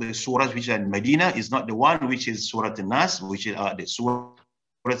some of the surahs which are in Medina, is not the one which is Surah Al-Nas, which is the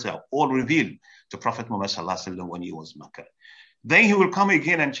surahs are all revealed to Prophet Muhammad sallallahu alaihi wasallam when he was Makkah. Then he will come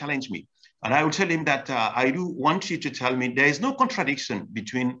again and challenge me. And I will tell him that I do want you to tell me there is no contradiction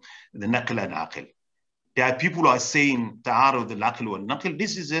between the naql and aql. There are people who are saying ta'arud al-aql wal naql.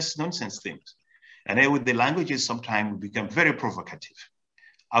 This is just nonsense things. And then with the languages sometimes become very provocative.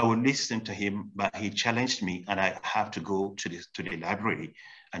 I will listen to him, but he challenged me and I have to go to the library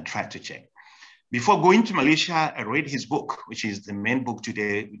and try to check. Before going to Malaysia, I read his book, which is the main book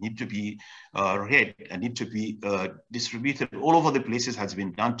today, need to be read and need to be distributed all over the places, has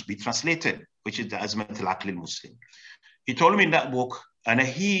been done to be translated, which is the Azmat al-Aql al-Muslim. He told me in that book, and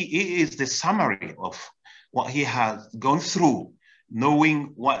he is the summary of what he has gone through,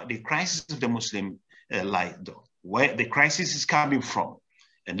 knowing what the crisis of the Muslim where the crisis is coming from.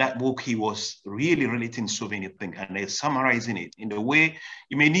 In that book, he was really relating so many things and they're summarizing it in a way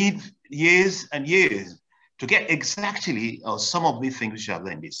you may need years and years to get exactly some of the things which are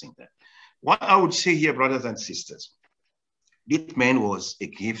in this thing. What I would say here, brothers and sisters, this man was a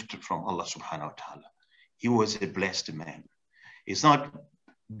gift from Allah subhanahu wa ta'ala. He was a blessed man. It's not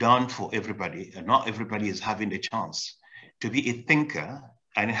done for everybody, and not everybody is having the chance to be a thinker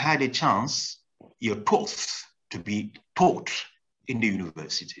and had a chance, you're taught to be taught in the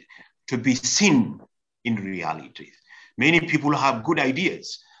university, to be seen in reality. Many people have good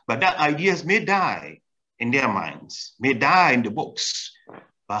ideas, but that ideas may die in their minds, may die in the books,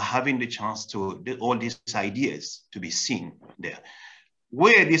 but having the chance to all these ideas to be seen there.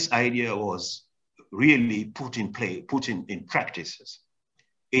 Where this idea was really put in play, put in practices,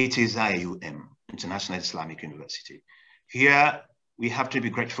 it is IUM, International Islamic University. Here, we have to be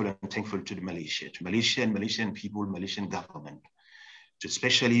grateful and thankful to Malaysia and Malaysian people, Malaysian government,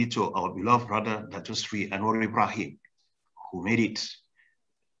 especially to our beloved brother, Dato' Sri Anwar Ibrahim, who made it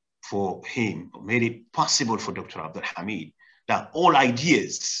for him, made it possible for Dr. AbdulHamid, that all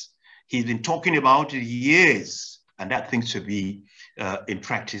ideas he's been talking about in years, and that thing to be in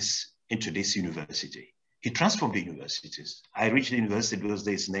practice into this university. He transformed the universities. I reached the university those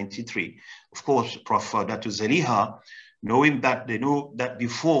days in 93. Of course, Prof. Dr. Zaliha, knowing that they know that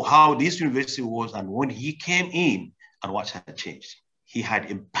before how this university was and when he came in and what had changed. He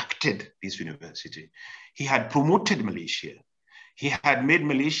had impacted this university. He had promoted Malaysia. He had made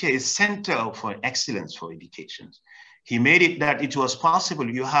Malaysia a center for excellence for education. He made it that it was possible.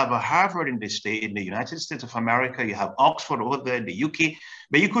 You have a Harvard in the United States of America, you have Oxford over there in the UK,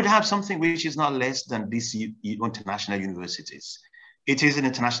 but you could have something which is not less than these international universities. It is an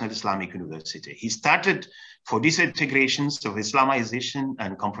international Islamic university. He started for these integrations of Islamization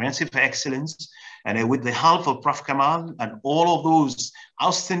and comprehensive excellence, and with the help of Prof. Kamal and all of those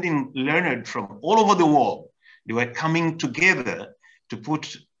outstanding learned from all over the world, they were coming together to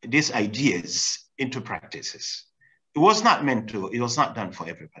put these ideas into practices. It was not meant to, it was not done for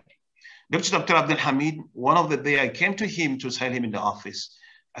everybody. Dr. AbdulHamid, one of the day I came to him to tell him in the office,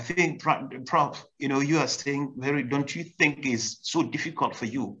 I think, Prof, you are saying, don't you think it's so difficult for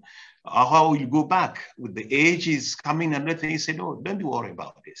you? How will you go back with the age is coming and everything? He said, no, don't be worried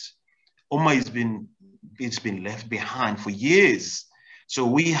about this. Ummah it's been left behind for years. So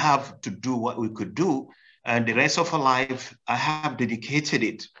we have to do what we could do. And the rest of our life, I have dedicated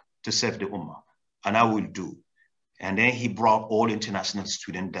it to serve the Ummah, and I will do. And then he brought all international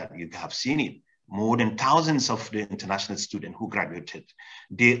students that you have seen it. More than thousands of the international students who graduated.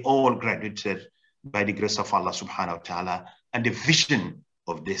 They all graduated by the grace of Allah subhanahu wa ta'ala and the vision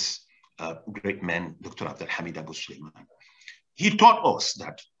of this great man, Dr. AbdulHamid AbuSulayman. He taught us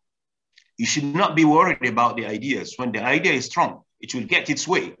that you should not be worried about the ideas. When the idea is strong, it will get its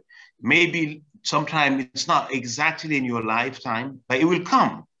way. Maybe sometime it's not exactly in your lifetime, but it will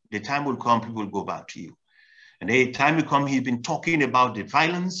come. The time will come, people will go back to you. And the time will come, he's been talking about the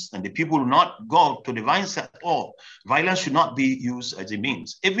violence, and the people will not go to the violence at all. Violence should not be used as a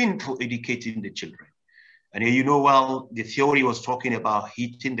means, even for educating the children. And well, the theory was talking about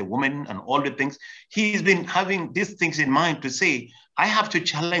hitting the woman and all the things. He's been having these things in mind to say, I have to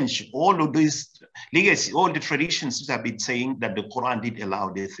challenge all of these legacy, all the traditions that have been saying that the Quran did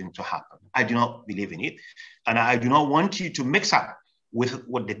allow this thing to happen. I do not believe in it. And I do not want you to mix up with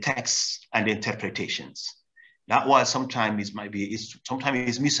what the texts and the interpretations. That's why sometimes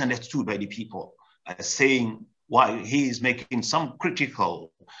it's misunderstood by the people as saying why he is making some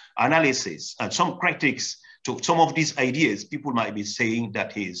critical analysis and some critics to some of these ideas. People might be saying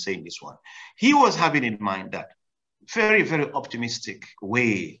that he is saying this one. He was having in mind that very, very optimistic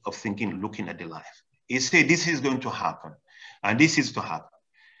way of thinking, looking at the life. He said, this is going to happen, and this is to happen.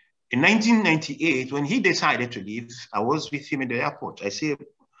 In 1998, when he decided to leave, I was with him in the airport. I said,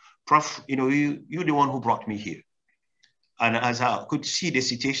 Prof, you're the one who brought me here. And as I could see the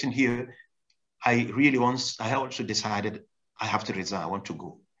situation here, I also decided I have to resign, I want to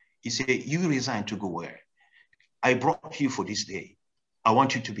go. He said, you resign to go where? I brought you for this day. I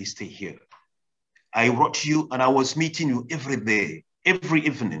want you to stay here. I brought you and I was meeting you every day, every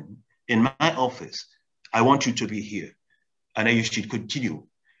evening in my office. I want you to be here. And you should continue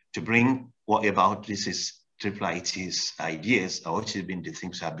to bring what about this is triple IT's ideas, or what has been the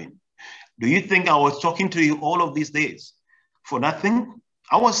things have been. Do you think I was talking to you all of these days for nothing?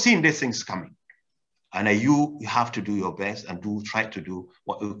 I was seeing these things coming. And you have to do your best and try to do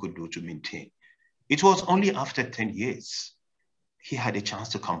what we could do to maintain. It was only after 10 years he had a chance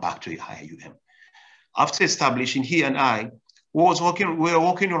to come back to IUM. After establishing, he and I we were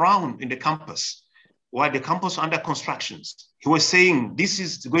walking around in the campus while the campus under constructions. He was saying, this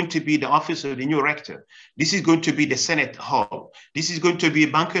is going to be the office of the new rector. This is going to be the Senate hall. This is going to be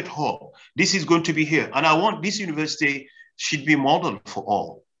a banquet hall. This is going to be here. And I want this university should be modeled for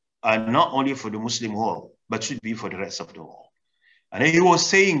all, and not only for the Muslim world, but should be for the rest of the world. And he was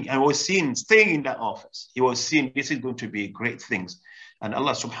saying, staying in that office, he was saying this is going to be great things. And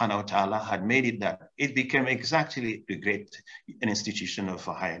Allah subhanahu wa ta'ala had made it that it became exactly a great institution of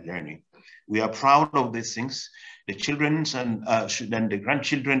higher learning. We are proud of these things. The children and the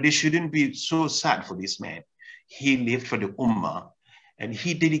grandchildren, they shouldn't be so sad for this man. He lived for the Ummah, and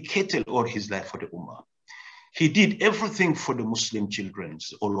he dedicated all his life for the Ummah. He did everything for the Muslim children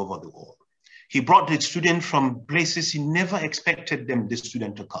all over the world. He brought the student from places he never expected the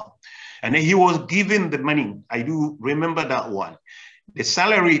student to come. And then he was given the money. I do remember that one. The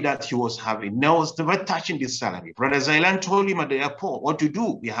salary that he was having, now was never touching this salary. Brother Zailan told him at the airport what to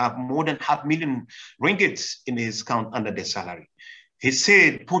do. We have more than 500,000 ringgits in his account under the salary. He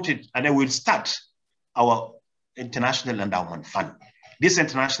said, put it, and then we'll start our International Endowment Fund. This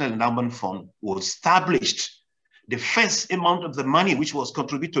International Endowment Fund was established. The first amount of the money which was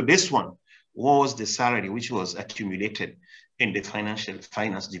contributed to this one was the salary which was accumulated in the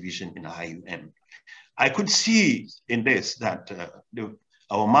finance division in IUM. I could see in this that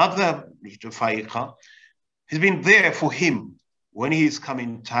our mother, Mr. Faiqa, has been there for him when he is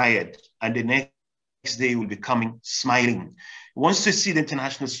coming tired, and the next day he will be coming smiling. He wants to see the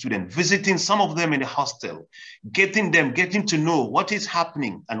international student, visiting some of them in the hostel, getting to know what is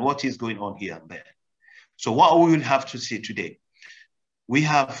happening and what is going on here and there. So what we will have to say today, we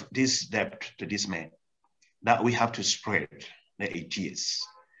have this debt to this man that we have to spread the ideas.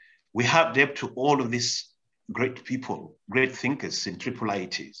 We have debt to all of these great people, great thinkers in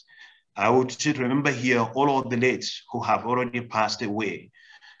IIITs. I would remember here all of the late who have already passed away.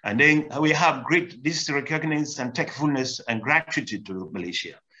 And then we have this recognition and thankfulness and gratitude to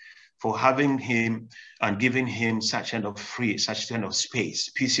Malaysia for having him and giving him such kind of space,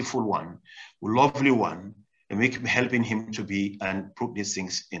 peaceful one, lovely one, and helping him to be and put these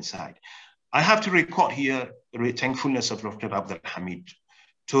things inside. I have to record here the thankfulness of Dr. AbdulHamid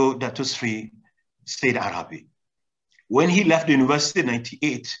to Dr. Sri Said Arabi. When he left the university in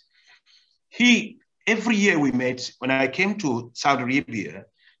 98, every year we met, when I came to Saudi Arabia,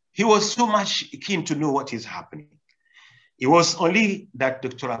 he was so much keen to know what is happening. It was only that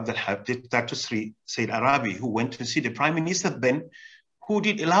Dr. Sri Said Arabi, who went to see the Prime Minister then, who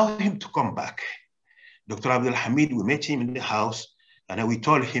did allow him to come back. Dr. AbdulHamid, we met him in the house, and then we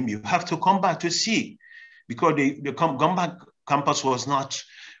told him, you have to come back to see, because the Gombak campus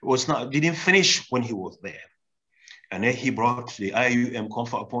didn't finish when he was there. And then he brought the IUM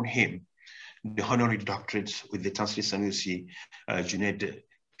confer upon him, the honorary doctorate with the Chancellor Sanusi Junaid,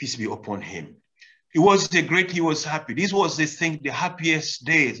 peace be upon him. He was happy. This was the happiest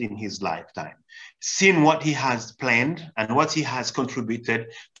days in his lifetime, seeing what he has planned and what he has contributed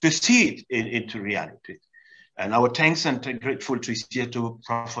to see it into reality. And our thanks and grateful to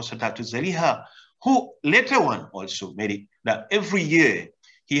Professor Dr. Zaliha, who later on also made it that every year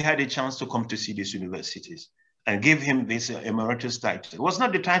he had a chance to come to see these universities and give him this emeritus title. It was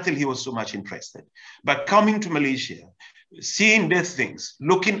not the title he was so much interested, but coming to Malaysia, seeing these things,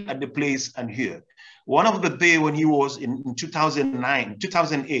 looking at the place and here. One of the day when he was in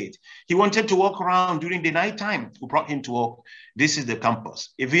 2008, he wanted to walk around during the nighttime. We brought him to walk. This is the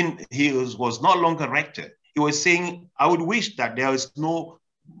campus. Even he was no longer rector. He was saying, I would wish that there is no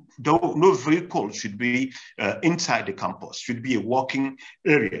vehicle should be inside the campus, should be a walking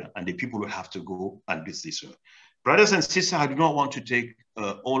area, and the people will have to go and do this. Brothers and sisters, I do not want to take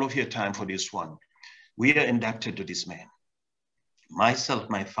all of your time for this one. We are indebted to this man. Myself,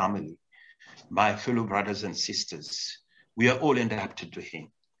 my family, my fellow brothers and sisters, we are all indebted to him.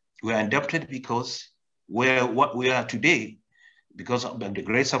 We are indebted because we're what we are today, because of the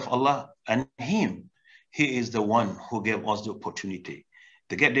grace of Allah and him. He is the one who gave us the opportunity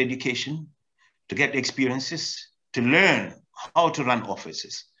to get the education, to get the experiences, to learn how to run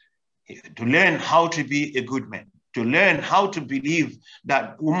offices, to learn how to be a good man, to learn how to believe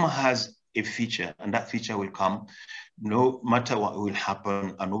that Ummah has a future, and that future will come no matter what will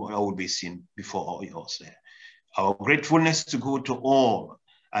happen and what will be seen before all yours there. Our gratefulness to go to all,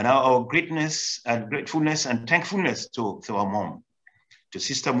 and our gratefulness and thankfulness to our mom, to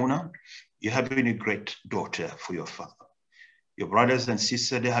Sister Muna. You have been a great daughter for your father. Your brothers and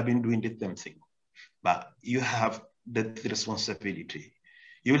sisters, they have been doing the same thing, but you have the responsibility.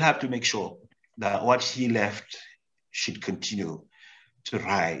 You will have to make sure that what he left should continue to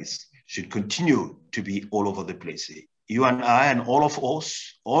rise, should continue to be all over the place. You and I and all of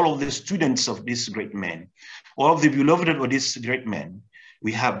us, all of the students of this great man, all of the beloved of this great man,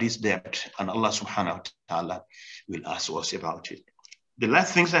 we have this debt, and Allah subhanahu wa ta'ala will ask us about it. The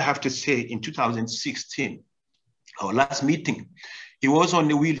last things I have to say, in 2016, our last meeting, he was on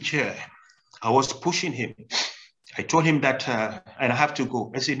the wheelchair. I was pushing him. I told him that, and I have to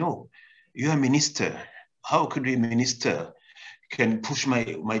go. I said, no, you're a minister. How could a minister can push my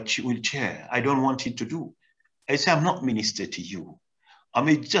wheelchair? I don't want it to do. I said, I'm not minister to you.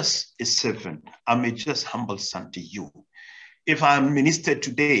 I'm just a servant. I'm just humble son to you. If I'm minister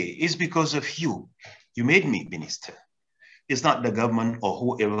today, it's because of you. You made me minister. It's not the government or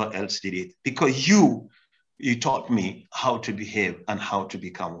whoever else did it. Because you taught me how to behave and how to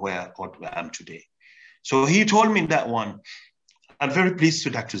become where I am today. So he told me that one. I'm very pleased to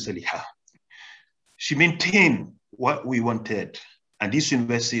Dr. Zaliha. She maintained what we wanted, and this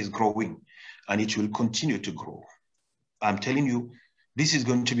university is growing, and it will continue to grow. I'm telling you, this is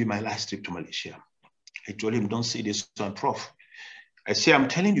going to be my last trip to Malaysia. I told him, don't say this to Prof. I say, I'm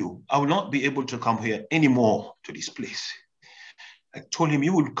telling you, I will not be able to come here anymore to this place. I told him,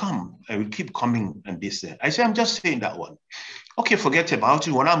 you will come. I will keep coming and this there. I said, I'm just saying that one. Okay, forget about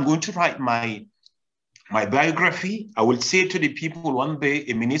it. When I'm going to write my My biography, I will say to the people one day,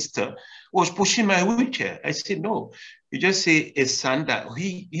 a minister was pushing my wheelchair. I said, no, you just say a son that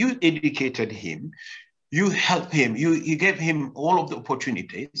you educated him, you helped him, you gave him all of the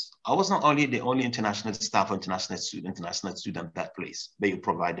opportunities. I was not only the only international staff, international student that place that you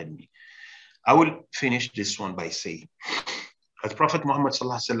provided me. I will finish this one by saying, as Prophet Muhammad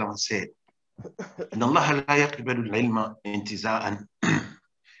said, إن الله لا يقبل العلم انتزاعا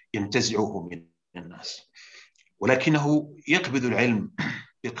ينتزعه من الناس ولكنه يقبض العلم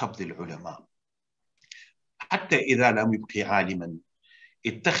بقبض العلماء حتى إذا لم يبقي عالما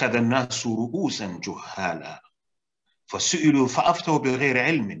اتخذ الناس رؤوسا جهالا فسئلوا فأفتوا بغير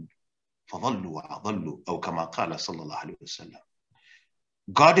علم فضلوا وأضلوا أو كما قال صلى الله عليه وسلم.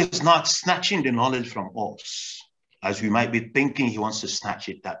 God is not snatching the knowledge from us as we might be thinking he wants to snatch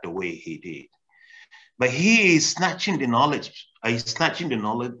it that the way he did. But he is snatching the knowledge. He's snatching the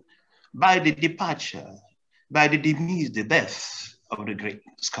knowledge by the departure, by the demise, the death of the great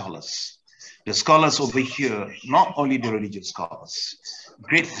scholars. The scholars over here, not only the religious scholars,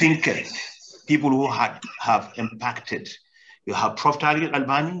 great thinkers, people who have impacted. You have Prophet Ali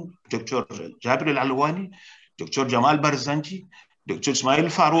Al-Albani, Dr. Jabir Al-Alwani, Dr. Jamal Barzanji, Dr. Ismail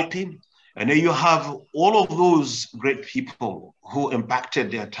Farouqi, and then you have all of those great people who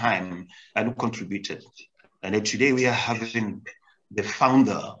impacted their time and who contributed. And then today we are having the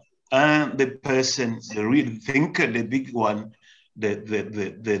founder and the person, the real thinker, the big one,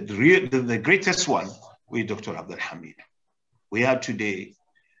 the greatest one, with Dr. AbdulHamid. We are today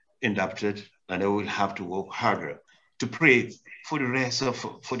inducted, and I will have to work harder to pray for the rest of,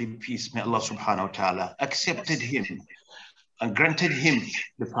 for the peace. May Allah subhanahu wa ta'ala accepted him and granted him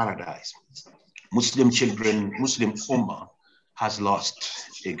the paradise. Muslim children, Muslim Ummah has lost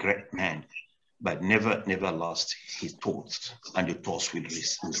a great man, but never lost his thoughts. And the thoughts will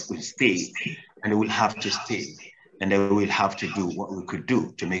stay, and they will have to stay. And they will have to do what we could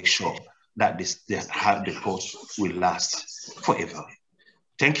do to make sure that the thoughts will last forever.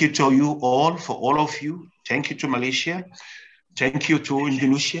 Thank you to you all, for all of you. Thank you to Malaysia. Thank you to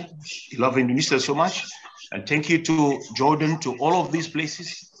Indonesia. I love Indonesia so much. And thank you to Jordan, to all of these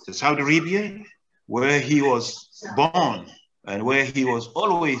places, to Saudi Arabia, where he was born and where he was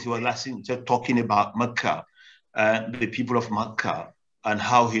always, just talking about Mecca and the people of Mecca and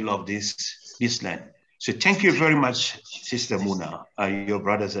how he loved this land. So thank you very much, Sister Muna, and your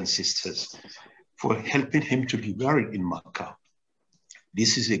brothers and sisters, for helping him to be buried in Mecca.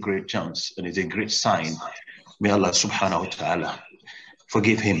 This is a great chance and it's a great sign. May Allah subhanahu wa ta'ala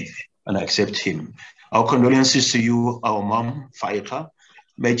forgive him and accept him. Our condolences to you, our mom, Faiqa,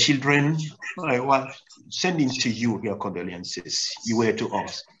 my children, my wife, sending to you your condolences. You were to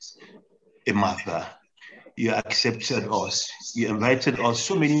us a mother. You accepted us. You invited us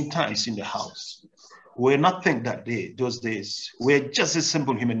so many times in the house. We're nothing that day, those days. We're just a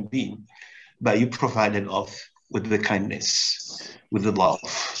simple human being, but you provided us with the kindness, with the love.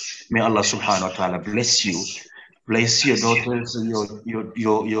 May Allah subhanahu wa ta'ala bless you. Bless your daughters,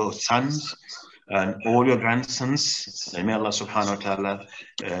 your sons, and all your grandsons. And may Allah subhanahu wa ta'ala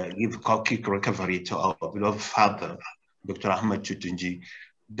give quick recovery to our beloved father, Dr. Ahmed Chutunji,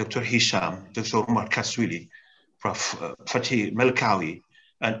 Dr. Hisham, Dr. Umar Kaswili, Prof. Fatih Melkawi,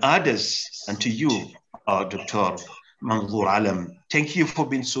 and others, and to you, Dr. Manzoor Alam. Thank you for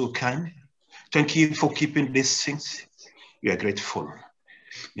being so kind. Thank you for keeping these things. We are grateful.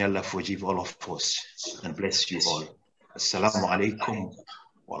 May Allah forgive all of us and bless you all. Assalamu alaikum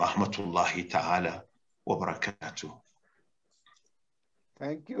wa rahmatullahi ta'ala wa barakatuh.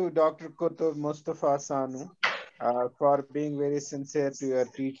 Thank you, Dr. Qutb Mustafa Sanu, for being very sincere to your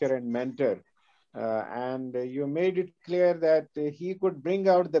teacher and mentor. And you made it clear that he could bring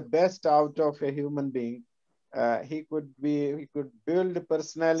out the best out of a human being. He could build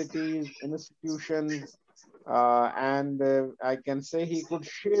personalities, institutions, and I can say he could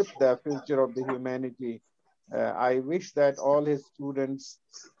shape the future of the humanity. I wish that all his students,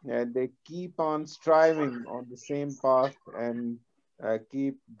 they keep on striving on the same path and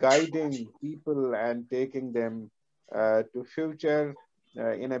keep guiding people and taking them to future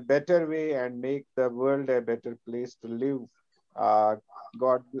in a better way and make the world a better place to live.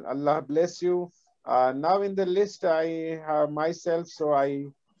 Allah bless you. Now in the list I have myself, so I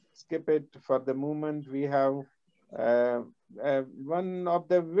skip it for the moment. We have one of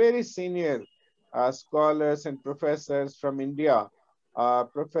the very senior scholars and professors from India,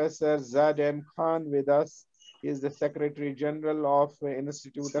 Professor Zad M. Khan with us. He is the Secretary General of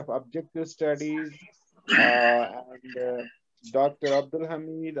Institute of Objective Studies, and Dr.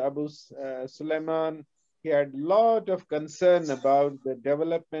 AbdulHamid AbuSulayman. He had a lot of concern about the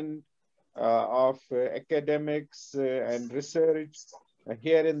development of academics and research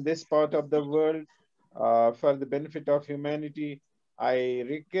here in this part of the world for the benefit of humanity. I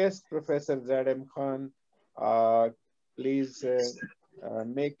request Professor Zadem Khan, please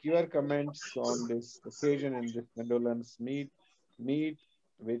make your comments on this occasion in this condolence meet,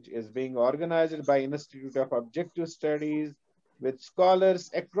 which is being organized by Institute of Objective Studies with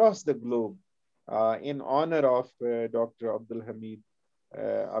scholars across the globe in honor of Dr. AbdulHamid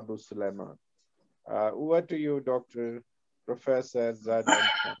AbuSulayman. Over to you, Dr. Professor Zadem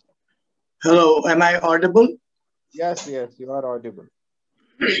Khan. Hello, am I audible? Yes, you are audible.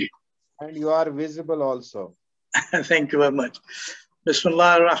 And you are visible also. Thank you very much.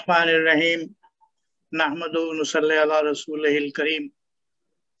 Bismillah ar-Rahman ar-Rahim. Nahmadu nusalli ala rasulihil kareem.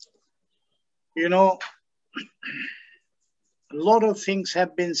 You know, a lot of things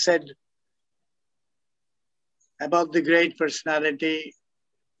have been said about the great personality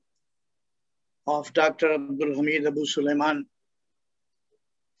of Dr. AbdulHamid AbuSulayman.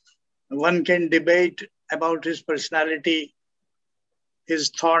 One can debate about his personality, his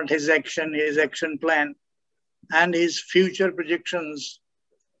thought, his action plan, and his future projections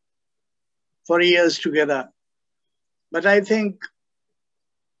for years together. But I think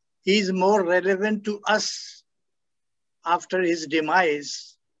he's more relevant to us after his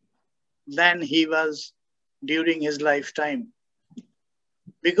demise than he was during his lifetime,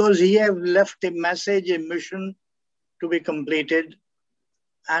 because he have left a message, a mission to be completed,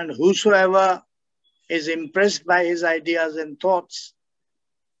 and whosoever is impressed by his ideas and thoughts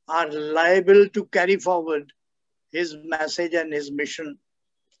are liable to carry forward his message and his mission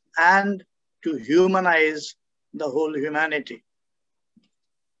and to humanize the whole humanity.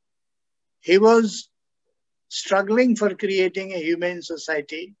 He was struggling for creating a humane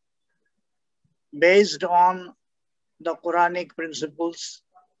society based on the Quranic principles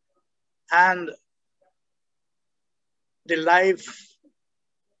and the life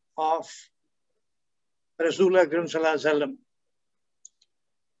of Rasul Akram Sallallahu Alaihi Wasallam.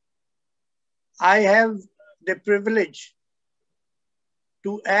 I have the privilege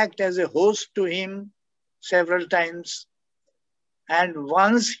to act as a host to him several times, and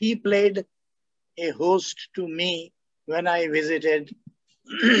once he played a host to me when I visited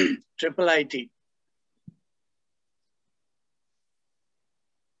IIIT.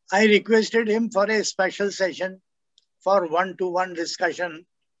 I requested him for a special session for one-to-one discussion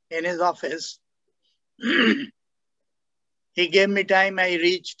in his office. He gave me time, I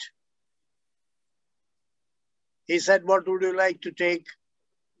reached. He said, "What would you like to take?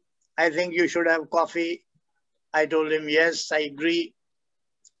 I think you should have coffee." I told him, yes, I agree.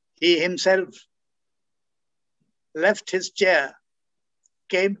 He himself left his chair,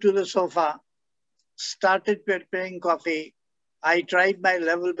 came to the sofa, started preparing coffee. I tried my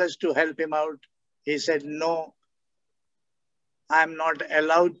level best to help him out. He said, "No, I'm not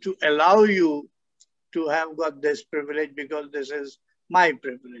allowed to allow you to have got this privilege because this is my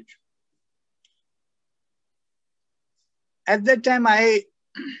privilege." At that time, I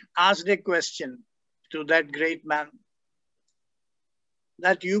asked a question to that great man,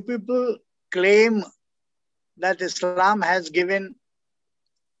 that you people claim that Islam has given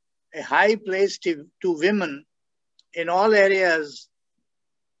a high place to women in all areas,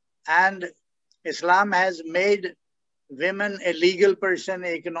 and Islam has made women a legal person,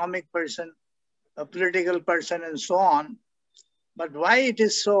 an economic person, a political person, and so on. But why it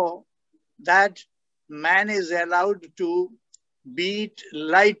is so that man is allowed to beat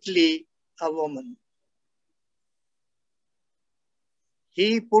lightly a woman?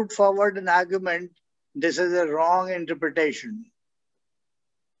 He put forward an argument, this is a wrong interpretation.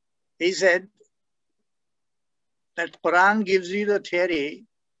 He said that Quran gives you the theory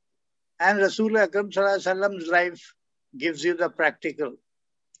and Rasul Akram Sallallahu Alaihi Wasallam's life gives you the practical.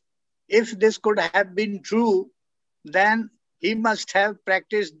 If this could have been true, then he must have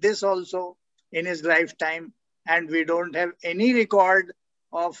practiced this also in his lifetime, and we don't have any record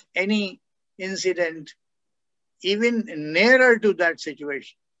of any incident even nearer to that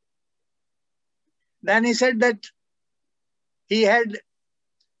situation. Then he said that he had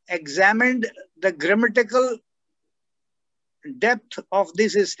examined the grammatical depth of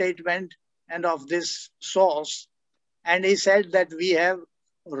this statement and of this source, and he said that we have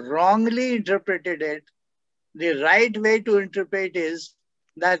wrongly interpreted it. The right way to interpret is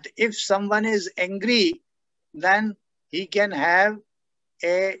that if someone is angry, then he can have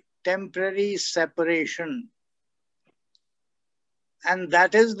a temporary separation. And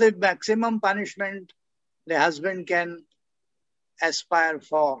that is the maximum punishment the husband can aspire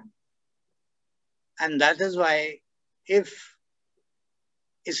for. And that is why if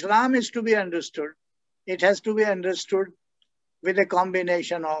Islam is to be understood, it has to be understood with a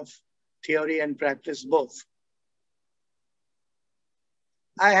combination of theory and practice both.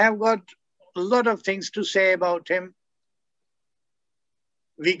 I have got a lot of things to say about him.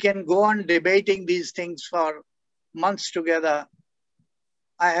 We can go on debating these things for months together.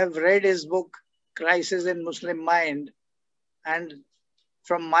 I have read his book, Crisis in Muslim Mind, and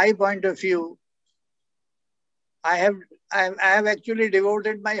from my point of view, I have actually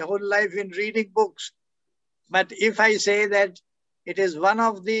devoted my whole life in reading books. But if I say that it is one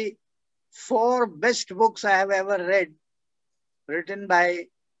of the 4 best books I have ever read, written by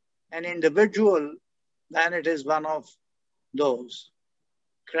an individual, then it is one of those.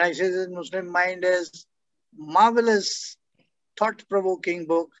 Crisis in Muslim Mind is marvelous, thought-provoking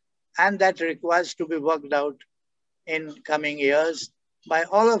book, and that requires to be worked out in coming years by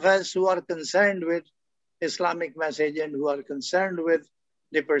all of us who are concerned with Islamic message and who are concerned with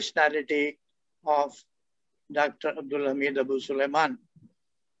the personality of Dr. AbdulHamid AbuSulayman.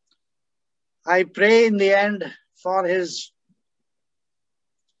 I pray in the end for his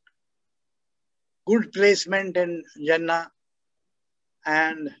good placement in Jannah,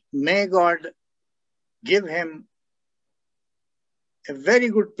 and may God give him a very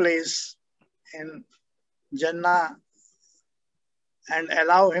good place in Jannah and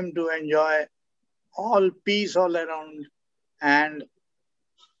allow him to enjoy all peace all around, and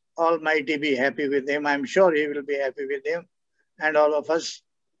Almighty be happy with him. I'm sure he will be happy with him, and all of us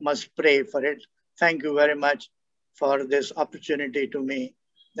must pray for it. Thank you very much for this opportunity to me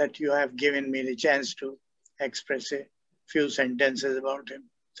that you have given me the chance to express a few sentences about him.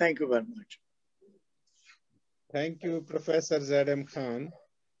 Thank you very much. Thank you, Professor Zadam Khan.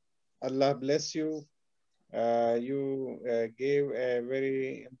 Allah bless you. You gave a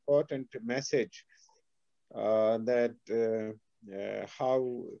very important message that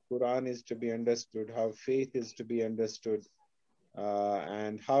how Quran is to be understood, how faith is to be understood,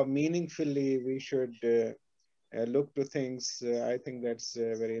 and how meaningfully we should look to things. I think that's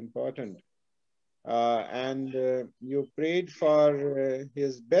very important. And you prayed for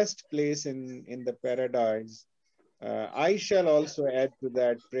his best place in the paradise. I shall also add to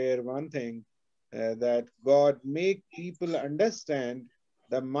that prayer one thing, that God make people understand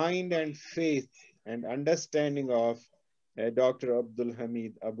the mind and faith and understanding of Dr.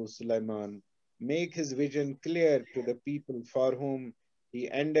 AbdulHamid AbuSulayman. Make his vision clear to the people for whom he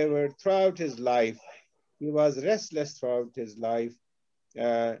endeavored throughout his life. He was restless throughout his life,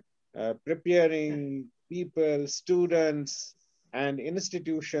 preparing people, students, and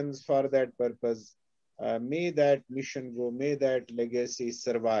institutions for that purpose. May that mission go, may that legacy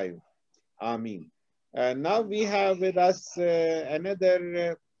survive. Ameen. Now we have with us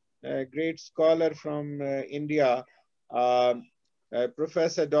another great scholar from India,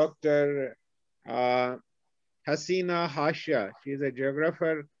 Professor Dr. Hasina Hasha. She is a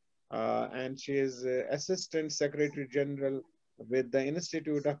geographer and she is Assistant Secretary General with the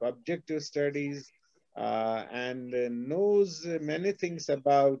Institute of Objective Studies and knows many things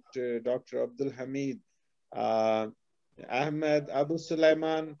about Dr. AbdulHamid Ahmed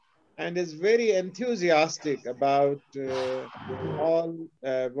AbuSulayman, and is very enthusiastic about all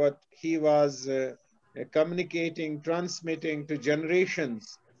what he was communicating, transmitting to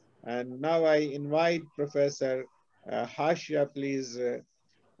generations. And now I invite Professor Hashia, please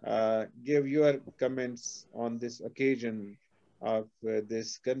give your comments on this occasion of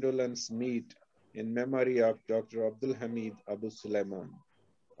this condolence meet in memory of Dr. AbdulHamid AbuSulayman.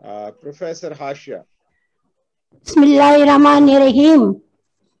 Professor Hashia. Bismillahirrahmanirrahim.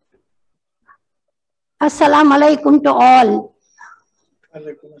 Assalamu alaikum to all.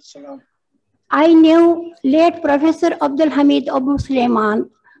 I knew late Professor AbdulHamid AbuSulayman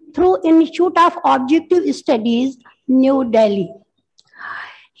through Institute of Objective Studies, New Delhi.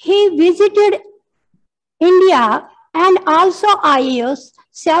 He visited India and also IAS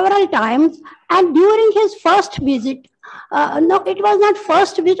several times, and during his first visit, no, it was not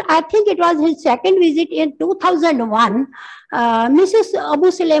first visit, I think it was his second visit in 2001, Mrs.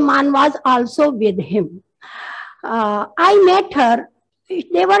 AbuSulayman was also with him. I met her.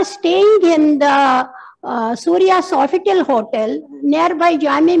 They were staying in the Surya Sofitel Hotel nearby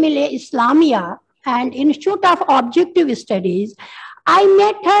Jami Millia Islamia and Institute of Objective Studies. I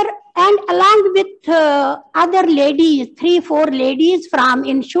met her, and along with other ladies, 3-4 ladies from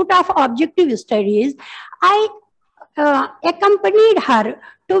Institute of Objective Studies, I accompanied her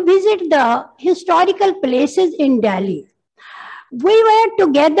to visit the historical places in Delhi. We were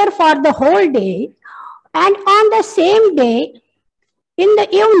together for the whole day, and on the same day, in the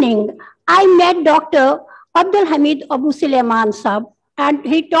evening, I met Dr. AbdulHamid AbuSulayman Sahab, and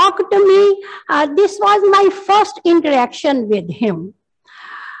he talked to me. This was my first interaction with him.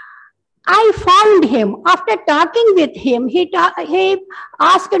 I found him. After talking with him, he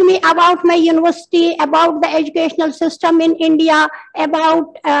asked me about my university, about the educational system in India,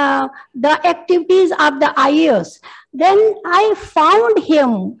 about the activities of the IAS. Then I found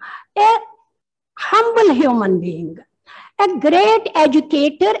him a humble human being, a great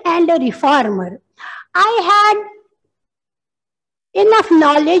educator and a reformer. I had enough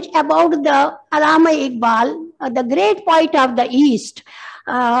knowledge about the Allama Iqbal, the great poet of the East.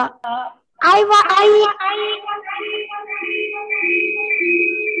 I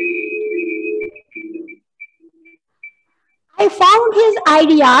found his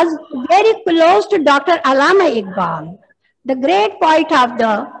ideas very close to Dr. Allama Iqbal, the great poet of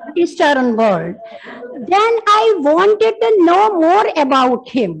the Eastern world. Then I wanted to know more about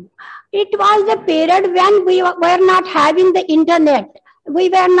him. It was the period when we were not having the internet. We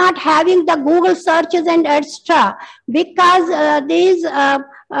were not having the Google searches and etc. because these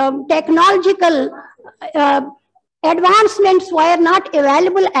technological advancements were not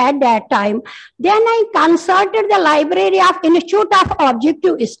available at that time. Then I consulted the library of Institute of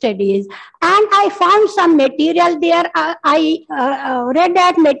Objective Studies and I found some material there. I read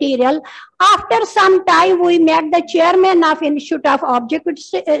that material. After some time, we met the chairman of Institute of Objective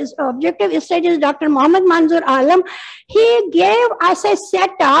Studies, Dr. Mohammad Manzoor Alam. He gave us a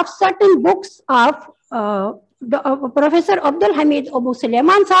set of certain books of Professor AbdulHamid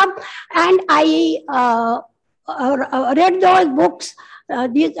AbuSulayman Sahab, and I read those books.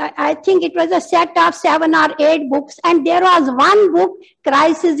 I think it was a set of 7 or 8 books, and there was one book,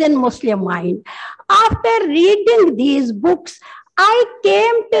 Crisis in Muslim Mind. After reading these books, I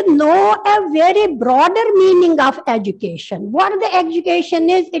came to know a very broader meaning of education. What the education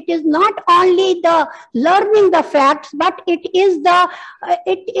is, it is not only the learning the facts, but it is the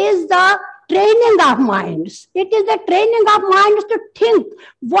training of minds. It is the training of minds to think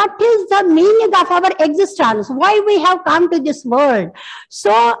what is the meaning of our existence, why we have come to this world.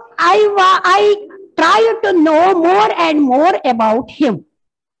 So I tried to know more and more about him.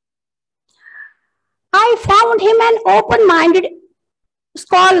 I found him an open-minded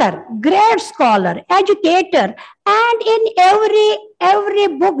scholar, great scholar, educator, and in every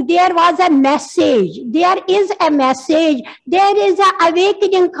book there was a message. There is a message. There is an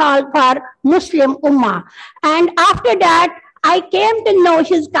awakening call for Muslim Ummah. And after that, I came to know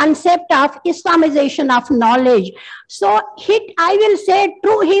his concept of Islamization of knowledge. So I will say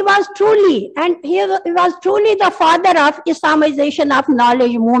true, he was truly the father of Islamization of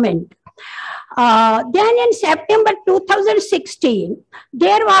knowledge movement. Then in September 2016,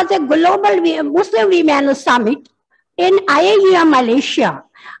 there was a global Muslim Women's Summit in IAUM, Malaysia,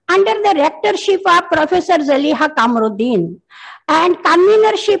 under the rectorship of Professor Zaliha Kamaruddin and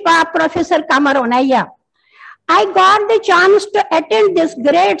convenorship of Professor Kamar Onaya. I got the chance to attend this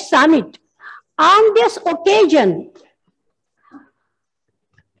great summit. On this occasion,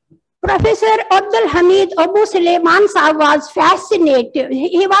 Professor AbdulHamid AbuSulayman Sahab was fascinated.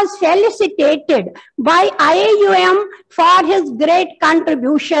 He was felicitated by IAUM for his great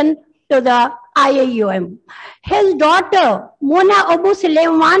contribution to the IAUM. His daughter, Mona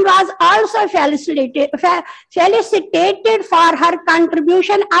AbuSulayman, was also felicitated for her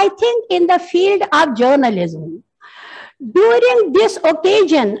contribution, I think, in the field of journalism. During this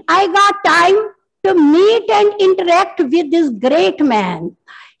occasion, I got time to meet and interact with this great man.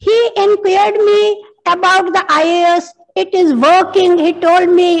 He inquired me about the IAS. It is working. He told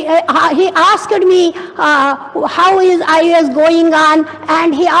me, he asked me how is IAS going on,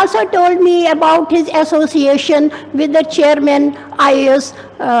 and he also told me about his association with the chairman IAS,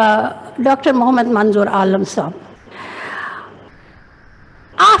 Dr. Mohammad Manzoor Alam Sahab.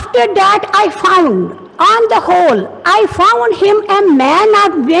 After that, on the whole, I found him a man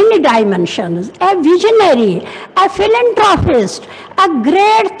of many dimensions, a visionary, a philanthropist, a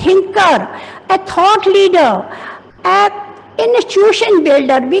great thinker, a thought leader, an institution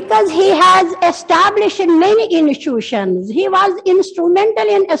builder, because he has established many institutions. He was instrumental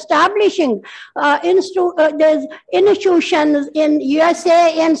in establishing there's institutions in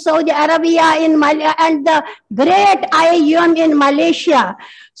USA, in Saudi Arabia, in Malaysia, and the great IAUM in Malaysia.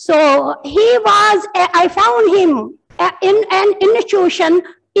 So I found him in an institution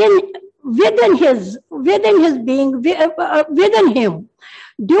within him,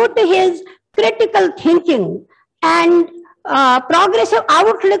 due to his critical thinking and progressive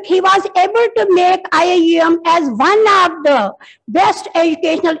outlook. He was able to make IAUM as one of the best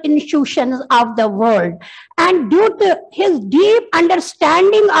educational institutions of the world. And due to his deep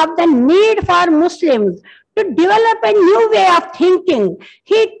understanding of the need for Muslims to develop a new way of thinking.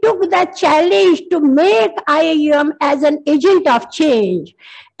 He took the challenge to make IIM as an agent of change.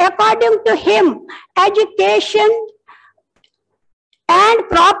 According to him, education and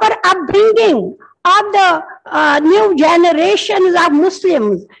proper upbringing of the new generations of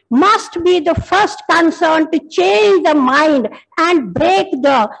Muslims must be the first concern to change the mind and break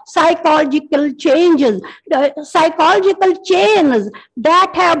the psychological changes, the psychological chains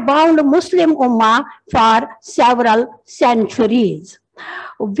that have bound Muslim Ummah for several centuries.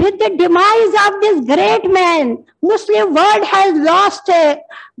 With the demise of this great man, Muslim world has lost a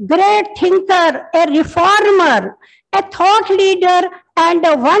great thinker, a reformer, a thought leader, and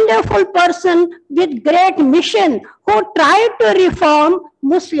a wonderful person with great mission who tried to reform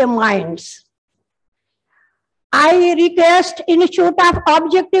Muslim minds. I request Institute of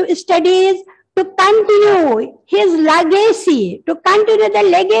Objective Studies to continue his legacy, to continue the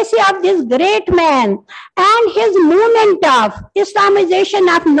legacy of this great man, and his movement of Islamization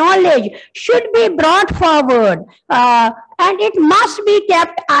of knowledge should be brought forward, and it must be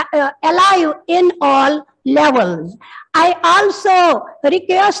kept alive in all levels. I also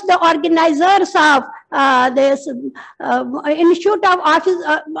request the organizers of this Institute of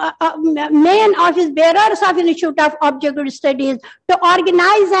main office bearers of Institute of Objective Studies to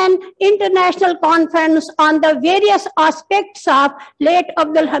organize an international conference on the various aspects of late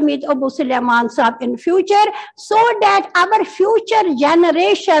AbdulHamid AbuSulayman Sahib in future, so that our future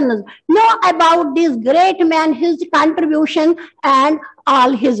generations know about this great man, his contribution and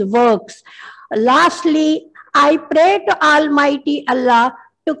all his works. Lastly, I pray to Almighty Allah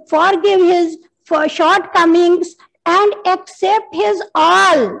to forgive his shortcomings and accept his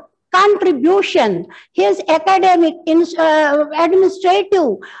all contribution, his academic,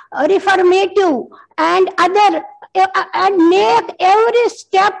 administrative, reformative, and other, and make every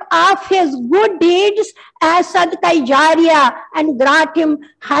step of his good deeds as Sadaqah Jariyah and grant him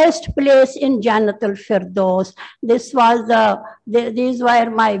highest place in Jannatul Firdaus. This was these were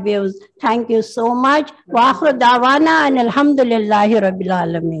my views. Thank you so much. Wa akhiru da'wana and alhamdulillahi rabbil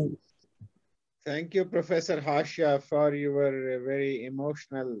alameen. Thank you, Professor Hashia, for your very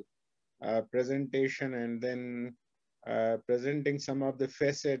emotional presentation, and then presenting some of the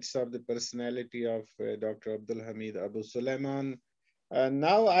facets of the personality of Dr. AbdulHamid AbuSulayman.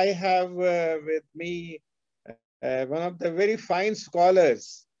 Now I have with me one of the very fine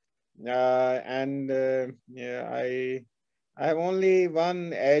scholars, and I have only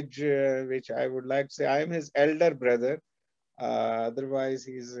one edge which I would like to say. I am his elder brother. Otherwise,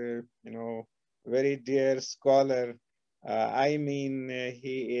 he's very dear scholar. I mean,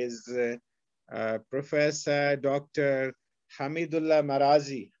 he is Professor Dr. Hamidullah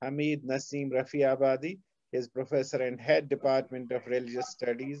Marazi, Hamid Naseem Rafi Abadi. He is Professor and Head Department of Religious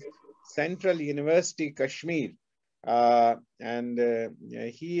Studies, Central University, Kashmir. And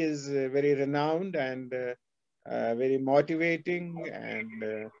he is very renowned and very motivating,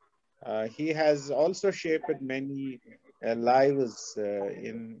 and he has also shaped many lives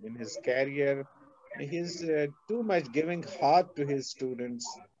in his career. He's too much giving heart to his students.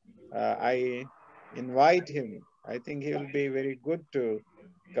 I invite him. I think he will be very good to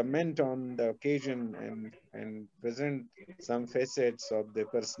comment on the occasion and present some facets of the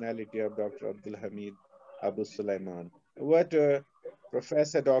personality of Dr. AbdulHamid AbuSulayman. Over to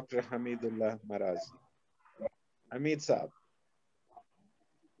Professor Dr. Hamidullah Marazi. Hamid Saab.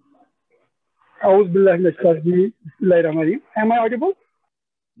 Am I audible?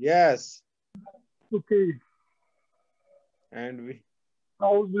 Yes. Okay. And we.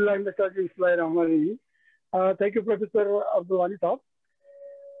 Thank you, Professor Abdulhamid Saab.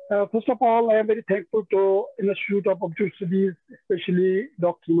 First of all, I am very thankful to Institute of Objective Studies, especially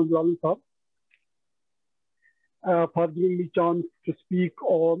Dr. Abdulhamid Saab, for giving me a chance to speak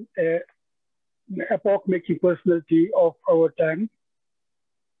on an epoch-making personality of our time.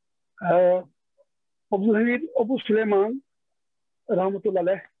 AbdulHamid AbuSulayman,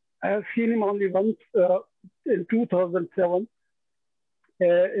 Rahmatullah, I have seen him only once in 2007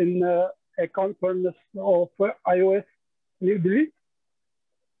 in a conference of iOS New Delhi.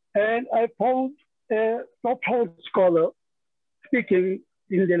 And I found a top-house scholar speaking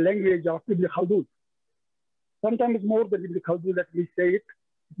in the language of Ibn Khaldun. Sometimes more than Ibn Khaldun, let me say it.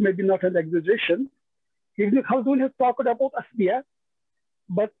 Maybe not an exaggeration. Ibn Khaldun has talked about Asbiya,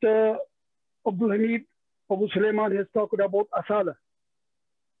 but AbdulHamid AbuSulayman has talked about Asala.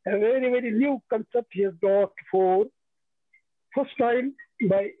 A very, very new concept he has brought for first time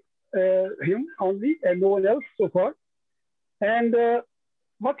by him only and no one else so far. And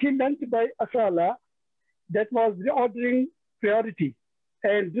what he meant by Asala, that was reordering priority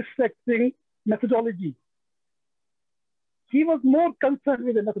and respecting methodology he was more concerned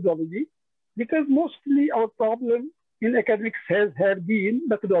with the methodology because mostly our problem in academics had been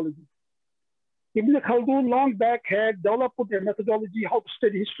methodology. Ibn Khaldun long back had developed a methodology how to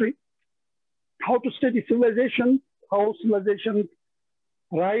study history, how to study civilization, how civilization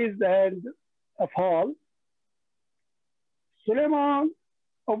rise and fall. AbdulHamid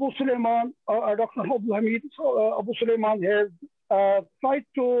AbuSulayman has tried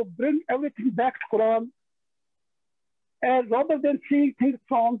to bring everything back to Quran. And rather than seeing things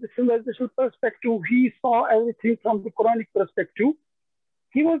from the civilization perspective, he saw everything from the Quranic perspective.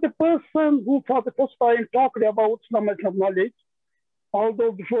 He was the person who for the first time talked about Islamic knowledge.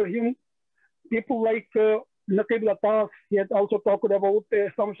 Although before him, people like Naqib Latas, he had also talked about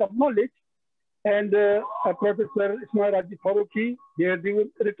Islamic knowledge. And Professor Ismail Raji Faruqi, he had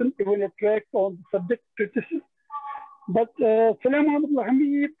written even a tract on the subject criticism. But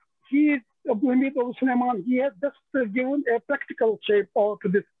AbdulHamid AbuSulayman, he had just given a practical shape to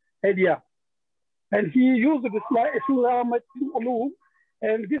this idea. And he used Islamic ulum,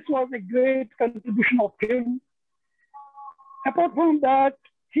 and this was a great contribution of him. Apart from that,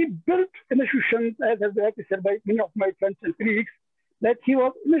 he built institutions, as has been said by many of my friends and colleagues, that he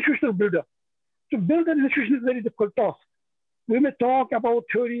was an institutional builder. To build an institution is a very difficult task. We may talk about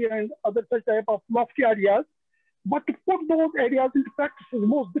theory and other such type of lofty ideas, but to put those ideas into practice is the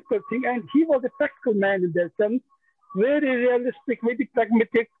most difficult thing. And he was a practical man in that sense, very realistic, very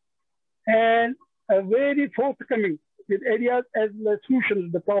pragmatic, and very forthcoming with ideas as well as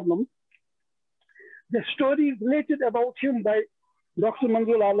solutions to the problem. The story is related about him by Dr.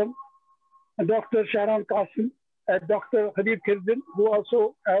 Manzul Alam, and Dr. Sharan Qasim, and Dr. Habib Kirdin, who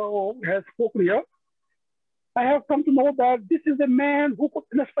also has spoken here. I have come to know that this is a man who could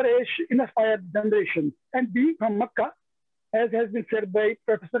inspire generations. And being from Makkah, as has been said by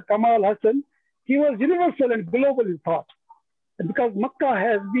Professor Kamal Hassan, he was universal and global in thought. And because Makkah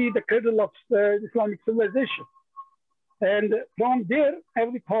has been the cradle of Islamic civilization. And from there,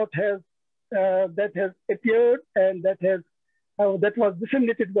 every thought that has appeared and that was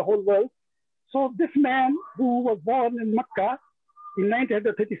disseminated to the whole world. So this man who was born in Makkah in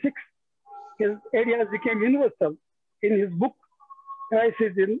 1936, his ideas became universal. In his book,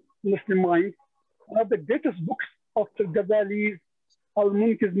 Crisis in Muslim Mind, one of the greatest books of Ghazali's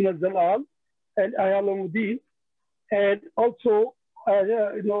Al-Munkiz min al-Zalal and Ayal-Muddin, and also,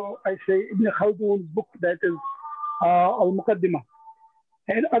 I say Ibn Khaldun's book that is Al-Muqaddimah,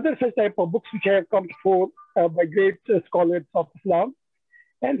 and other such type of books which have come before by great scholars of Islam.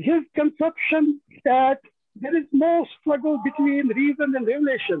 And his conception that there is no struggle between reason and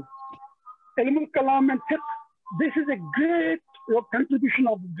revelation. Ilm al-Kalam and Fiqh, this is a great contribution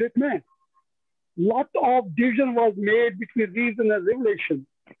of the great man. Lot of division was made between reason and revelation.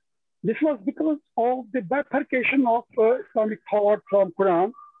 This was because of the bifurcation of Islamic thought from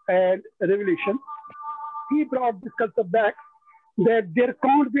Quran and revelation. He brought this concept back that there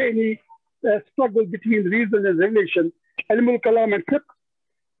can't be any struggle between reason and revelation, Ilm al-Kalam and Fiqh,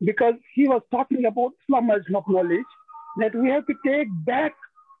 because he was talking about Islamism of knowledge, that we have to take back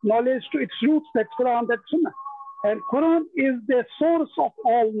knowledge to its roots, that's Quran, that's Sunnah. And Quran is the source of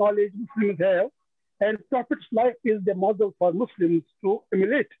all knowledge Muslims have, and Prophet's life is the model for Muslims to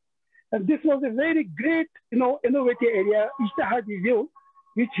emulate. And this was a very great, innovative area, ijtihadi view,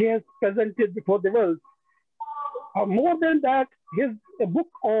 which he has presented before the world. More than that, his book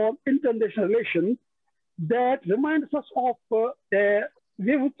on international relations that reminds us of the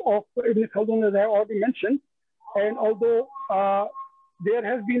views of Ibn Khaldun, as I already mentioned. And although there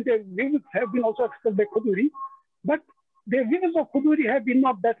has been the views have been also expressed by Quduri, but the views of Quduri have been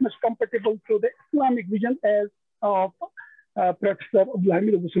not that much compatible to the Islamic vision as of Professor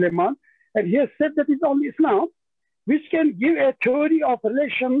AbdulHamid AbuSulayman. And he has said that it's only Islam which can give a theory of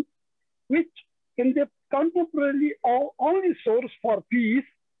relations which in the contemporarily only source for peace.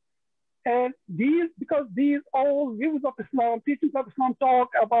 And because these all views of Islam, teachings of Islam talk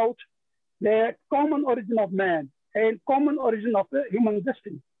about the common origin of man and common origin of the human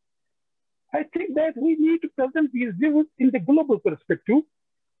destiny. I think that we need to present these views in the global perspective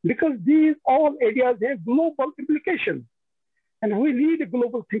because these all ideas have global implications. And we need a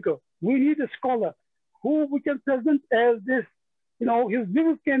global thinker. We need a scholar who we can present as this, his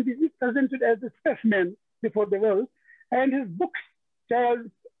views can be presented as a specimen before the world. And his books,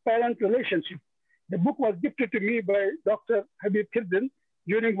 Child-Parent Relationship. The book was gifted to me by Dr. Habib Kirdin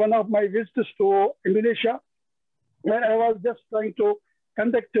during one of my visits to Indonesia, where I was just trying to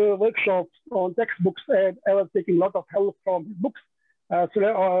conduct workshops on textbooks, and I was taking a lot of help from his books,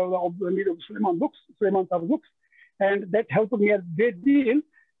 AbdulHamid AbuSulayman books, Sulayman books, and that helped me a great deal.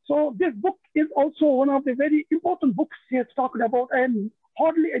 So this book is also one of the very important books he has talked about, and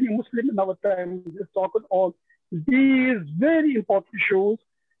hardly any Muslim in our time has talked on these very important issues,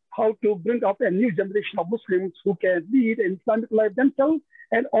 how to bring up a new generation of Muslims who can lead an Islamic life themselves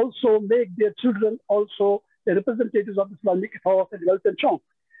and also make their children also the representatives of Islamic thought and wealth and charm.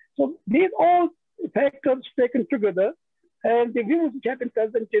 So these all factors taken together, and the views which have been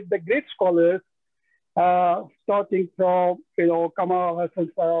presented by great scholars, starting from Kamal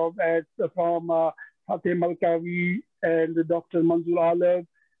Hassan Saab, and from Fatim Al-Kawi and Dr. Manzoor Alam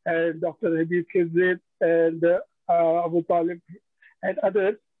and Dr. Habib Khizrit and Abu Talib and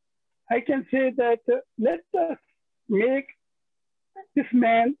others, I can say that let us make this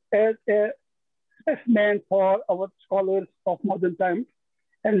man as a specimen for our scholars of modern times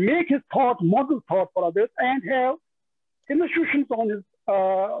and make his thought model thought for others, and have institutions on his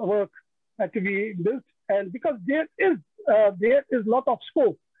work to be built. And because there is a lot of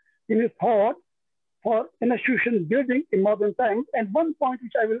scope in his thought for institution building in modern times. And one point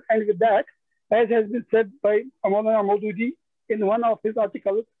which I will end with that, as has been said by Maulana Maududi in one of his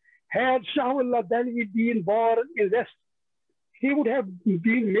articles, had Shahullah Dalvi been born in West, he would have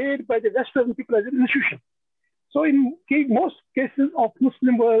been made by the Western people as an institution. So in most cases of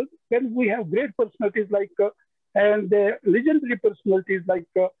Muslim world, when we have great personalities like, and legendary personalities like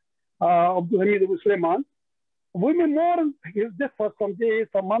AbdulHamid AbuSulayman, we may mourn his death for some days,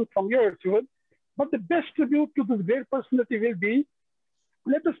 some months, some years even, but the best tribute to this great personality will be,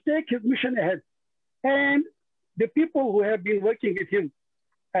 let us take his mission ahead. And the people who have been working with him,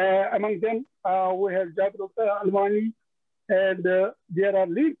 among them, we have Jabir Alwani, and there are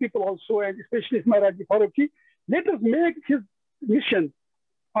lead people also, and especially Ismail Raji Faruqi. Let us make his mission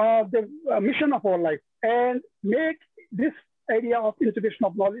the mission of our life, and make this idea of integration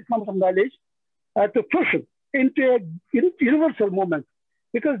of knowledge, Islam of knowledge, to push into a universal movement.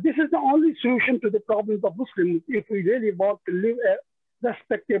 Because this is the only solution to the problems of Muslims if we really want to live a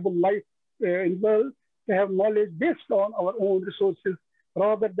respectable life in the world, to have knowledge based on our own resources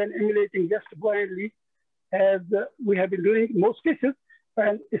rather than emulating just blindly, as we have been doing in most cases.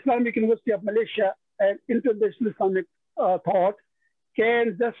 And Islamic University of Malaysia and International Islamic Thought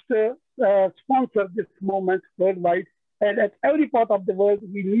can just sponsor this movement worldwide. And at every part of the world,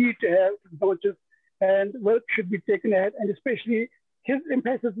 we need to have knowledge, and work should be taken ahead. And especially his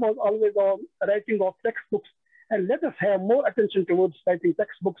emphasis was always on writing of textbooks. And let us have more attention towards writing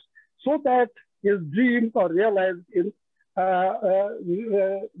textbooks so that his dreams are realized in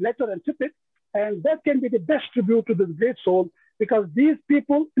letter and spirit. And that can be the best tribute to this great soul, because these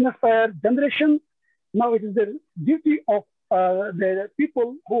people inspire generation. Now it is the duty of the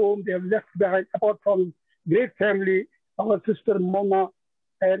people whom they have left behind, apart from great family, our sister Mona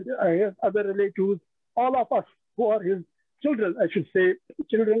and his other relatives, all of us who are his children, I should say,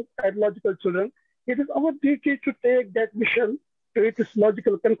 children, biological children. It is our duty to take that mission to its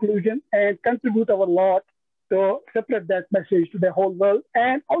logical conclusion and contribute our lot to separate that message to the whole world,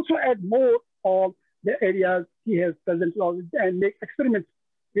 and also add more on the areas he has present knowledge and make experiments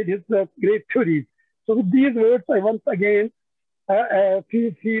with his great theories. So with these words, I once again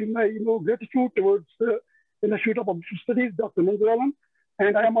feel my gratitude towards the Institute of Public Studies, Dr. Manzoor Alam,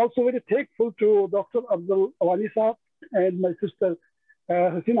 and I am also very thankful to Dr. Abdul Awani Saab and my sister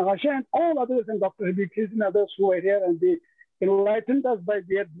Hasina Asha and all others, and Dr. Habib Khizrit and others who are here, and they enlightened us by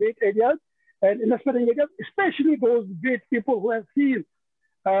their great ideas and inspiring ideas, especially those great people who have seen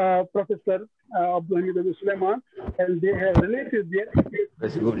Professor AbdulHamid AbuSulayman, and they have related their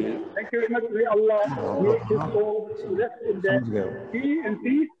experience. Thank you very much. May Allah make his soul rest in the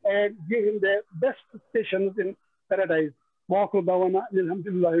peace and give him the best stations in paradise. Thank you.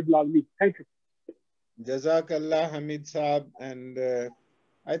 Jazakallah Hamid Saab, and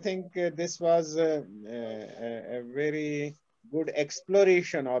I think this was a very good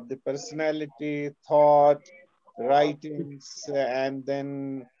exploration of the personality, thought, writings, and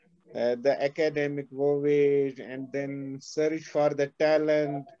then the academic voyage, and then search for the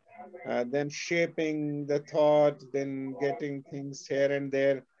talent, then shaping the thought, then getting things here and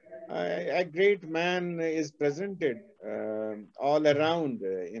there. A great man is presented all around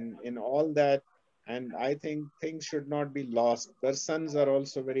in all that. And I think things should not be lost. Persons are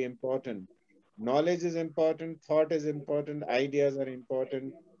also very important. Knowledge is important, thought is important, ideas are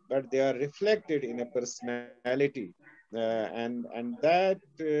important, but they are reflected in a personality. And that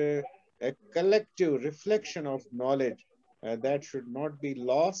a collective reflection of knowledge that should not be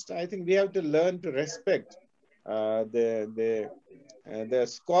lost. I think we have to learn to respect the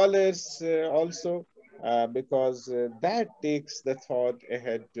scholars also, because that takes the thought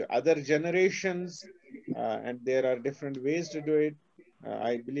ahead to other generations, and there are different ways to do it.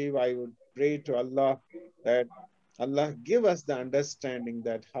 I believe I would pray to Allah that Allah give us the understanding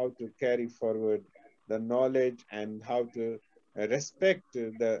that how to carry forward the knowledge and how to respect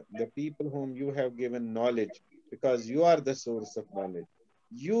the people whom you have given knowledge, because you are the source of knowledge.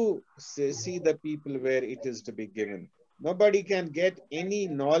 You see the people where it is to be given. Nobody can get any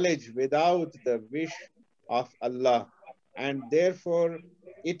knowledge without the wish of Allah, and therefore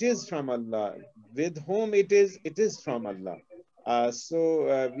it is from Allah. With whom it is from Allah.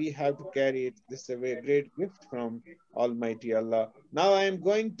 So we have to carry it. This is a very great gift from Almighty Allah. Now I am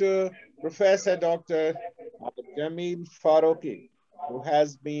going to Professor Dr. Jamil Farouqi, who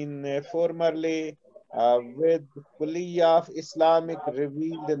has been formerly with Kuliya of Islamic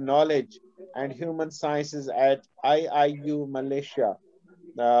Revealed Knowledge and Human Sciences at IIU Malaysia.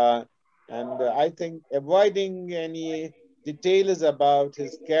 And I think avoiding any details about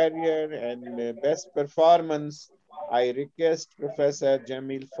his career and best performance, I request Professor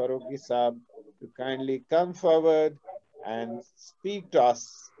Jamil Farouqi Saab to kindly come forward and speak to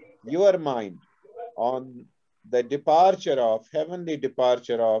us your mind on the heavenly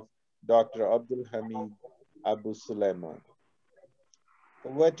departure of Dr. AbdulHamid AbuSulayman.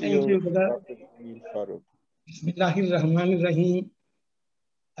 Over to Thank you, brother. Dr. Jamil Farouqi. Bismillahirrahmanirrahim.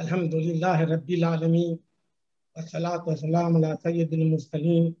 Alhamdulillahi Rabbil Alameen. Wassalatu wassalamu ala Sayyidil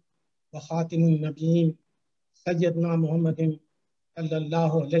Mursaleen wa Khatimun Nabiyyin Sayyidina Muhammadin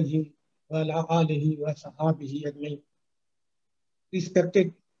sallallahu alayhi wa ala alihi wa sahabihi ajmain.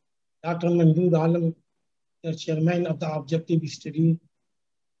 Respected Dr. Manzoor Alam, the chairman of the Objective Study,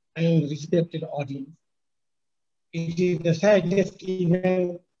 and respected audience. It is the saddest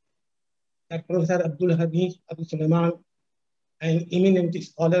event that Professor AbdulHamid AbuSulayman, an eminent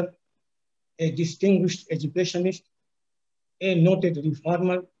scholar, a distinguished educationist, a noted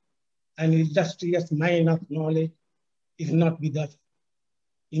reformer, and illustrious man of knowledge, is not with us.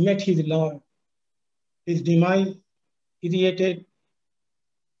 He met his Lord. His demise created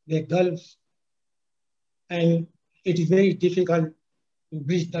the gulf, and it is very difficult to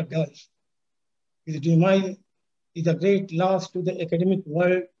bridge the gulf. His demise is a great loss to the academic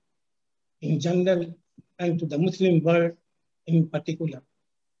world in general and to the Muslim world in particular.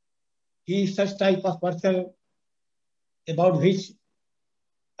 He is such type of person about which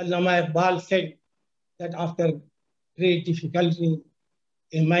Allama Iqbal said that after great difficulty,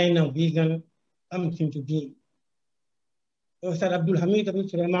 a man of vision comes into being. Professor AbdulHamid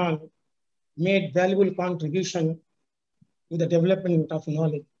AbuSulayman made valuable contribution to the development of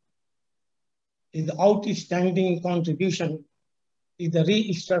knowledge. His outstanding contribution is the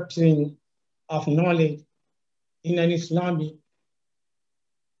restructuring of knowledge in an Islamic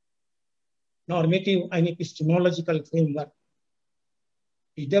normative and epistemological framework.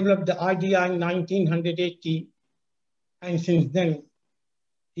 He developed the idea in 1980, and since then,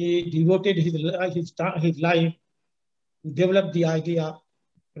 he devoted his life to develop the idea,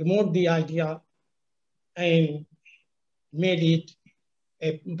 promote the idea, and made it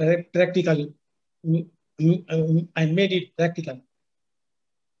a practical, and made it practical.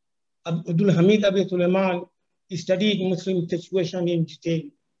 AbdulHamid AbuSulayman studied Muslim situation in detail.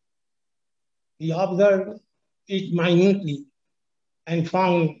 He observed it minutely and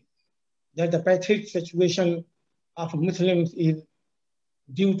found that the pathetic situation of Muslims is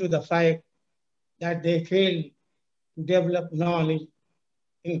due to the fact that they fail to develop knowledge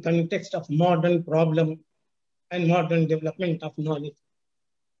in context of modern problem and modern development of knowledge.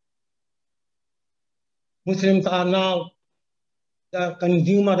 Muslims are now the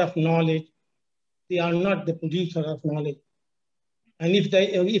consumer of knowledge. They are not the producer of knowledge. And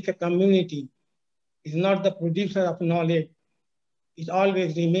if a community is not the producer of knowledge, it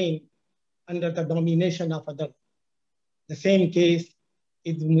always remains under the domination of others. The same case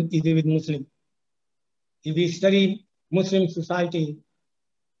is with Muslims. If we study Muslim society,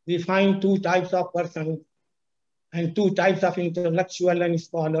 we find two types of persons and two types of intellectual and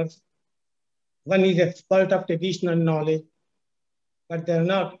scholars. One is expert of traditional knowledge, but they're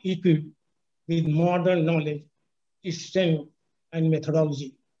not equipped with modern knowledge, strength, and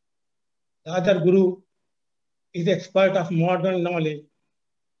methodology. The other group is expert of modern knowledge,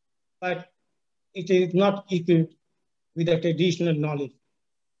 but it is not equipped with the traditional knowledge.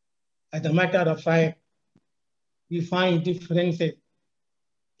 As a matter of fact, we find differences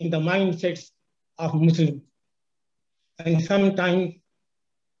in the mindsets of Muslims. And sometimes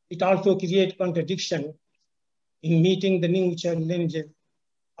it also creates contradiction in meeting the new challenges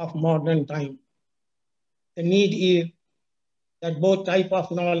of modern time. The need is that both types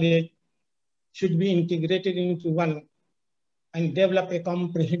of knowledge should be integrated into one and develop a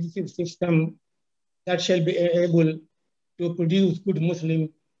comprehensive system that shall be able to produce good Muslim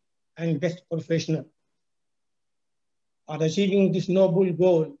and best professional. For achieving this noble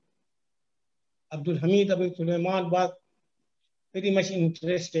goal, AbdulHamid AbuSulayman was very much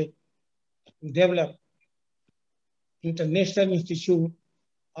interested to develop International Institute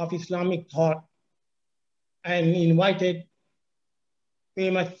of Islamic Thought and invited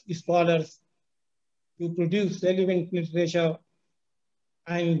famous scholars to produce relevant literature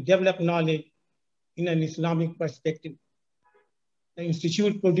and develop knowledge in an Islamic perspective. The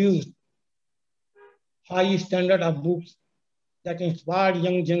Institute produced high standard of books that inspired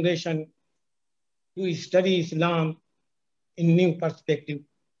young generation to study Islam in new perspective.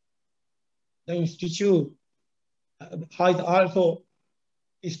 The Institute has also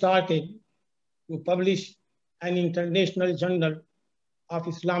started to publish an international journal of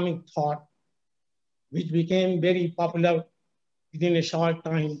Islamic thought, which became very popular within a short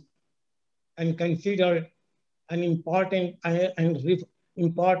time and considered an important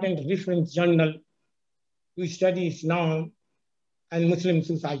reference journal to study Islam and Muslim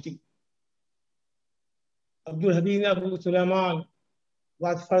society. AbdulHamid AbuSulayman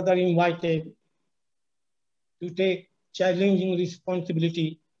was further invited to take challenging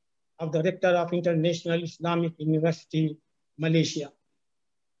responsibility of the Rector of International Islamic University, Malaysia.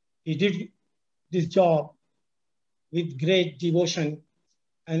 He did this job with great devotion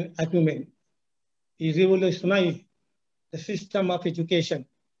and acumen. He revolutionized the system of education.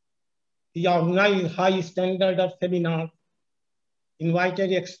 He organized high standard of seminars,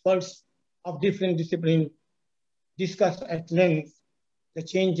 invited experts of different disciplines, discussed at length the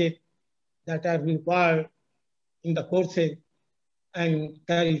changes that are required in the courses and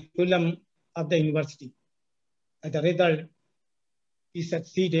curriculum of the university. As a result, he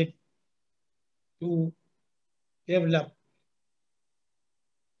succeeded to develop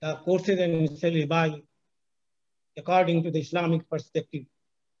the courses and syllabi according to the Islamic perspective.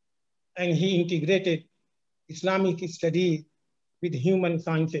 And he integrated Islamic studies with human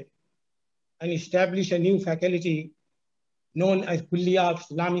sciences and established a new faculty known as Kulliyah of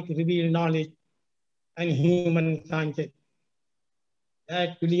Islamic Revealed Knowledge and Human Sciences.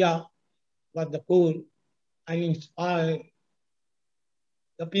 That Kulliyah was the core and inspired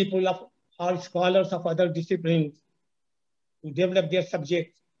the people of all scholars of other disciplines to develop their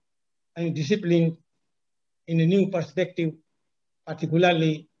subjects and disciplines in a new perspective,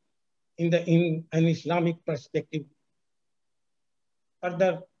 particularly in an Islamic perspective.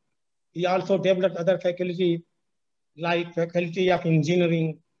 Further, he also developed other faculties like Faculty of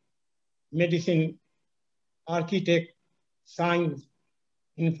Engineering, Medicine, Architect, Science,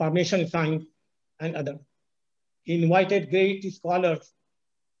 Information Science, and others. He invited great scholars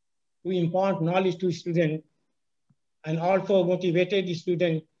to impart knowledge to students and also motivated the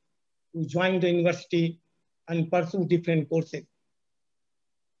students to join the university and pursue different courses.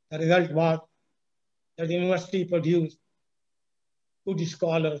 The result was that the university produced good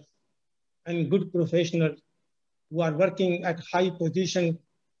scholars and good professionals who are working at high positions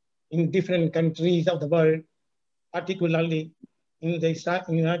in different countries of the world, particularly in the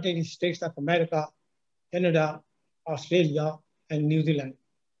United States of America, Canada, Australia, and New Zealand.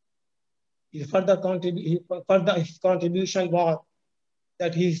 His contribution was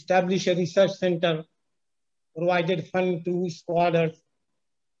that he established a research center, provided funds to scholars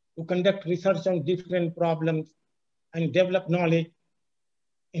to conduct research on different problems and develop knowledge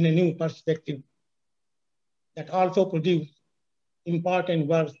in a new perspective, that also produced important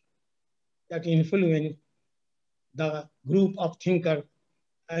works that influenced the group of thinkers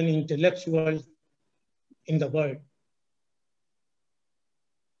and intellectuals in the world.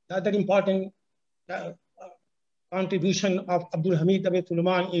 The other important contribution of AbdulHamid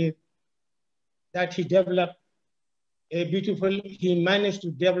AbuSulayman is that he managed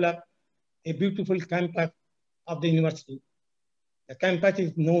to develop a beautiful campus of the university. The campus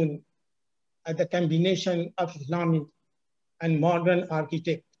is known as the combination of Islamic and modern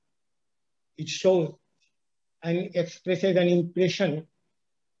architecture. It shows and expresses an impression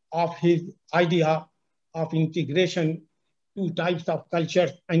of his idea of integration, two types of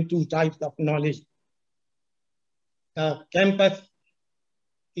culture and two types of knowledge. The campus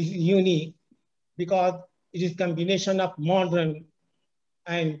is unique because it is a combination of modern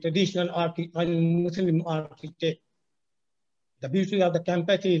and traditional and Muslim architecture. The beauty of the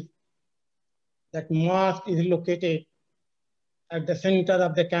campus is that mosque is located at the center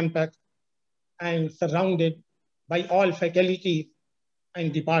of the campus and surrounded by all faculties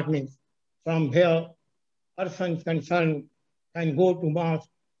and departments. From here, persons concerned can go to mosque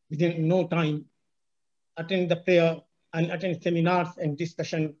within no time, attend the prayer and attend seminars and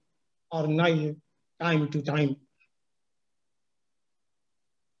discussion organized time to time.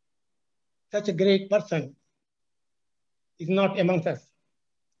 such a great person is not amongst us.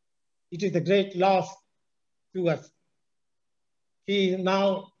 It is a great loss to us. He is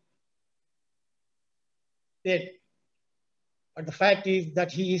now dead, but the fact is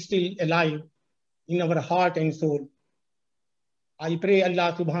that he is still alive in our heart and soul. I pray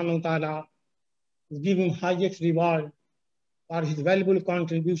Allah subhanahu wa ta'ala to give him highest reward for his valuable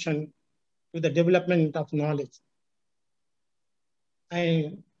contribution to the development of knowledge,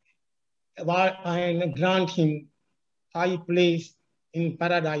 and grant him high place in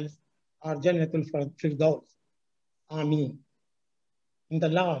paradise or Jannatul Firdaus. Ameen. In the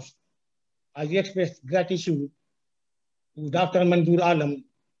last, I express gratitude to Dr. Manzoor Alam,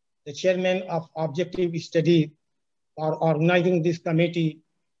 the chairman of Objective Studies, for organizing this committee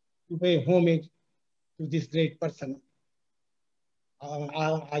to pay homage to this great person.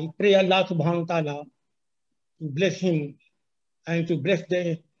 I pray Allah subhanahu wa ta'ala to bless him and to bless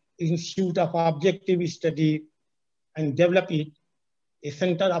the Institute of Objective Study and develop it a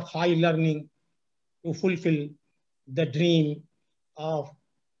center of high learning to fulfill the dream of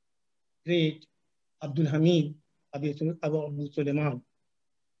great AbdulHamid AbuSulayman.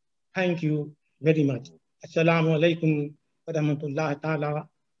 Thank you very much. Assalamu alaikum wa rahmatullahi ta'ala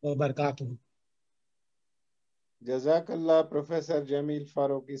wa barakatuh. Jazakallah, Professor Jamil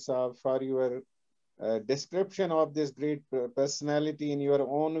Farooqi Saab, for your description of this great personality in your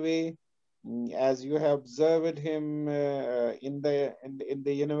own way, as you have observed him in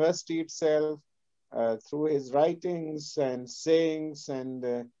the university itself, through his writings and sayings,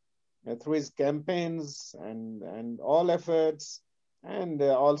 and through his campaigns and all efforts, and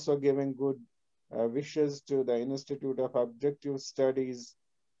also giving good wishes to the Institute of Objective Studies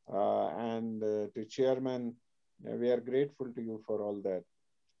and to Chairman. We are grateful to you for all that.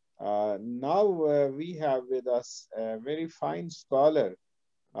 Now we have with us a very fine scholar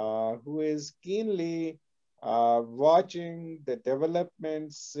who is keenly watching the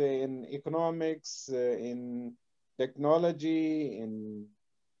developments in economics, in technology, in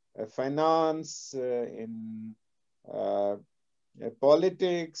finance, in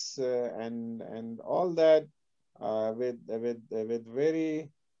politics, and all that with very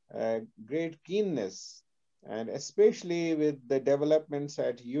great keenness, and especially with the developments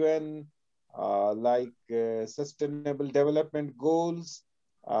at UN, like Sustainable Development Goals,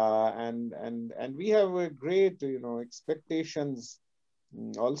 and we have a great expectations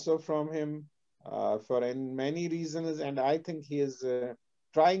also from him for many reasons, and I think he is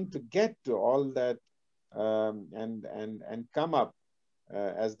trying to get to all that and come up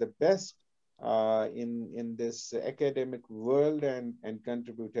as the best in this academic world and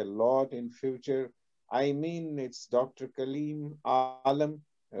contribute a lot in future. I mean, it's Dr. Kaleem Alam,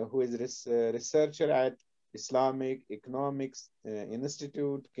 who is a researcher at Islamic Economics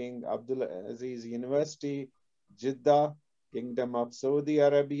Institute, King Abdulaziz University, Jeddah, Kingdom of Saudi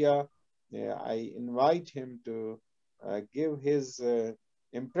Arabia. I invite him to give his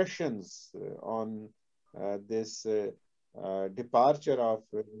impressions on this departure of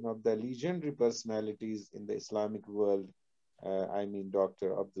one of the legendary personalities in the Islamic world. I mean,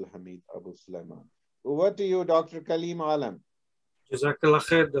 Dr. AbdulHamid AbuSulayman. Over to you, Dr. Kaleem Alam. Jazakallah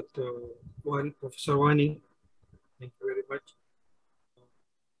khair, Dr. Professor Wani. Thank you very much.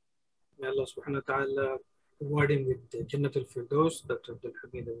 May Allah subhanahu wa ta'ala reward him with Jannatul Firdaus, Dr.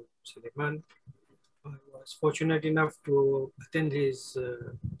 AbdulHamid AbuSulayman. I was fortunate enough to attend his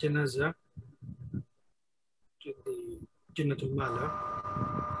janazah to the Jannatul Mala.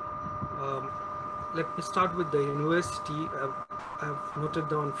 Let me start with the university. I've noted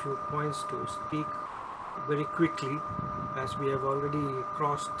down a few points to speak very quickly, as we have already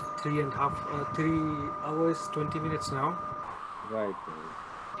crossed 3 hours, 20 minutes now. Right.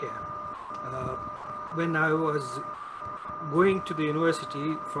 Yeah. When I was going to the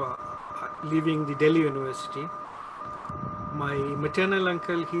university, for leaving the Delhi University, my maternal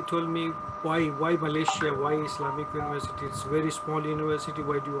uncle, he told me, why Malaysia, why Islamic University? It's a very small university.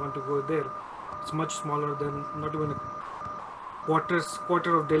 Why do you want to go there? It's much smaller than not even a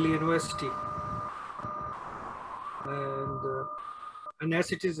quarter of Delhi University. And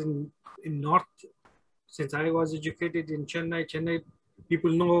as it is in North, since I was educated in Chennai,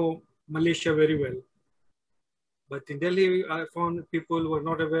 people know Malaysia very well. But in Delhi, I found people were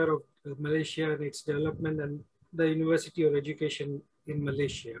not aware of Malaysia and its development and the university or education in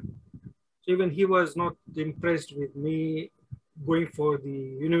Malaysia. So even he was not impressed with me going for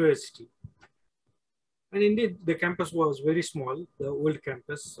the university. And indeed, the campus was very small, the old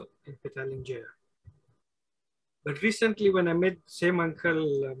campus in Petaling Jaya. But recently, when I met same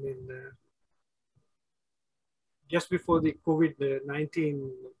uncle, I mean, just before the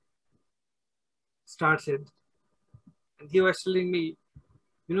COVID-19 started. And he was telling me,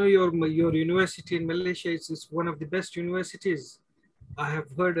 you know, your university in Malaysia is one of the best universities. I have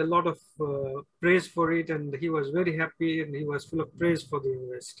heard a lot of praise for it, and he was very happy and he was full of praise for the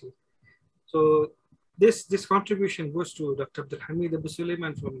university. So this contribution goes to Dr. AbdulHamid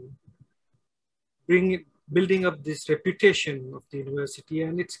AbuSulayman from building up this reputation of the university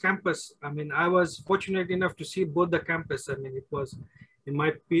and its campus. I mean, I was fortunate enough to see both the campus. I mean, it was in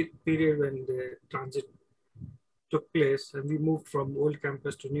my period when the transit took place, and we moved from old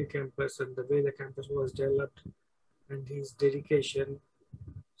campus to new campus, and the way the campus was developed and his dedication.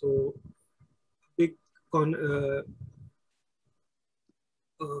 So big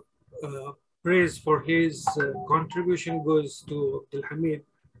praise for his contribution goes to AbdulHamid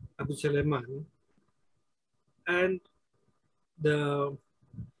AbuSulayman. And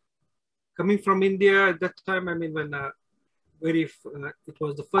coming from India at that time, I mean, when it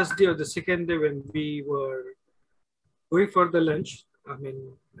was the first day or the second day when we were going for the lunch, I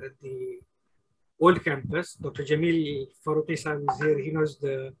mean, at the old campus. Dr. Jamil Faruqi Sahib is here. He knows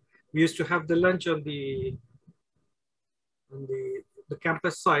we used to have the lunch on the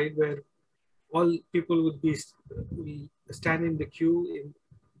campus side where all people would be stand in the queue. And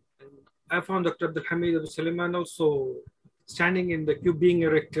I found Dr. AbdulHamid AbuSulayman also standing in the queue being a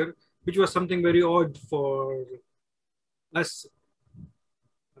rector, which was something very odd for us.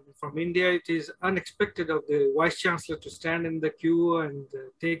 From India, it is unexpected of the Vice Chancellor to stand in the queue and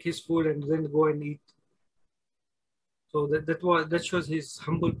take his food and then go and eat. So that shows his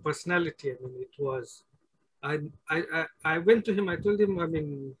humble personality. I mean, it was. I went to him. I told him, I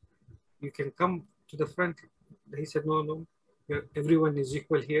mean, you can come to the front. He said, no, everyone is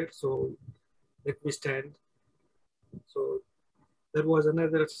equal here. So let me stand. So that was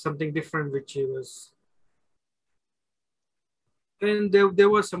another something different, which he was. And there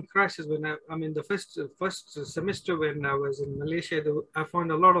was some crisis when I mean, the first semester when I was in Malaysia, I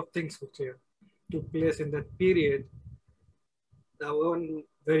found a lot of things which took place in that period. The one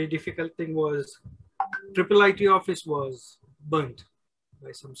very difficult thing was IIIT office was burnt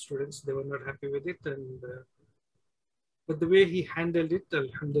by some students. They were not happy with it, and but the way he handled it,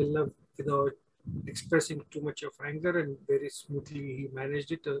 alhamdulillah, without expressing too much of anger, and very smoothly he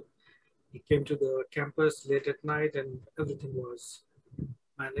managed it. He came to the campus late at night and everything was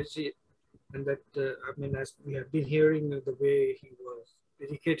managed. And that, I mean, as we have been hearing the way he was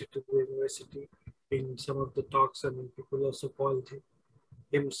dedicated to the university in some of the talks, I mean, people also called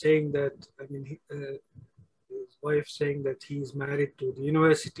him saying that, I mean, his wife saying that he is married to the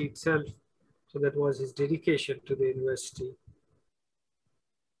university itself. So that was his dedication to the university.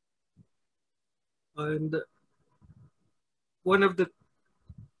 And one of the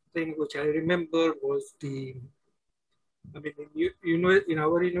thing which I remember was I mean, in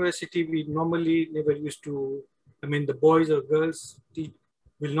our university, we normally never used to, I mean, the boys or girls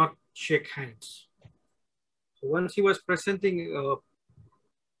will not shake hands. So once he was presenting a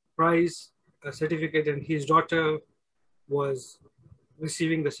prize, a certificate, and his daughter was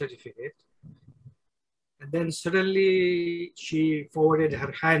receiving the certificate. And then suddenly she forwarded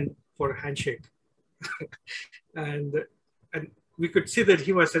her hand for a handshake. and we could see that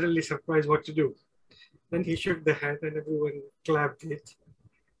he was suddenly surprised what to do. Then he shook the hand and everyone clapped it.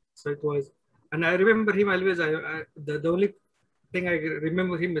 So it was, and I remember him always, the only thing I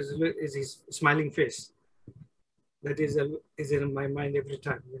remember him is his smiling face. That is in my mind every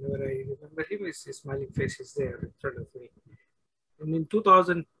time. Whenever I remember him, his smiling face is there in front of me. And in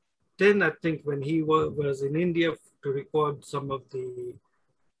 2010, I think, when he was in India to record some of the,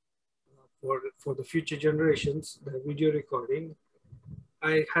 for the future generations, the video recording,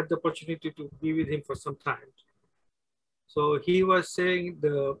 I had the opportunity to be with him for some time. So he was saying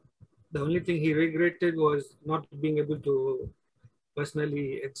the only thing he regretted was not being able to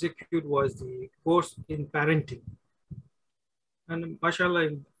personally execute was the course in parenting. And mashallah,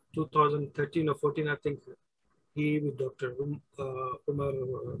 in 2013 or 14, I think, he with Dr. Umar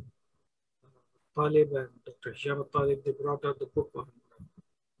Talib and Dr. Hisham Talib, they brought out the book on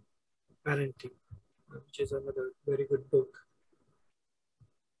parenting, which is another very good book.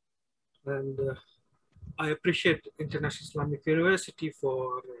 And I appreciate International Islamic University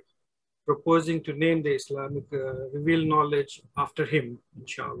for proposing to name the Islamic revealed knowledge after him,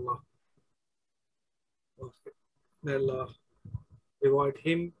 inshallah. May Allah reward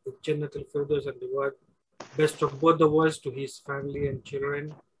him with Jannat al-Firdaus and reward best of both the worlds to his family and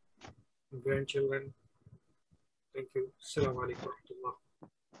children and grandchildren. Thank you. Assalamu alaikum wa rahmatullah.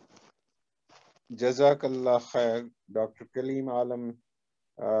 Jazakallah khair, Dr. Kaleem Alam.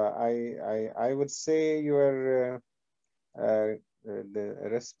 I would say your the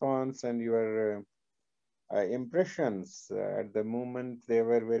response and your impressions at the moment. They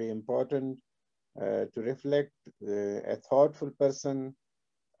were very important to reflect a thoughtful person,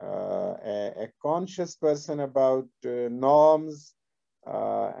 a conscious person about norms,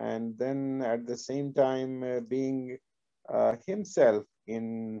 and then at the same time being himself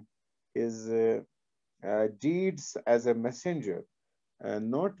in his deeds as a messenger,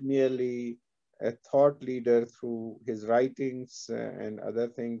 not merely a thought leader through his writings and other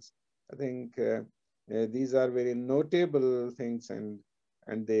things. I think these are very notable things, and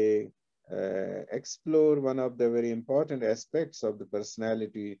they explore one of the very important aspects of the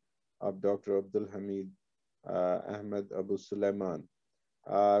personality of Dr. AbdulHamid Ahmed AbuSulayman.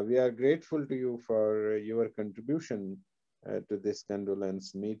 We are grateful to you for your contribution to this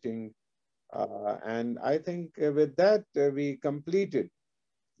condolence meeting. And I think with that, we completed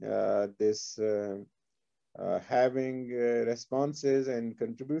this having responses and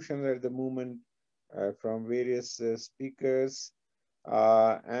contributions at the moment from various speakers. You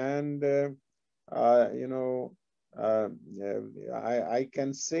know, I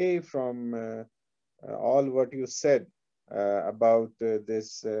can say from all what you said about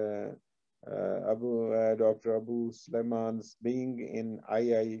this Dr. AbuSulayman's being in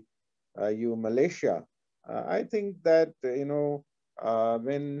IIU Malaysia. I think that, you know,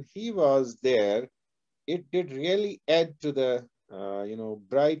 when he was there, it did really add to the, you know,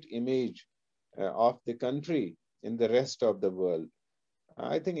 bright image of the country in the rest of the world.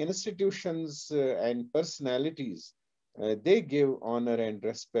 I think institutions and personalities, they give honor and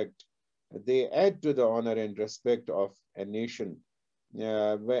respect. They add to the honor and respect of a nation.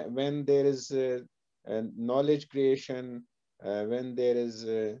 When there is knowledge creation, when there is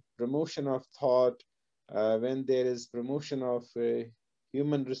promotion of thought, when there is promotion of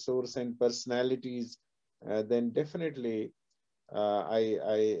human resource and personalities, then definitely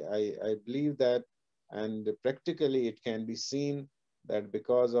I believe that, and practically it can be seen that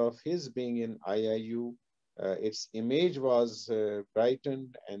because of his being in IIU, its image was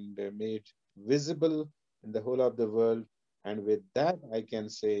brightened and made visible in the whole of the world. And with that, I can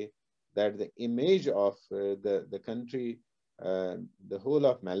say that the image of the country, the whole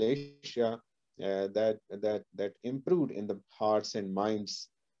of Malaysia, that improved in the hearts and minds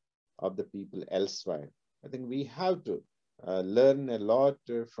of the people elsewhere. I think we have to learn a lot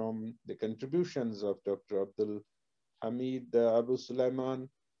from the contributions of Dr. AbdulHamid AbuSulayman,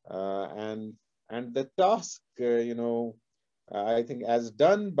 and the task, you know, I think as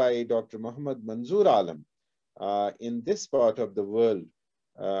done by Dr. Muhammad Manzoor Alam in this part of the world.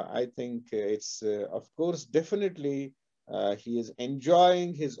 I think it's, of course, definitely he is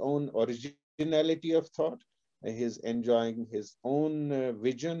enjoying his own originality of thought. He is enjoying his own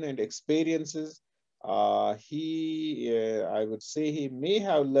vision and experiences. I would say he may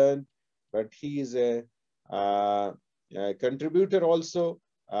have learned, but he is a contributor also.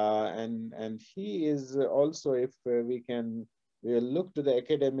 And he is also, if we will look to the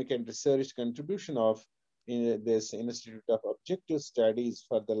academic and research contribution of this Institute of Objective Studies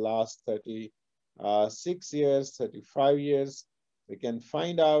for the last 36 years, 35 years, we can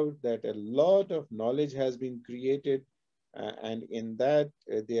find out that a lot of knowledge has been created, and in that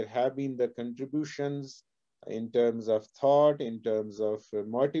there have been the contributions in terms of thought, in terms of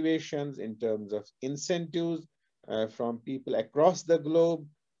motivations, in terms of incentives from people across the globe.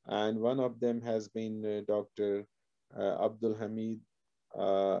 And one of them has been Dr. AbdulHamid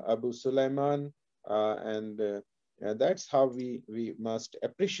AbuSulayman. And that's how we must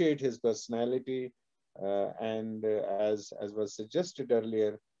appreciate his personality. And as was suggested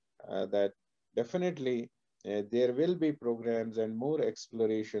earlier, that definitely there will be programs and more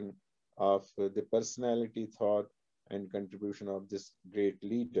exploration of the personality, thought, and contribution of this great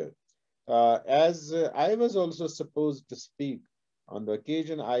leader. As I was also supposed to speak on the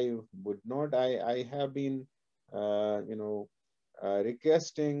occasion, I would not. I have been, you know,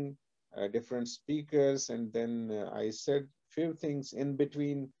 requesting different speakers, and then I said few things in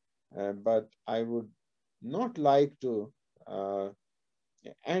between, but I would not like to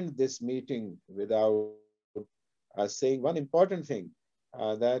end this meeting without saying one important thing,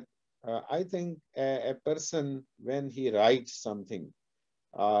 that I think a person, when he writes something,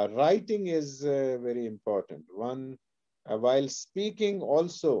 writing is very important. One, while speaking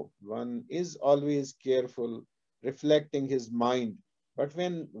also, one is always careful, reflecting his mind. But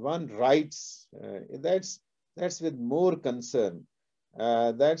when one writes, that's with more concern.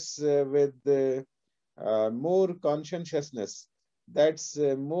 That's with more conscientiousness. That's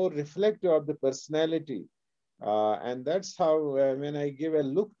more reflective of the personality. And that's how, when I give a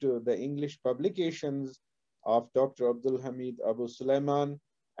look to the English publications of Dr. AbdulHamid AbuSulayman.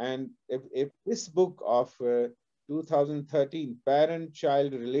 And if this book of 2013,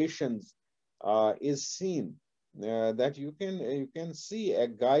 Parent-Child Relations, is seen, that you can see a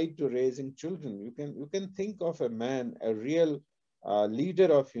guide to raising children. You can think of a man, a real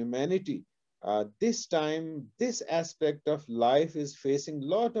leader of humanity. This time, this aspect of life is facing a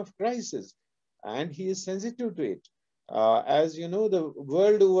lot of crisis, and he is sensitive to it. As you know, the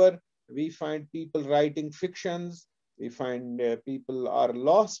world over, we find people writing fictions. We find people are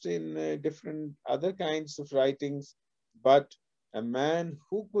lost in different other kinds of writings, but a man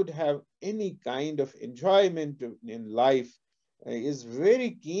who could have any kind of enjoyment in life is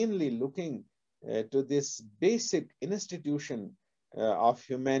very keenly looking to this basic institution of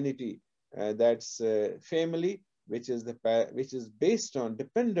humanity, that's family, which is based on,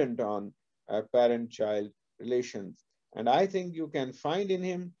 dependent on parent-child relations. And I think you can find in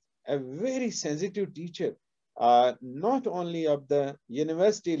him a very sensitive teacher, not only of the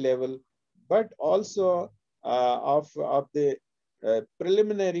university level, but also of the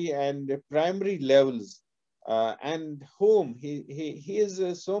preliminary and primary levels, and home. He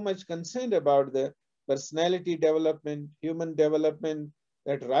is so much concerned about the personality development, human development,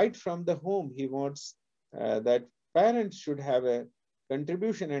 that right from the home he wants that parents should have a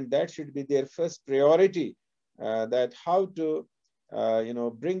contribution, and that should be their first priority, that how to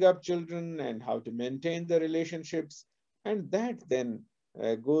bring up children and how to maintain the relationships, and that then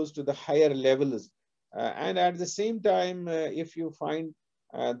goes to the higher levels. And at the same time, if you find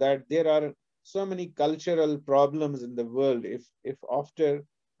that there are so many cultural problems in the world, if after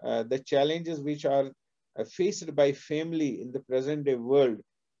the challenges which are faced by family in the present day world,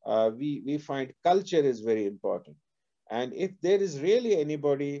 we find culture is very important. And if there is really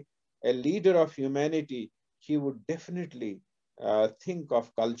anybody, a leader of humanity, he would definitely think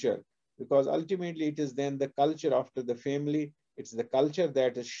of culture, because ultimately it is then the culture after the family, it's the culture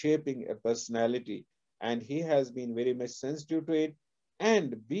that is shaping a personality. And he has been very much sensitive to it.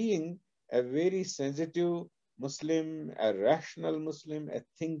 And being a very sensitive Muslim, a rational Muslim, a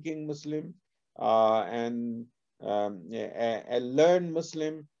thinking Muslim, and a learned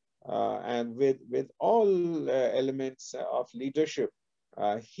Muslim, and with all elements of leadership,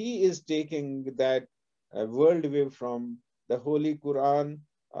 he is taking that worldview from the Holy Quran,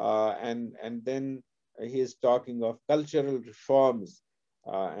 and then he is talking of cultural reforms,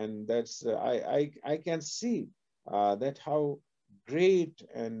 and that's I can see that how great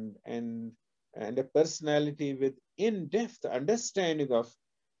and a personality with in-depth understanding of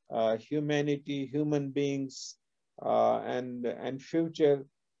humanity, human beings, and future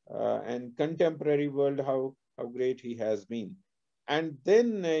and contemporary world, how great he has been. And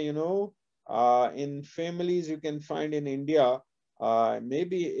then in families you can find in India,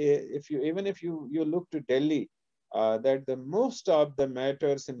 maybe if you look to Delhi, that the most of the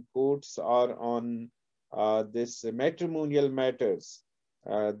matters in courts are on this matrimonial matters.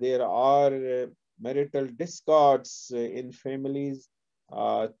 There are marital discords in families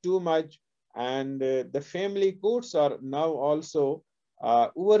too much, and the family courts are now also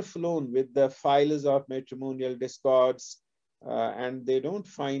overflown with the files of matrimonial discords, and they don't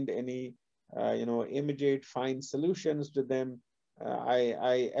find any immediate fine solutions to them.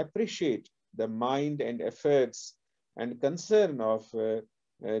 I appreciate the mind and efforts and concern of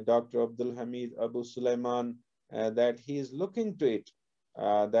Dr. AbdulHamid AbuSulayman, that he is looking to it,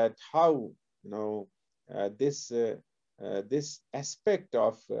 that how this aspect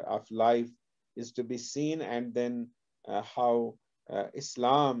of life is to be seen, and then how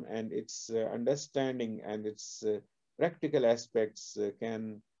Islam and its understanding and its practical aspects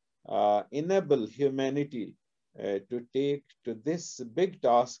can enable humanity to take to this big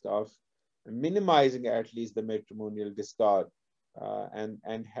task of minimizing at least the matrimonial discord,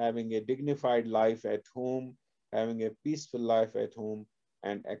 and having a dignified life at home, having a peaceful life at home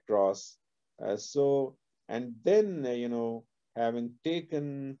and across. And then, having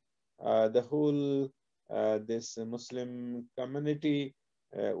taken the whole this Muslim community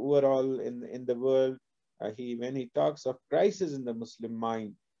overall in the world, when he talks of crisis in the Muslim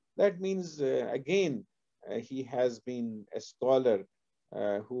mind, that means again he has been a scholar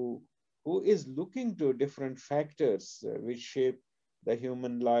who is looking to different factors which shape the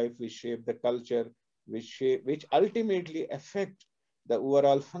human life, which shape the culture, which ultimately affect the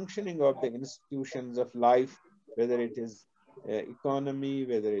overall functioning of the institutions of life, whether it is economy,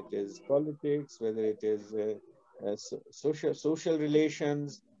 whether it is politics, whether it is social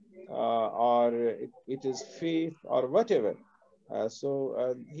relations, or it is faith or whatever.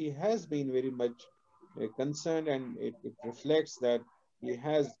 So he has been very much concerned, and it reflects that he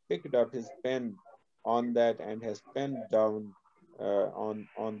has picked up his pen on that and has penned down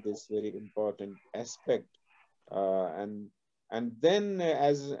on this very important aspect. And then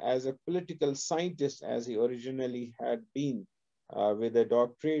as a political scientist, as he originally had been, with a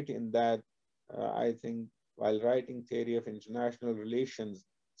doctorate in that, I think while writing theory of international relations,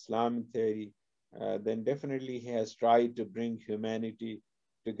 Islamic theory, then definitely he has tried to bring humanity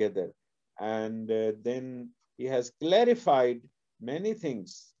together. And then he has clarified many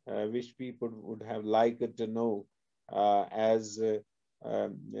things which people would have liked to know, and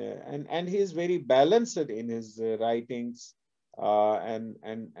he is very balanced in his writings, and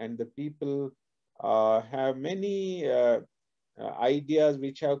the people have many ideas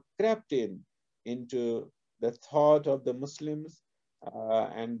which have crept into the thought of the Muslims,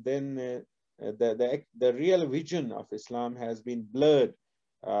 and then the real vision of Islam has been blurred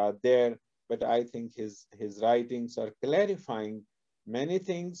there. But I think his writings are clarifying many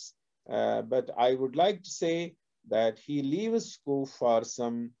things. But I would like to say that he leaves scope for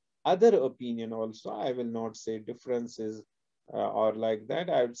some other opinion also. I will not say differences or like that.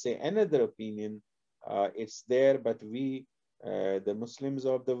 I would say another opinion. It's there, but we, the Muslims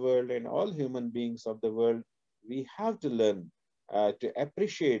of the world and all human beings of the world, we have to learn to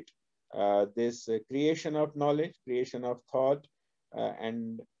appreciate this creation of knowledge, creation of thought,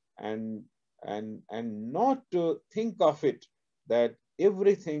 and not to think of it that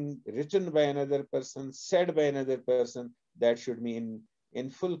everything written by another person, said by another person, that should be in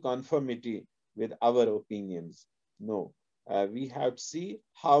full conformity with our opinions. No, we have to see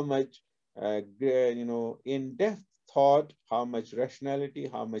how much in-depth thought, how much rationality,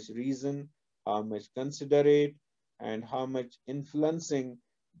 how much reason, how much considerate, and how much influencing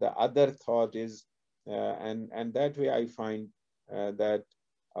the other thought is. And that way I find that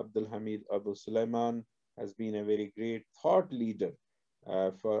AbdulHamid AbuSulayman has been a very great thought leader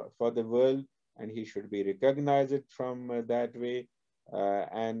for the world, and he should be recognized from that way.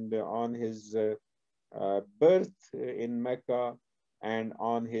 And on his birth in Mecca and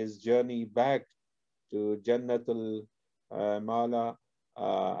on his journey back to Jannatul Mala,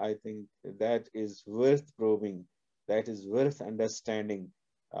 I think that is worth probing, that is worth understanding.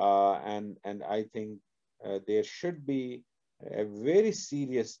 And I think there should be a very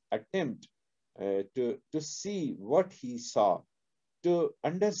serious attempt to see what he saw, to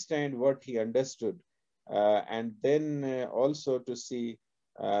understand what he understood, and then also to see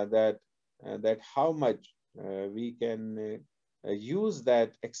that how much we can use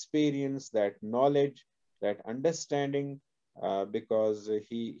that experience, that knowledge, that understanding, because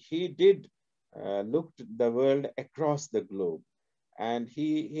he did look at the world across the globe, and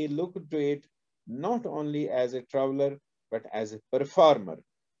he looked to it not only as a traveler but as a performer.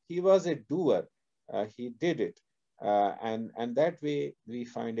 He was a doer. He did it. And that way we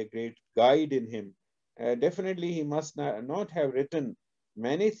find a great guide in him. Definitely he must not have written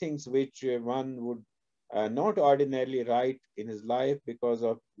many things which one would not ordinarily write in his life because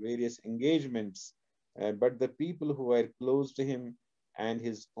of various engagements. But the people who were close to him and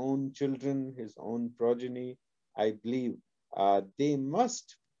his own children, his own progeny, I believe they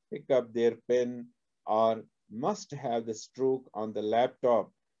must pick up their pen or must have the stroke on the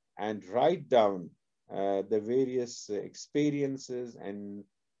laptop and write down the various experiences and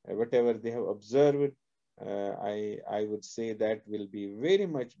whatever they have observed. I would say that will be very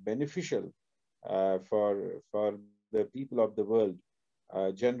much beneficial for the people of the world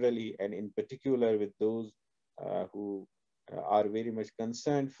generally, and in particular with those who are very much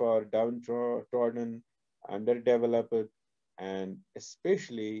concerned for downtrodden, underdeveloped, and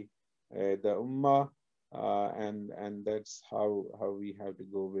especially the Ummah, and that's how we have to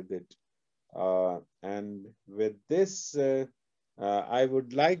go with it. And with this, I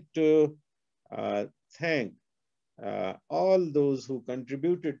would like to thank all those who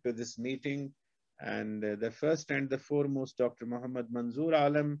contributed to this meeting. And the first and the foremost, Dr. Muhammad Manzoor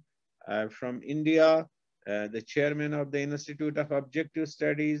Alam from India, the chairman of the Institute of Objective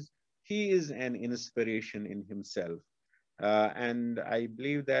Studies. He is an inspiration in himself. And I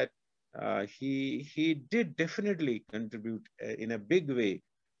believe that he did definitely contribute in a big way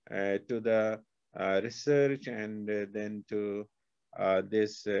to the research and then to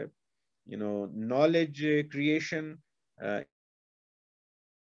this knowledge creation in the field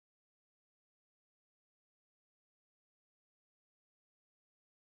of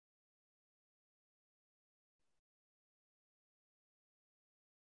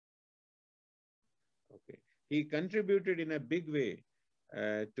international relations. Okay. He contributed in a big way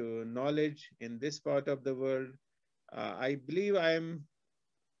to knowledge in this part of the world. I believe I am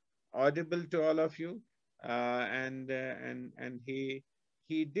audible to all of you, and he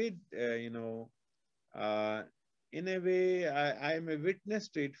did In a way, I am a witness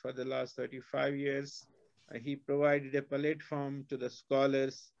to it for the last 35 years. He provided a platform to the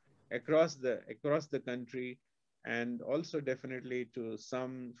scholars across the country, and also definitely to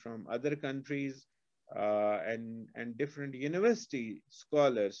some from other countries, and different university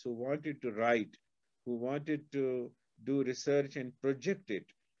scholars who wanted to write, who wanted to do research and project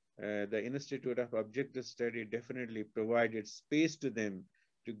it. The Institute of Objective Study definitely provided space to them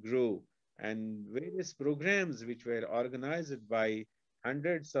to grow, and various programs which were organized by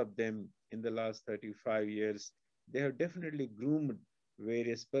hundreds of them in the last 35 years, they have definitely groomed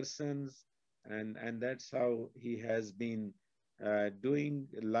various persons, and that's how he has been doing,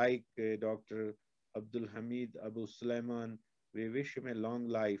 like Dr. AbdulHamid AbuSulayman. We wish him a long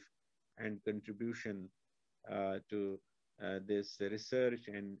life and contribution to this research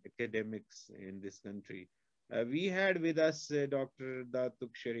and academics in this country. We had with us Dr.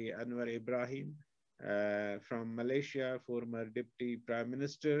 Datuk Shri Anwar Ibrahim from Malaysia, former Deputy Prime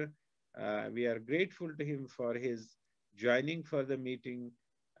Minister. We are grateful to him for his joining for the meeting,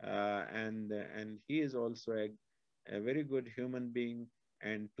 and he is also a very good human being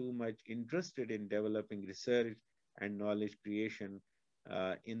and too much interested in developing research and knowledge creation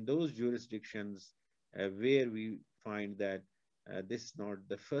in those jurisdictions where we find that this is not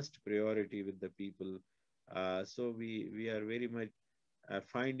the first priority with the people. So we are very much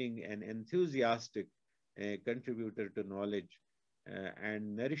finding an enthusiastic contributor to knowledge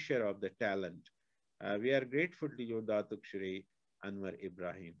and nourisher of the talent. We are grateful to you, Datuk Shri Anwar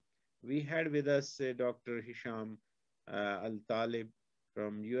Ibrahim. We had with us Dr. Hisham Al-Talib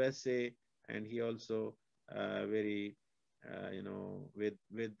from USA, and he also very,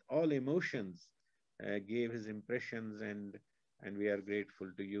 with all emotions, gave his impressions, and we are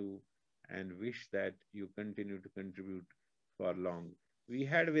grateful to you and wish that you continue to contribute for long. We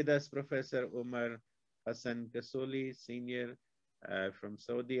had with us Professor Umar Hassan Kasoli, Senior from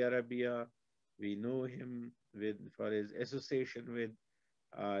Saudi Arabia. We know him for his association with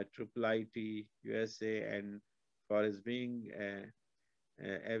IIIT USA, and for his being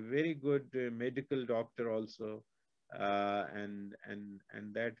a very good medical doctor also, and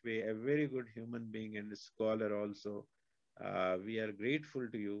that way a very good human being and a scholar also. We are grateful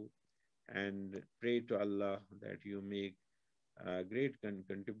to you and pray to Allah that you make great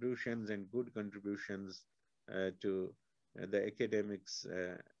contributions and good contributions to the academics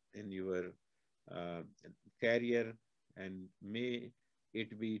in your career, and may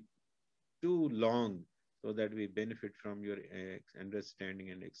it be too long so that we benefit from your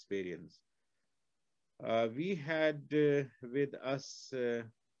understanding and experience. We had with us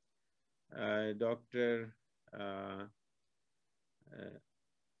Dr.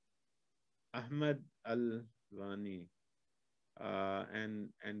 Ahmad Al-Wani, and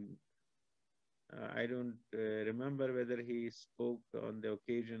I don't remember whether he spoke on the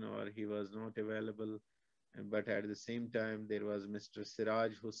occasion or he was not available, but at the same time there was Mr.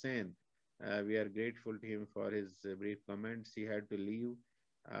 Siraj Hussain. We are grateful to him for his brief comments. He had to leave,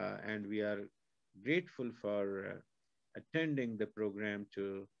 and we are grateful for attending the program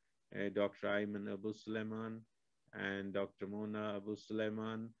to Dr. Ayman AbuSulayman and Dr. Mona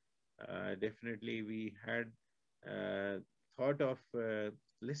AbuSulayman. Definitely we had thought of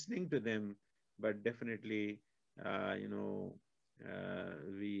listening to them, but definitely,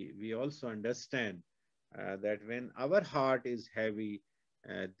 we also understand that when our heart is heavy,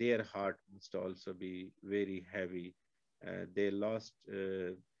 their heart must also be very heavy. They lost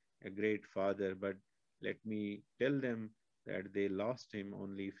a great father, but let me tell them that they lost him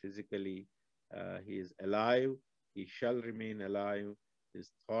only physically. He is alive. He shall remain alive.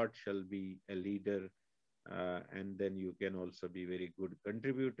 His thought shall be a leader. And then you can also be very good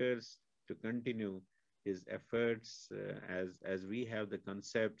contributors to continue his efforts, as we have the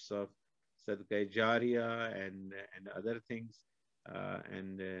concepts of Sadaqah Jariya and other things.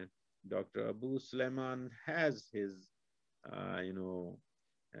 Dr. AbuSulayman has his,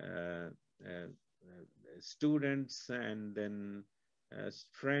 students and then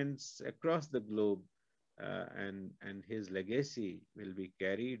friends across the globe, and his legacy will be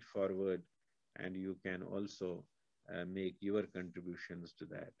carried forward, and you can also make your contributions to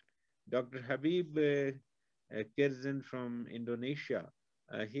that. Dr. Habib Kirzin from Indonesia,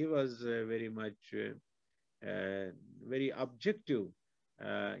 he was very much very objective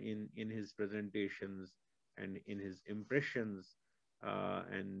in his presentations and in his impressions,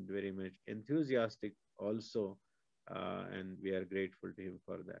 and very much enthusiastic also, and we are grateful to him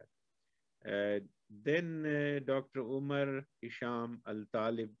for that. Then Dr. Umar Hisham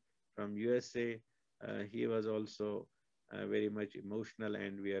Al-Talib from USA, he was also very much emotional,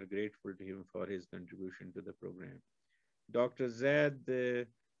 and we are grateful to him for his contribution to the program. Dr. Zaid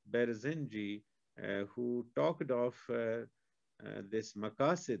Berzenji, who talked of this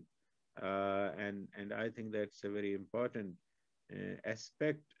maqasid, and I think that's a very important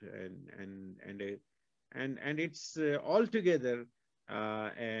aspect, and it's altogether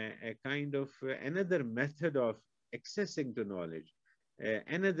a kind of another method of accessing to knowledge,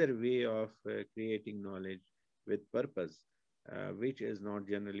 another way of creating knowledge with purpose, which is not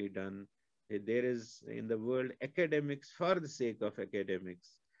generally done. There is in the world academics for the sake of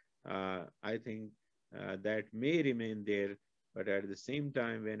academics. I think that may remain there, but at the same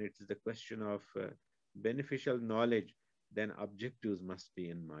time, when it's the question of beneficial knowledge, then objectives must be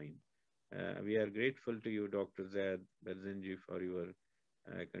in mind. We are grateful to you, Dr. Zaid Berzenji, for your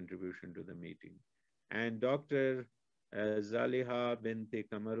contribution to the meeting. And Dr. Zaliha Binti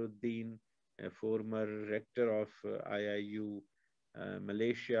Kamaruddin, a former rector of IIU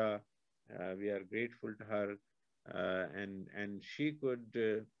Malaysia, we are grateful to her, and she could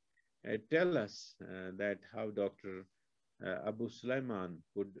tell us that how Dr. AbuSulayman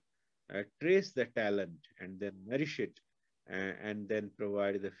could trace the talent and then nourish it, and then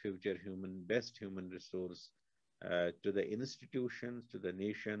provide the future best human resource to the institutions, to the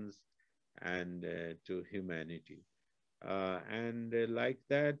nations, and to humanity. And like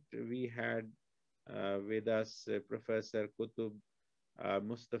that, we had with us Professor Qutub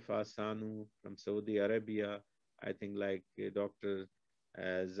Mustafa Sanu from Saudi Arabia. I think like Dr.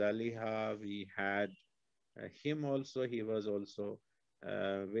 Zaliha, we had him also. He was also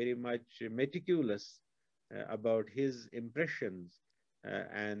very much meticulous about his impressions,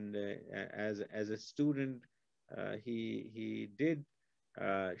 and as a student, he did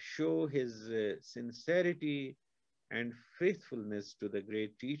show his sincerity and faithfulness to the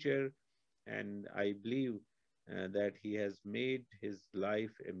great teacher, and I believe that he has made his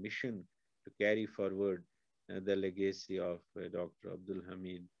life a mission to carry forward the legacy of Dr.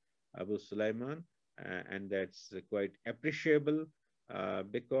 AbdulHamid AbuSulayman, and that's quite appreciable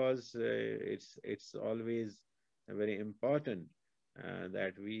because it's always very important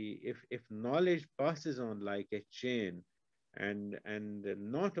that if knowledge passes on like a chain, and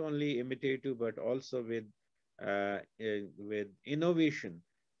not only imitative but also with innovation,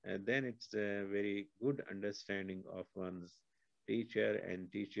 then it's a very good understanding of one's teacher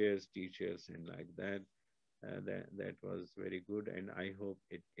and teachers and like that. That was very good, and I hope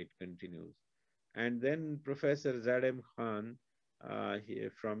it continues. And then Professor Zadem Khan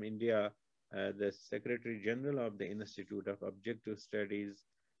from India, the Secretary General of the Institute of Objective Studies,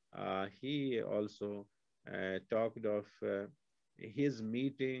 he also talked of his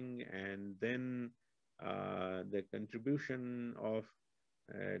meeting, and then the contribution of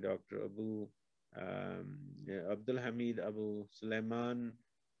Dr. AbdulHamid AbuSulayman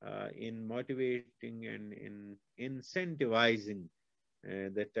in motivating and in incentivizing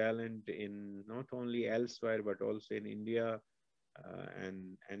the talent in not only elsewhere but also in India,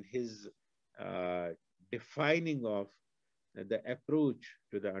 and his defining of the approach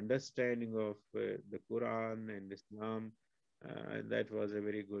to the understanding of the Quran and Islam. That was a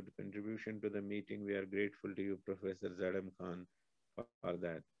very good contribution to the meeting. We are grateful to you, Professor Zadem Khan, for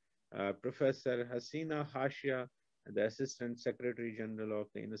that. Professor Hasina Hashia, the Assistant Secretary General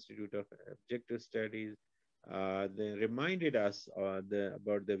of the Institute of Objective Studies, they reminded us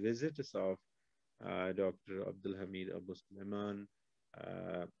about the visits of Dr. AbdulHamid AbuSulayman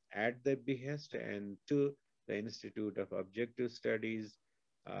at the behest and to the Institute of Objective Studies,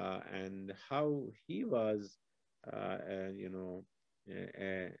 and how he was, a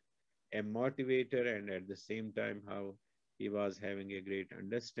motivator, and at the same time how he was having a great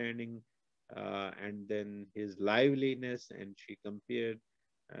understanding, and then his liveliness, and she compared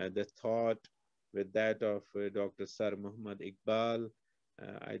the thought with that of Dr. Sir Muhammad Iqbal.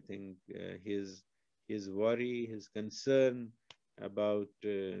 I think his worry, his concern about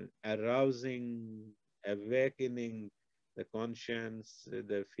arousing, awakening the conscience,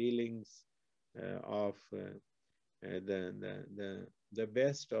 the feelings of the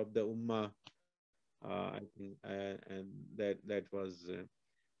best of the ummah. I think, and that was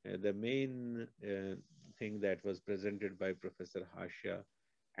the main thing that was presented by Professor Hashia.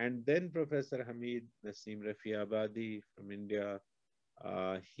 And then Professor Hamid Naseem Rafi Abadi from India,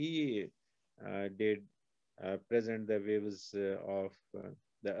 he did present the views of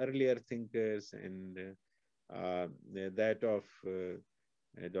the earlier thinkers, and that of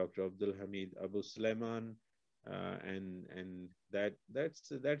Dr. AbdulHamid AbuSulayman, and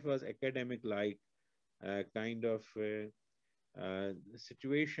that was academic like kind of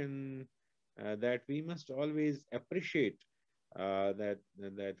situation that we must always appreciate that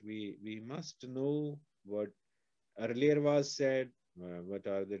we must know what earlier was said, what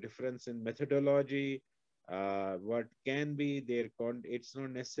are the difference in methodology, what can be their it's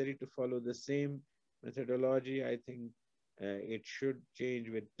not necessary to follow the same methodology. I think it should change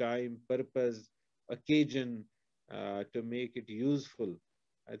with time, purpose, occasion to make it useful.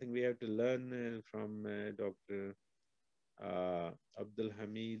 I think we have to learn from Dr.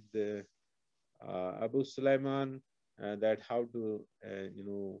 AbdulHamid AbuSulayman that how to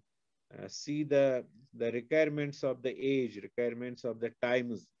see the requirements of the age, requirements of the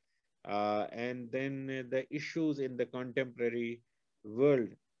times, and then the issues in the contemporary world,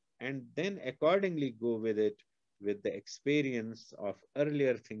 and then accordingly go with it with the experience of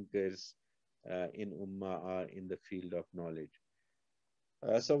earlier thinkers in Ummah or in the field of knowledge.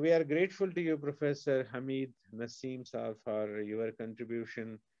 So we are grateful to you, Professor Hamid Naseem Saab, for your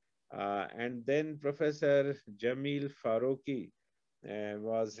contribution. And then Professor Jamil Faruqi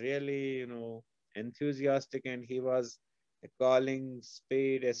was really, enthusiastic, and he was calling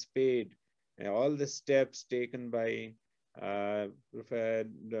spade a spade. All the steps taken by Professor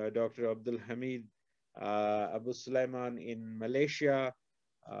Dr. Abdul Hamid AbuSulayman in Malaysia,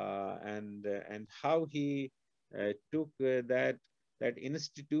 and how he took that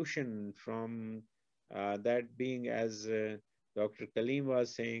institution from that being, as Dr. Kaleem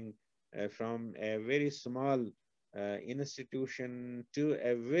was saying, from a very small institution to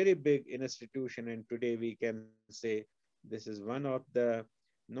a very big institution. And today we can say this is one of the,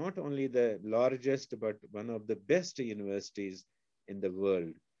 not only the largest, but one of the best universities in the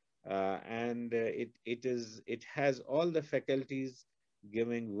world. It has all the faculties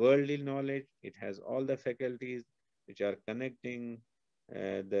giving worldly knowledge. It has all the faculties which are connecting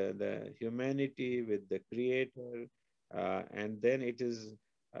the humanity with the creator. And then it is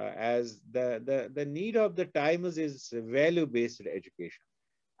as the need of the times is value-based education.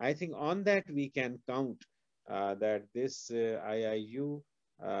 I think on that we can count that this IIU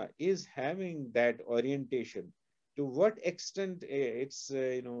is having that orientation. To what extent it's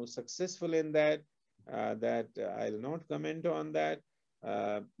successful in that, I'll not comment on that.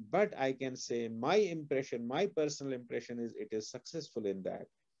 But I can say my impression, my personal impression is it is successful in that.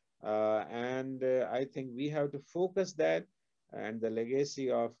 And I think we have to focus that, and the legacy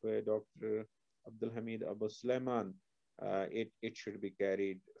of Dr. AbdulHamid AbuSulayman, it should be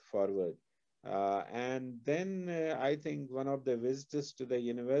carried forward. And then I think one of the visitors to the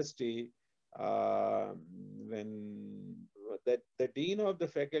university, when the dean of the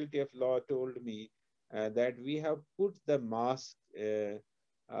faculty of law told me that we have put the mosque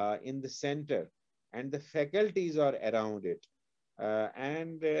in the center, and the faculties are around it.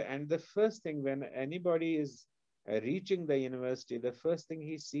 And the first thing when anybody is reaching the university, the first thing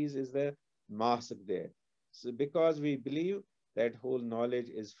he sees is the mosque there. So because we believe that whole knowledge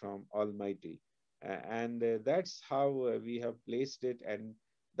is from Almighty. And that's how we have placed it. And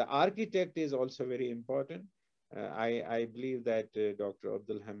the architect is also very important. I believe that Dr.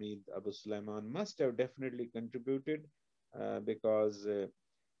 AbdulHamid AbuSulayman must have definitely contributed because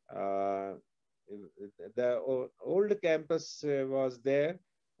the old campus was there.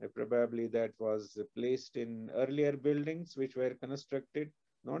 Probably that was placed in earlier buildings which were constructed,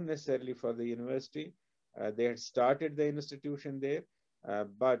 not necessarily for the university. They had started the institution there,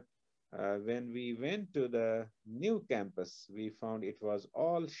 but when we went to the new campus, we found it was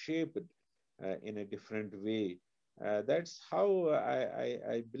all shaped in a different way. That's how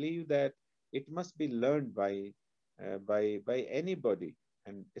I believe that it must be learned by anybody,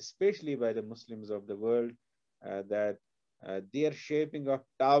 and especially by the Muslims of the world, that their shaping of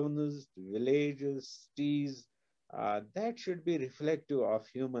towns, villages, cities, that should be reflective of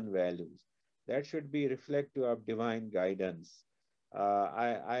human values. That should be reflective of divine guidance.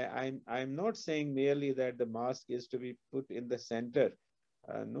 I'm not saying merely that the mosque is to be put in the center.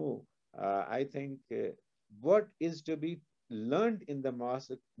 No, I think what is to be learned in the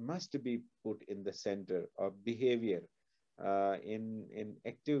mosque must be put in the center of behavior, in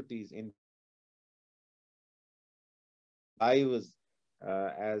activities, in lives,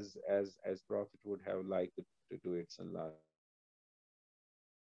 as Prophet would have liked to do it. Sallallahu.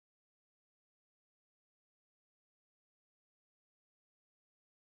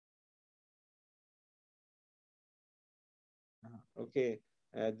 Okay,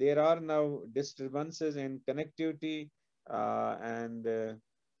 there are now disturbances in connectivity, and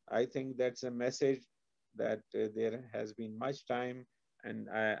I think that's a message that there has been much time, and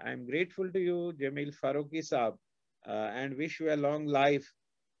I'm grateful to you, Jamil Faruqi Saab, and wish you a long life,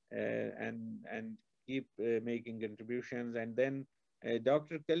 and keep making contributions. And then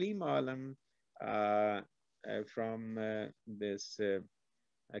Dr. Kaleem Alam from this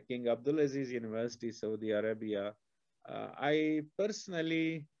King Abdulaziz University, Saudi Arabia. I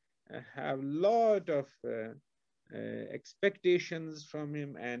personally have lot of expectations from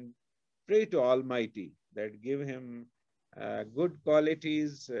him and pray to Almighty that give him good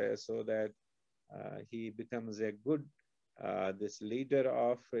qualities so that he becomes a good this leader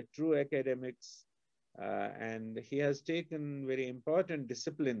of true academics, and he has taken very important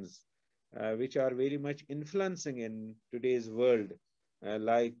disciplines which are very much influencing in today's world,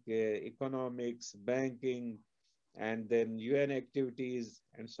 like economics, banking, and then UN activities,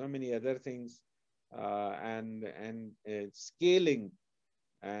 and so many other things, and scaling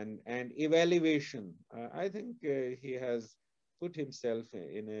and evaluation. I think he has put himself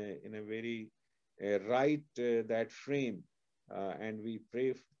in a very right that frame, and we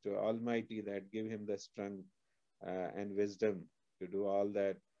pray to Almighty that give him the strength and wisdom to do all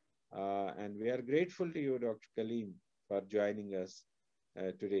that. And we are grateful to you, Dr. Kaleem, for joining us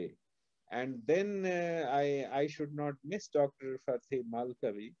today. And then I should not miss Dr. Fatih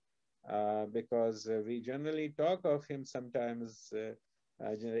Malkavi, because we generally talk of him sometimes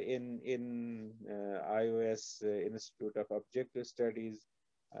in IOS Institute of Objective Studies.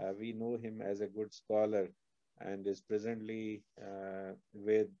 We know him as a good scholar and is presently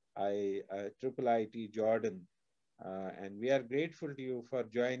with Triple IT Jordan. And we are grateful to you for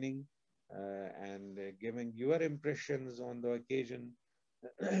joining and giving your impressions on the occasion.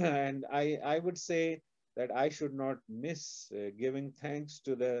 And I would say that I should not miss giving thanks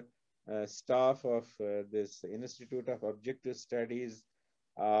to the staff of this Institute of Objective Studies,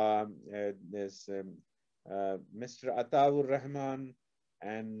 Mr. Ataur Rahman,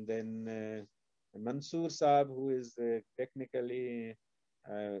 and then Mansoor Saab, who is technically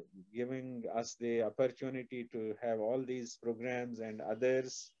giving us the opportunity to have all these programs and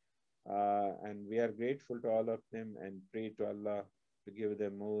others. And we are grateful to all of them and pray to Allah to give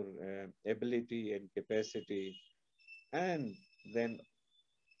them more ability and capacity. And then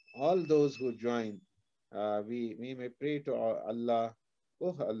all those who join, we may pray to Allah,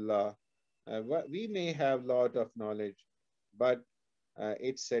 oh Allah, we may have lot of knowledge, but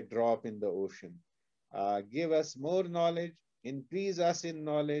it's a drop in the ocean. Give us more knowledge, increase us in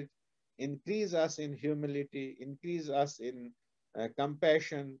knowledge, increase us in humility, increase us in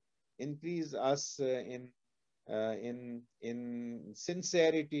compassion, increase us in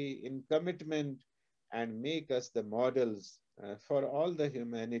sincerity, in commitment, and make us the models for all the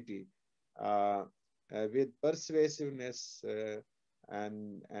humanity with persuasiveness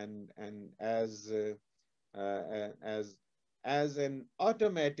and as an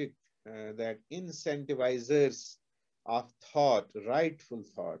automatic that incentivizers of thought, rightful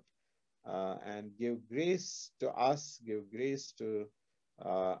thought, and give grace to us, give grace to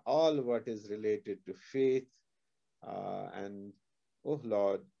all what is related to faith, and oh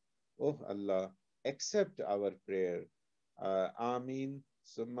Lord, oh Allah, accept our prayer. Ameen,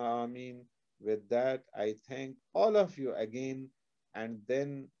 Summa Ameen. With that, I thank all of you again, and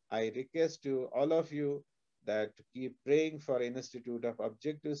then I request to all of you that to keep praying for Institute of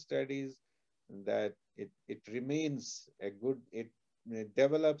Objective Studies, that it remains a good, it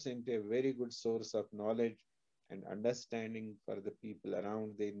develops into a very good source of knowledge and understanding for the people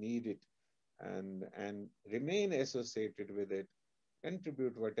around. They need it, and remain associated with it.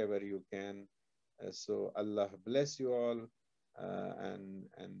 Contribute whatever you can. So Allah bless you all, and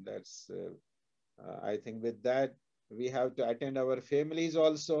that's. I think with that we have to attend our families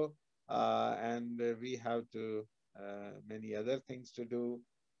also, and we have to many other things to do,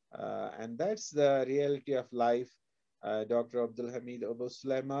 and that's the reality of life. Dr. AbdulHamid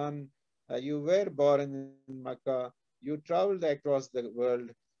AbuSulayman, you were born in Makkah. You traveled across the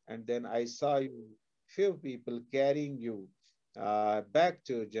world, and then I saw you, few people carrying you back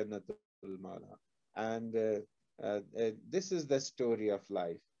to Jannatul Mala. And this is the story of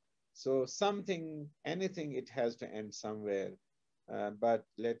life. So something, anything, it has to end somewhere. But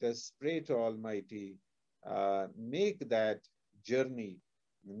let us pray to Almighty, make that journey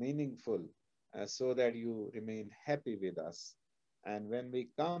meaningful so that you remain happy with us. And when we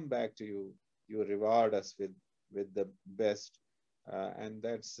come back to you, you reward us with the best. And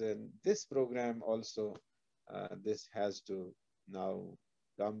that's this program also, this has to now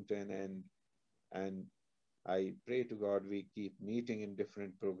come to an end. And I pray to God we keep meeting in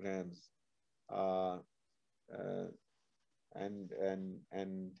different programs, and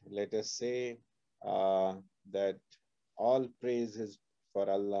let us say that all praise is for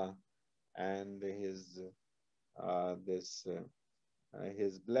Allah and His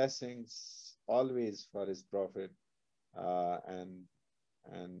blessings always for His Prophet and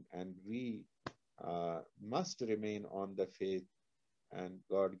we must remain on the faith, and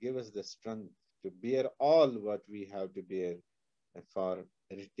God give us the strength to bear all what we have to bear for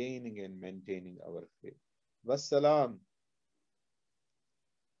retaining and maintaining our faith. Wassalam.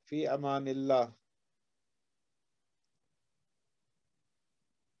 Fi amanillah.